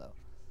pick Halo.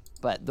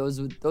 But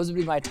those would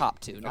be my top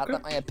two. Not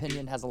that my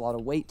opinion has a lot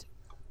of weight,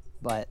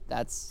 but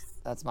that's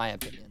my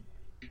opinion.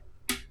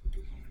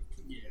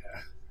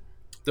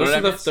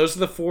 Those are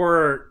the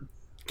 4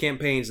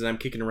 campaigns that I'm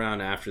kicking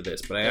around after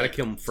this, but I gotta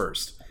kill them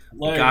first.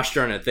 Gosh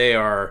darn it, they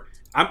are.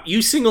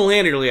 You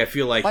single-handedly, I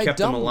feel like, kept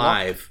them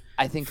alive.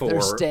 I think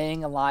they're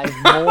staying alive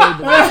more than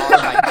they are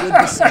by good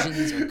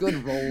decisions or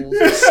good rolls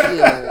or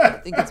skill. I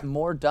think it's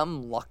more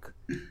dumb luck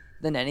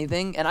than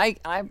anything. And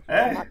I'm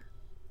not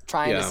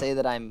trying to say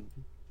that I'm...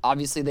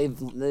 Obviously,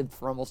 they've lived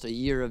for almost a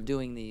year of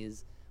doing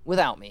these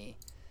without me.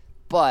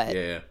 But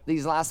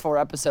these last 4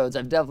 episodes,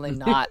 I've definitely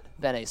not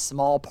been a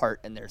small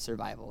part in their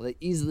survival. They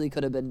easily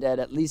could have been dead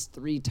at least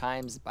 3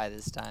 times by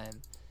this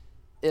time,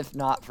 if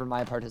not for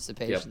my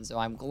participation. So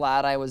I'm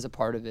glad I was a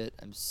part of it.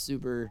 I'm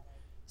super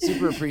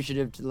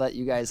appreciative to let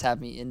you guys have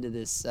me into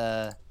this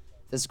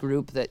this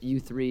group that you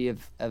three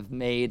have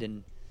made,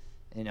 and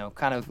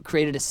kind of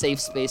created a safe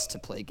space to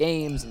play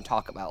games and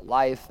talk about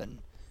life, and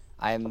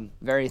I'm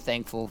very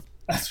thankful.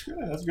 That's good.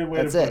 That's a good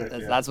way That's to put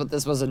it. it. That's what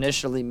this was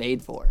initially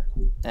made for,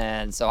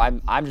 and so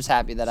I'm just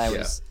happy that I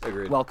was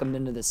agreed. welcomed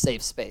into this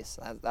safe space.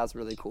 That's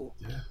really cool.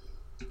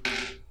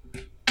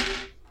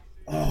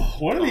 Oh,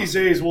 one of these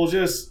days we'll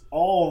just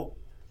all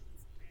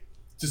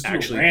just do a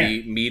Actually,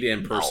 rant. meet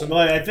in person.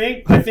 But I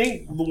think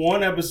the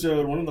one of the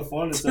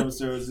funnest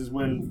episodes is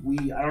when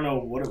I don't know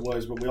what it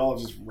was, but we all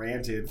just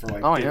ranted for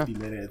like 50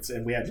 minutes,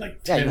 and we had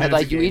like 10 you had minutes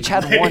like of you each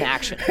had gameplay. one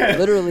action,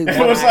 literally one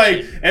It was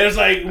action.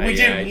 like we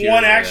did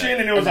one action,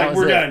 and it was And that like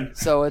we're it. done.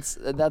 So that's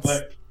But that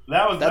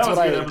was That's a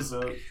what good I-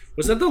 episode.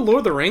 Was that the Lord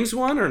of the Rings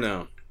one or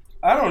no?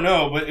 I don't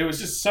know, but it was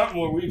just something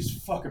where we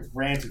just fucking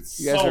ranted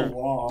You guys so are-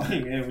 long,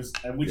 and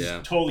we just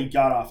Yeah. totally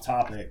got off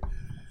topic.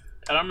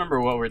 I don't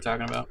remember what we were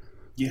talking about.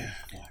 Yeah.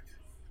 Fuck.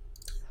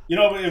 You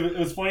know, it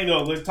was funny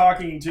though. Like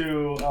talking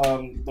to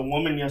the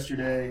woman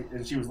yesterday,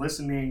 and she was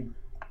listening,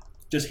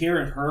 just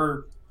hearing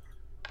her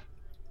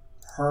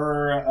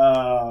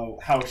how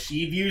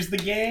she views the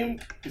game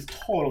is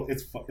total.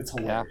 It's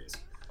hilarious.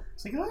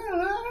 It's like I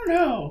don't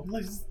know.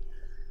 Like,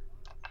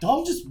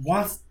 Dalton just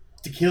wants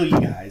to kill you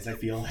guys. I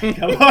feel like.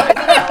 on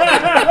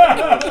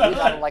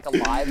like a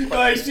live question,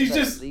 Like, she's but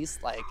just- at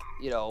least like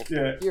Yeah.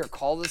 here,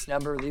 call this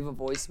number, leave a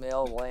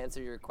voicemail, we'll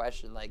answer your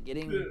question. Like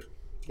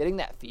getting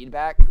that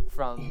feedback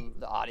from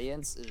the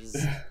audience is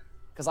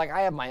because like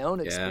I have my own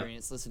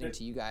experience listening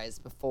to you guys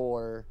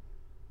before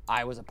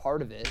I was a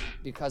part of it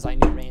because I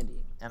knew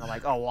Randy, and I'm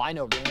like, oh well, I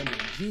know Randy,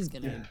 and he's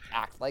gonna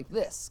act like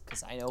this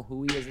because I know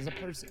who he is as a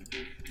person.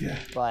 Yeah.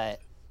 But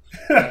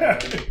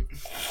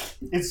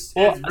It's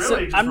Well, really so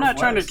just I'm not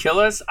trying to reflects. kill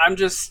us. I'm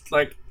just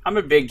like I'm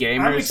a big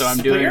gamer, I'm so I'm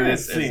doing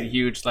this as a experiencing.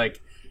 huge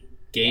like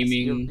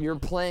gaming. you're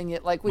playing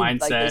it like like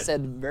they mindset.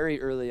 said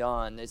very early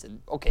on. They said,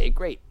 okay,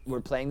 great, we're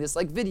playing this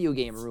like video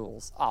game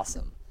rules.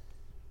 Awesome.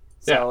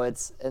 So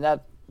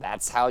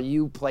that's how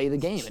you play the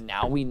game, and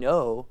now we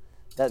know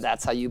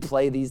that's how you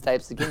play these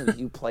types of games.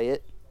 You play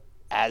it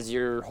as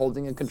you're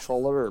holding a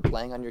controller or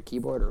playing on your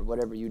keyboard or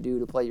whatever you do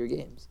to play your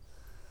games.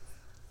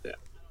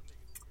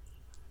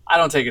 I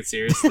don't take it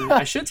seriously.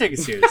 I should take it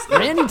seriously.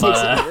 Randy takes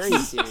but- it very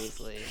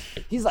seriously.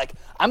 He's like,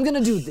 I'm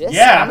gonna do this.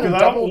 Yeah, I'm gonna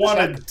 'cause I don't double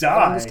wanna check, die.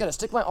 I'm just gonna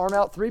stick my arm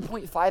out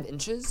 3.5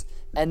 inches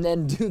and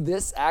then do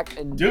this act.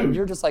 And Dude.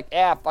 you're just like,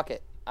 yeah, fuck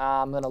it.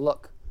 I'm gonna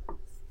look.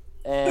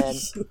 And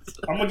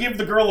I'm gonna give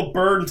the girl a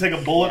bird and take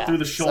a bullet Yeah, through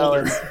the so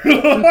shoulder. it's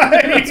fun.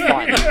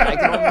 I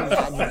can only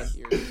imagine if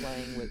you're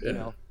playing with,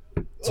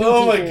 two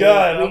Oh my people,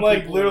 god! three I'm like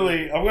people.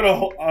 literally. I'm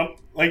gonna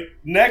like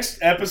next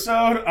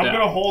episode. I'm Yeah.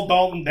 gonna hold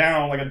Dalton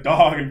down like a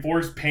dog and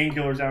force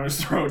painkillers down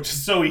his throat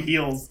just so he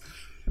heals.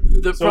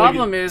 The So we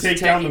problem can is take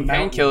down taking the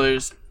mountain.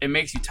 painkillers. It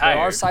makes you There are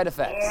tired. side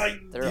effects.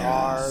 There are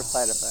yes.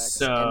 side effects.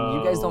 So- And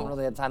you guys don't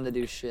really have time to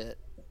do shit.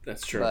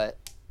 That's true. But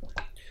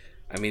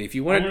I mean, if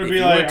you I'm want gonna to be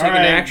take like, an all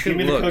right, action, give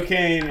me the look,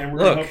 cocaine, and we're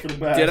gonna look. hope for the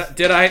best.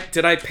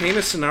 Did I paint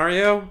a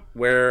scenario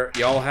where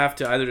y'all have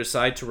to either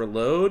decide to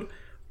reload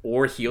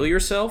or heal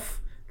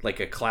yourself, like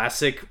a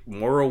classic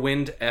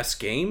Morrowind-esque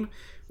game,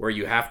 where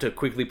you have to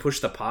quickly push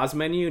the pause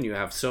menu and you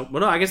have well,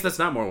 no, I guess that's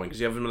not Morrowind because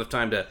you have enough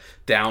time to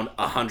down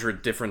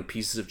 100 different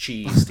pieces of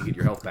cheese to get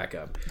your health back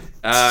up.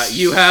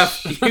 You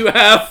have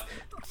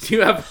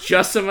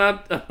just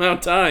amount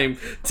of time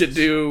to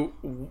do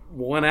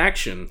one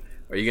action.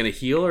 Are you gonna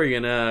heal or are you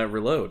gonna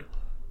reload?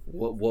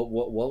 What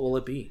will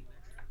it be?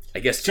 I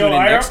guess So tune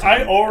in next I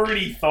time.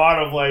 already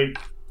thought of like.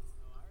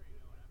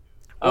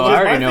 Oh, I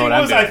already know what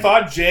I'm doing. I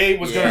thought Jay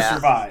was gonna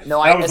survive.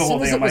 No, that was as the whole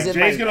soon as thing. it I'm was like, in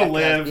my Jay's gonna neck and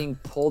I was live. being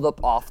pulled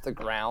up off the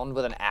ground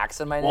with an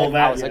axe in my neck, Well,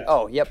 I was that- like,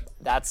 oh, yep,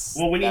 that's.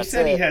 Well, when he that's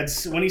said it.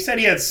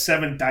 he had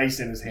 7 dice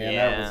in his hand, that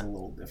Yeah. was a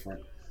little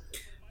different.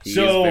 He is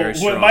So very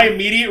strong. my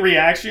immediate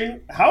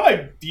reaction, how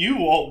I view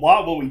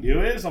what we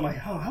do is, I'm like,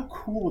 oh, how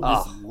cool would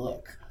this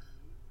look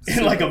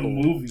in like a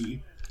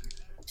movie?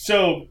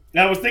 So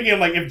I was thinking,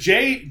 like, if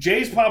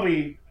Jay's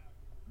probably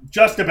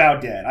just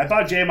about dead. I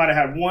thought Jay might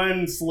have had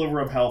one sliver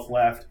of health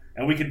left,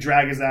 and we could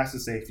drag his ass to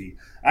safety.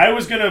 I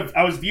was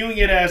viewing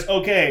it as,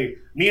 okay,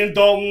 me and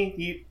Dalton,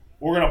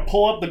 we're gonna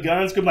pull up the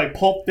guns, good like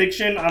Pulp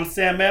Fiction. I'm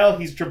Sam L,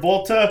 he's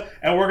Travolta,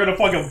 and we're gonna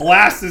fucking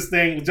blast this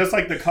thing just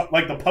like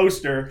the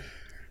poster.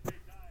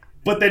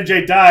 But then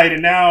Jay died,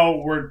 and now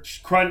we're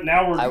coming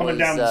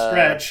down the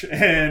stretch,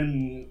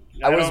 and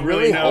I was don't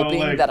really know, hoping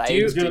like, that I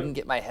dude's gonna- didn't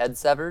get my head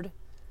severed,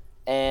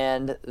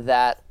 and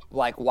that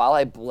like while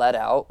I bled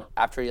out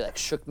after he like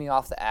shook me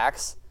off the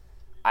axe,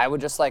 I would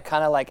just like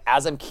kind of like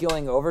as I'm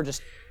keeling over,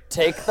 just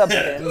take the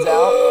pins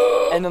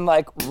out and then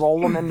like roll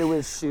them into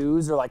his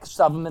shoes or like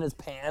shove them in his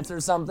pants or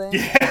something.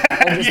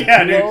 And just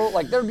Yeah, dude. blow,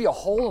 like there'd be a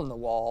hole in the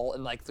wall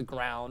and like the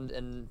ground,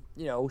 and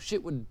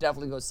shit would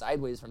definitely go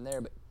sideways from there,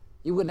 but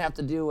you wouldn't have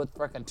to deal with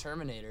frickin'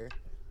 Terminator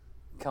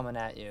coming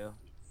at you.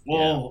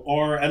 Well,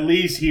 or at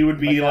least he would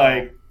be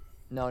But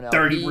no. like, No,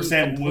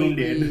 30% he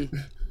wounded. completely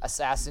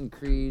Assassin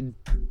Creed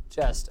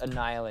just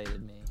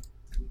annihilated me.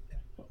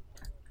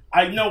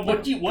 I know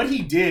what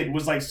he did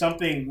was like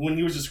something when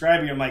he was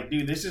describing it, I'm like,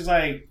 dude, this is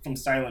like from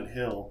Silent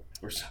Hill.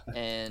 Or something.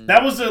 And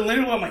That was a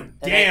little. I'm like, and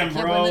I damn,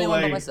 can't bro. blame anyone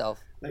but Like, myself.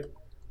 like-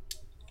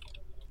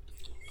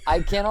 I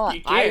cannot.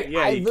 You can't, yeah,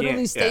 I you literally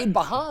can't, stayed yeah.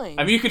 behind.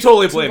 I mean, you could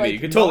totally to, blame me. like, You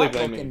could totally not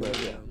blame look me. into but-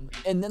 the room.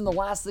 And then the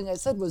last thing I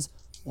said was,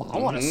 "Well, I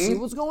want to see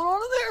what's going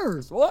on in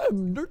there." So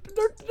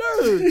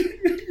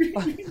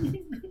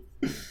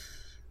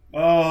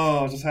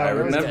oh, just how I it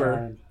was remember.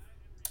 going.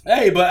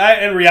 Hey,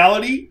 but in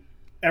reality,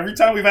 every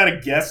time we've had a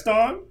guest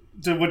on,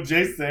 to what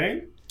Jay's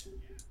saying,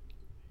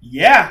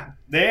 yeah,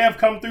 they have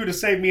come through to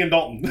save me and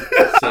Dalton.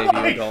 Save you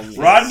and Dalton.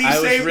 Rodney I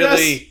was saved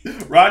really-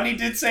 us. Rodney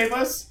did save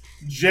us.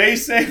 Jay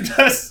saved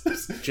us.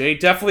 Jay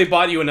definitely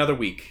bought you another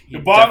week. He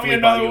bought me definitely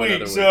another you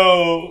week,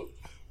 so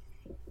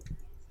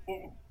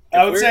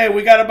I would say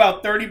we got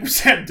about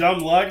 30% dumb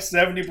luck,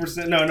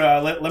 70%. No,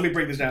 let me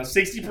break this down.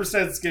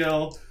 60%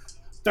 skill,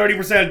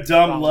 30%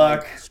 dumb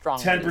luck, Strong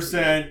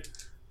 10%.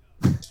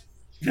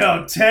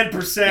 No,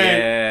 10%.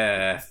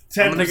 Yeah.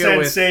 I'm gonna go 10%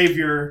 with-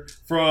 savior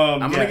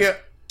from. I'm gonna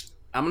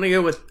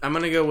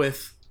go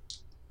with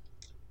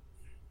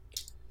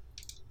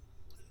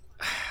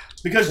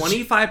because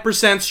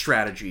 25%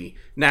 strategy.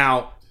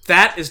 Now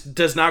that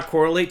does not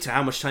correlate to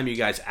how much time you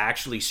guys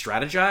actually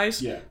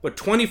strategize. Yeah. But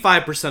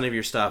 25% of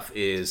your stuff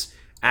is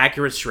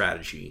accurate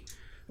strategy.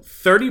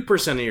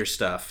 30% of your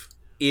stuff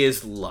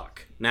is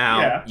luck. Now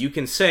Yeah. you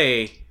can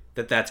say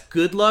that that's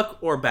good luck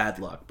or bad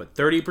luck, but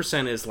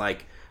 30% is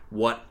like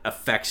what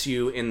affects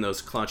you in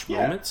those clutch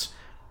moments.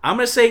 I'm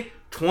gonna say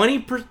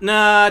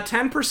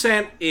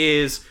 10%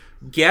 is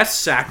guess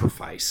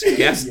sacrifice.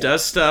 Guess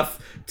does stuff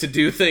to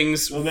do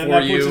things so then for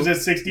that you. puts us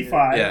at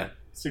 65. Yeah.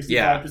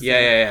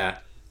 65%.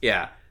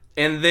 Yeah.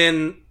 And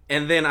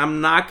then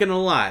I'm not gonna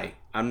lie.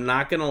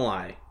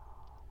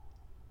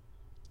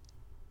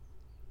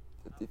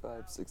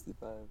 55,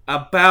 65.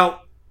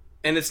 About,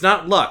 and it's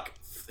not luck.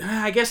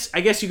 I guess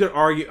you could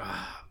argue.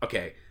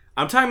 Okay,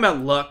 I'm talking about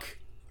luck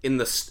in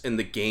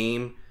the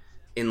game,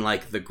 in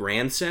like the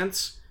grand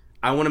sense.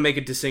 I want to make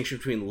a distinction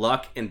between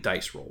luck and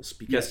dice rolls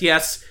because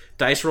yes,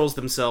 dice rolls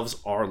themselves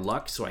are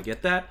luck, so I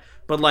get that.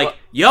 But like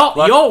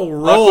y'all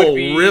roll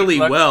really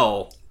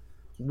well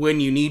when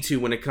you need to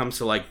when it comes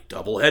to like the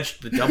double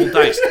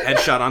dice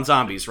headshot on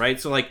zombies, right?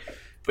 So like,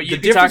 But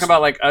you'd be talking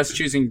about like us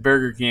choosing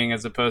Burger King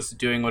as opposed to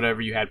doing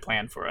whatever you had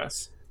planned for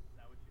us.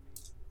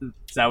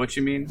 Is that what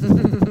you mean?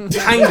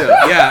 kind of,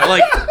 yeah.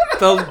 Like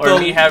Or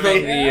me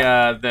having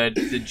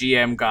the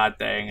GM God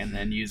thing and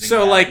then using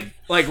so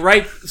that.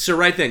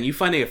 right then you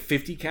finding a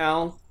 50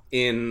 cal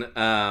in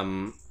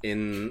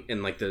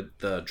like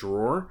the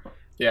drawer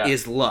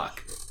is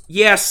luck.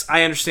 Yes,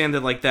 I understand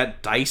that like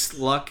that dice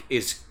luck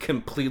is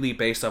completely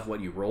based off what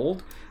you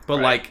rolled,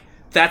 but like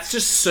that's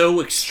just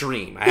so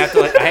extreme. I have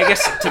to like, I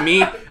guess to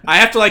me, I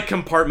have to like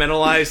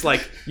compartmentalize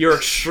like your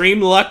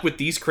extreme luck with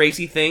these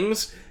crazy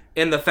things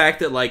and the fact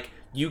that like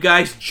you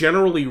guys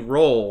generally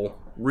roll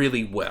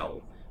really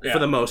well for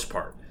the most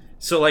part.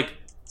 So like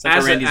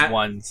except for Randy's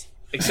ones.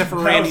 Except for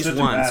That was Randy's such a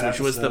ones, bad which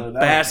was the episode. That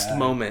was best bad.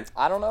 moment.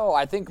 I don't know.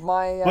 I think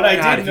my. But I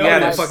God, did he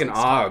had a notice. fucking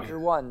og. Your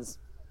ones,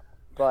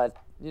 but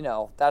you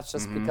know that's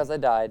just because I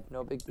died.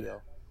 No big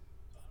deal.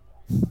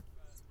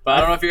 But I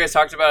don't know if you guys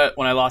talked about it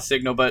when I lost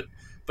signal, but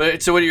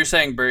so what you're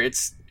saying, Bert,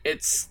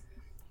 it's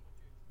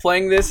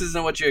playing this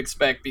isn't what you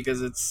expect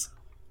because it's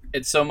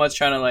so much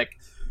trying to like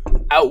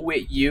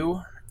outwit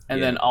you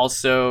and then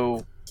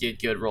also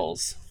get good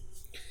rolls.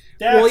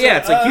 Well, yeah,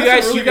 it's like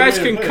you guys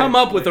can can come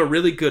up with a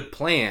really good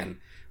plan,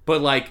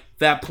 but like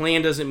that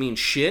plan doesn't mean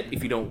shit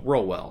if you don't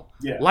roll well.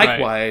 Yeah.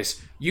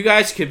 Likewise, you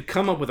guys could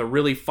come up with a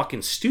really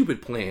fucking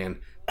stupid plan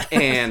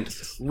and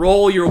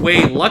roll your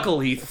way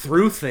luckily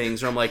through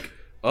things. Or I'm like,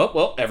 oh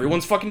well,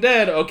 everyone's fucking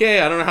dead. Okay,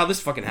 I don't know how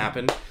this fucking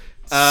happened.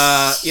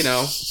 You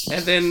know,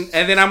 and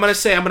then I'm gonna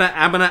say I'm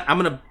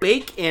gonna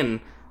bake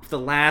in the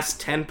last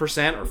 10%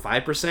 or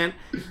 5%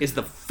 is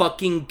the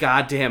fucking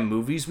goddamn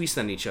movies we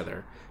send each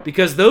other.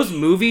 Because those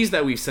movies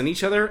that we send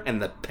each other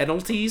and the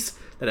penalties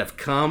that have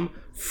come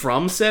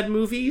from said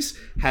movies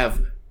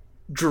have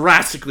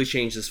drastically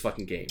changed this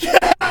fucking game.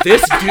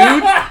 This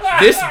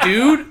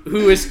dude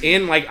who is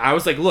in like I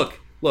was like, look.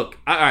 All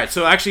right,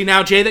 so actually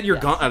now Jay that you're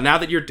gone, now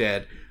that you're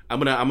dead, I'm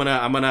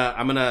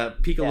gonna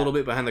peek a little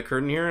bit behind the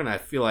curtain here, and I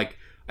feel like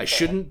I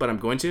shouldn't, but I'm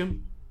going to.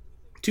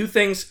 Two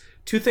things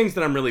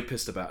that I'm really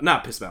pissed about.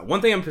 Not pissed about.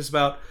 One thing I'm pissed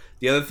about.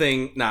 The other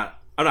thing,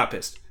 I'm not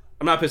pissed.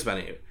 I'm not pissed about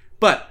any of it.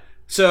 But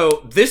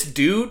so this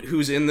dude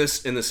who's in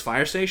this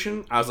fire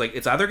station, I was like,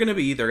 it's either gonna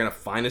be they're gonna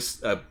find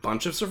a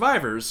bunch of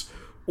survivors,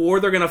 or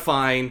they're gonna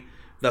find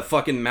the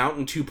fucking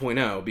Mountain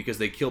 2.0 because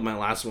they killed my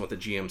last one with a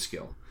GM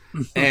skill.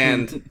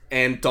 And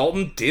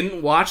Dalton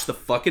didn't watch the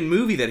fucking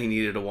movie that he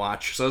needed to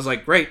watch. So I was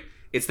like, great,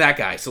 it's that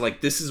guy. So like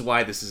this is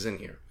why this is in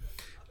here.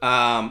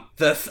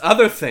 The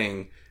other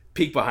thing,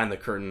 peek behind the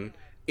curtain,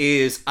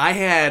 is I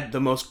had the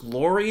most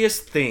glorious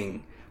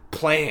thing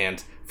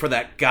planned for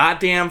that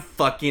goddamn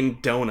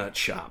fucking donut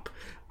shop.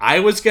 I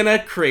was gonna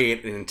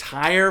create an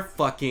entire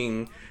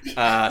fucking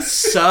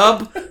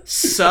sub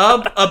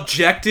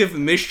objective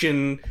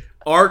mission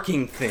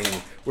arcing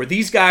thing where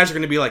these guys are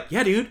gonna be like,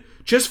 yeah, dude,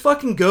 just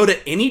fucking go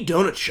to any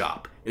donut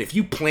shop And if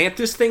you plant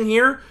this thing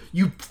here,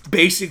 you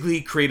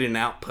basically create an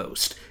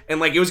outpost. And,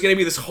 like, it was going to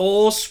be this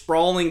whole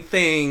sprawling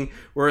thing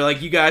where,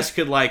 like, you guys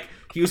could, like,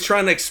 he was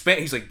trying to expand.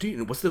 He's like,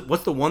 dude, what's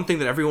the one thing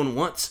that everyone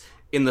wants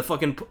in the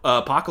fucking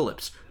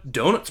apocalypse?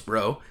 Donuts,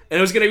 bro. And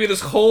it was going to be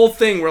this whole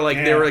thing where, like,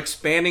 they were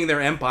expanding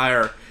their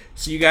empire.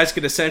 So you guys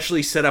could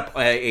essentially set up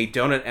a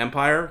donut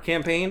empire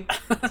campaign,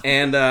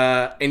 and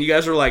you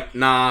guys were like,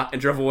 nah,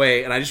 and drove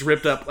away. And I just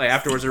ripped up, like,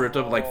 afterwards I ripped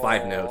up, like,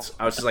 5 notes.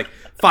 I was just like,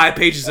 5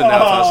 pages of notes.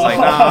 I was like,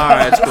 nah,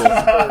 alright, it's cool.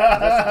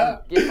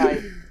 Get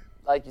my,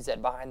 like you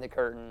said, behind the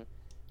curtain.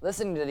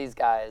 Listening to these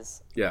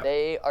guys,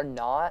 they are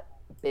not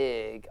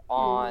big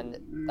on,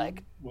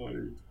 like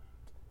when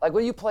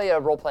you play a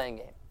role-playing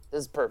game,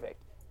 this is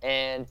perfect,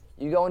 and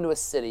you go into a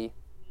city,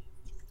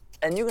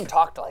 and you can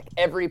talk to, like,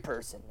 every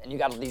person, and you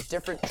got all these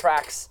different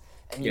tracks,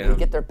 and you can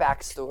get their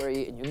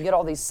backstory, and you can get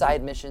all these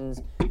side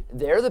missions.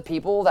 They're the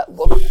people that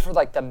look for,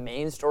 like, the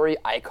main story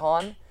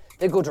icon.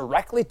 They go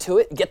directly to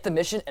it, get the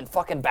mission, and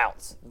fucking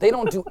bounce. They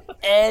don't do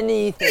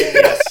anything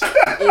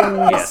in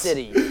the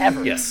city,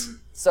 ever. Yes.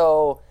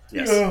 So...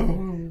 Yes.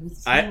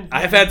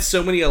 I've had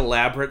so many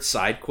elaborate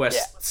side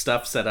quest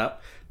stuff set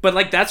up, but,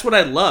 like, that's what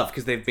I love,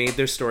 because they've made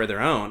their story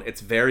their own.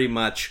 It's very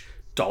much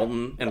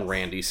Dalton and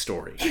Randy's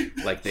story.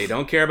 Like, they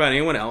don't care about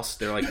anyone else.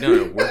 They're like,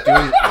 no, we're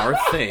doing our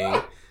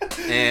thing,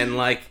 and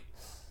like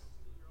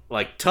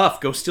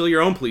tough, go steal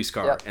your own police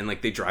car, and,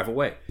 like, they drive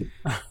away.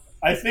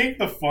 I think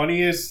the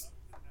funniest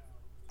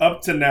up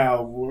to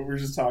now, what we're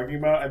just talking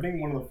about, I think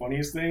one of the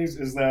funniest things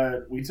is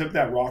that we took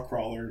that rock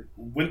crawler,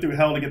 went through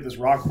hell to get this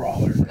rock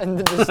crawler.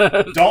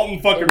 Dalton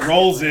fucking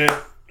rolls it,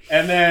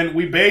 and then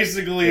we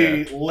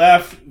basically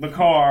left the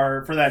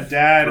car for that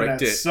dad and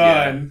that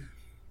son,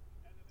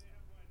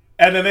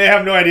 and then they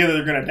have no idea that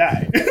they're gonna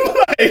die.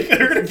 Like,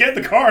 they're gonna get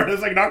the car, and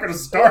it's, like, not gonna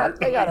start.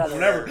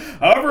 Whatever.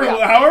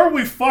 However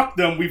we fucked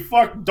them,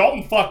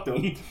 Dalton fucked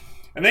them,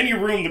 and then you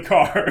ruined the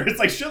car. It's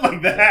like shit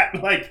like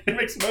that. Like, it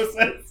makes no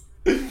sense.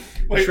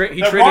 Wait,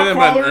 he traded them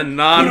a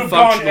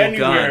non-functional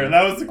gun.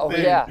 That was the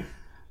thing. Yeah.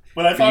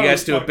 But I for you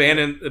guys to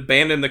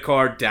abandon the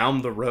car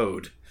down the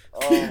road.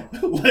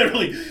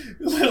 literally,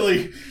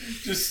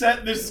 just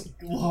set this.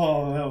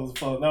 Oh, that was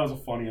fun. That was a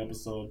funny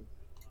episode.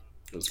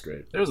 It was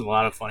great. There was a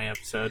lot of funny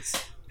episodes.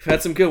 We've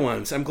had some good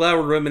ones. I'm glad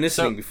we're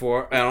reminiscing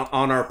before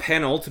on our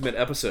penultimate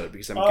episode,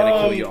 because I'm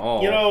gonna kill you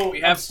all. You know,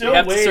 we have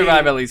to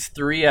survive at least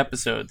 3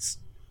 episodes.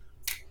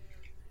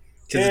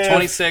 Because the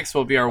 26th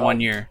will be our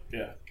 1 year.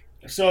 Yeah.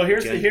 So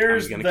here's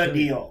the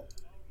deal.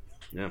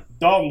 Yeah.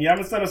 Dalton, you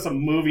haven't sent us a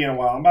movie in a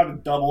while. I'm about to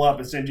double up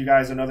and send you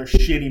guys another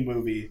shitty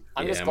movie.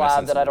 I'm just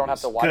glad that I don't have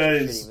to watch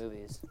shitty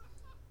movies.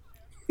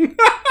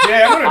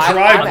 Yeah, I'm gonna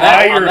drive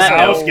by your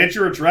house, get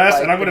your address,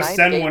 like, and I'm gonna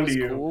send one to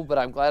you. Cool, but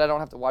I'm glad I don't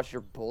have to watch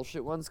your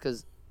bullshit ones,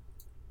 because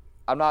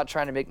I'm not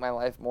trying to make my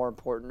life more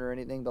important or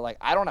anything, but, like,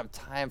 I don't have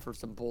time for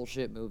some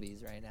bullshit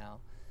movies right now.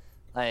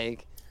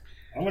 Like,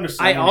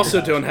 I also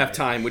don't have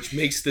time, which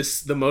makes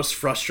this the most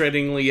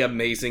frustratingly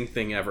amazing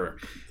thing ever.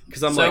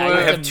 Because I'm like,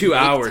 I have 2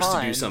 hours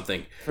to do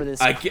something. For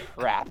this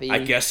crappy... I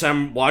guess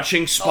I'm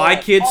watching Spy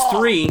Kids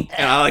 3,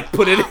 and I, like,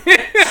 put it in.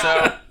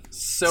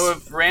 So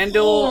if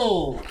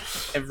Randall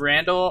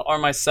or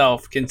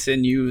myself can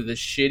send you the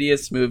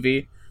shittiest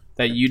movie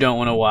that you don't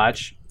want to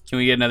watch, can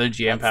we get another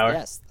GM power?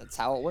 Yes, that's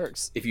how it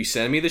works. If you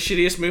send me the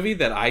shittiest movie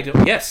that I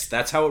don't... Yes,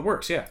 that's how it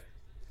works, yeah.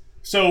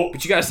 So,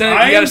 but you gotta send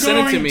it. You gotta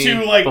send it to me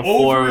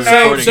before.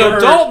 So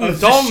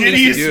Dalton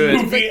needs to do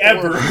it. Movie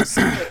ever.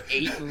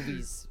 8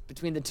 movies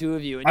between the two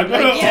of you. And I'm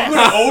gonna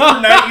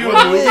overnight you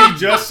a movie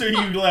just so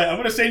you like. I'm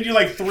gonna send you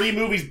like 3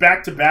 movies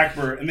back to back,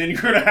 Bert, and then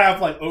you're gonna have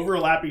like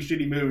overlapping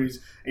shitty movies,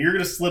 and you're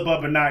gonna slip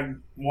up and not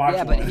watch.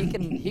 Yeah, but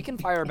he can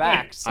fire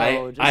back.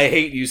 So I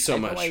hate you so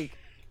much.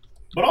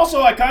 But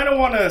also, I kind of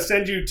want to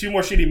send you 2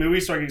 more shitty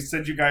movies so I can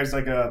send you guys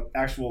like a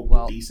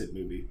actual decent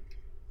movie.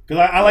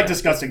 Because I like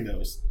discussing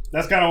those.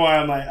 That's kind of why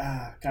I'm like,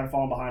 kind of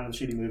falling behind on the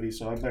shitty movies,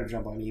 so I better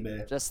jump on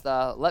eBay. Just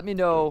let me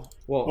know.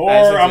 Well,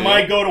 or I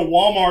might go to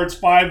Walmart's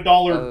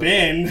 $5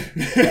 bin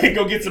and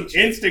go get some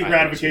instant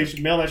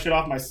gratification, mail that shit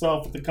off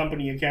myself with the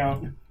company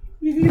account.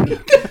 I'm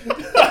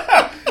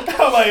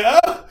like,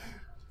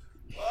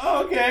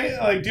 okay.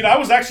 Like, dude, I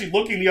was actually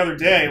looking the other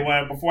day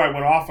before I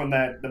went off on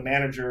the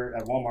manager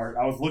at Walmart.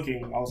 I was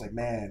looking. I was like,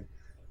 man.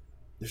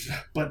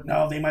 But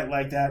no, they might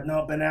like that.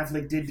 No, Ben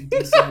Affleck did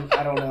decent.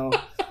 I don't know.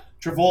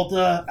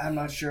 Travolta, I'm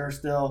not sure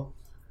still.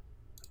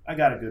 I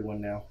got a good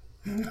one now.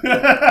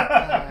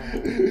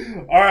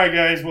 Alright,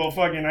 guys. Well,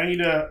 fucking, I need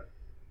to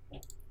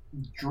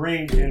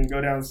drink and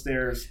go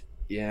downstairs.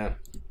 Yeah.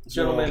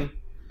 Gentlemen,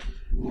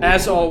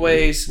 as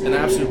always, an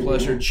absolute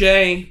pleasure.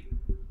 Jay,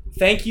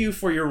 thank you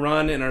for your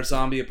run in our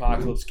zombie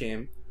apocalypse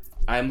game.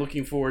 I'm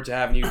looking forward to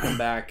having you come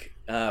back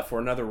for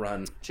another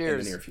run in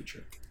the near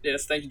future.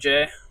 Yes, thank you,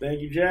 Jay. Thank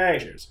you, Jay.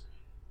 Cheers.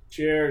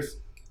 Cheers.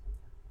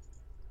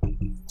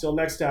 Until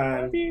next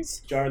time, Peace.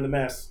 Jar in the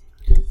mess.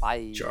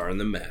 Bye. Jar in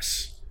the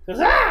mess.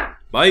 Huzzah!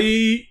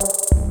 Bye.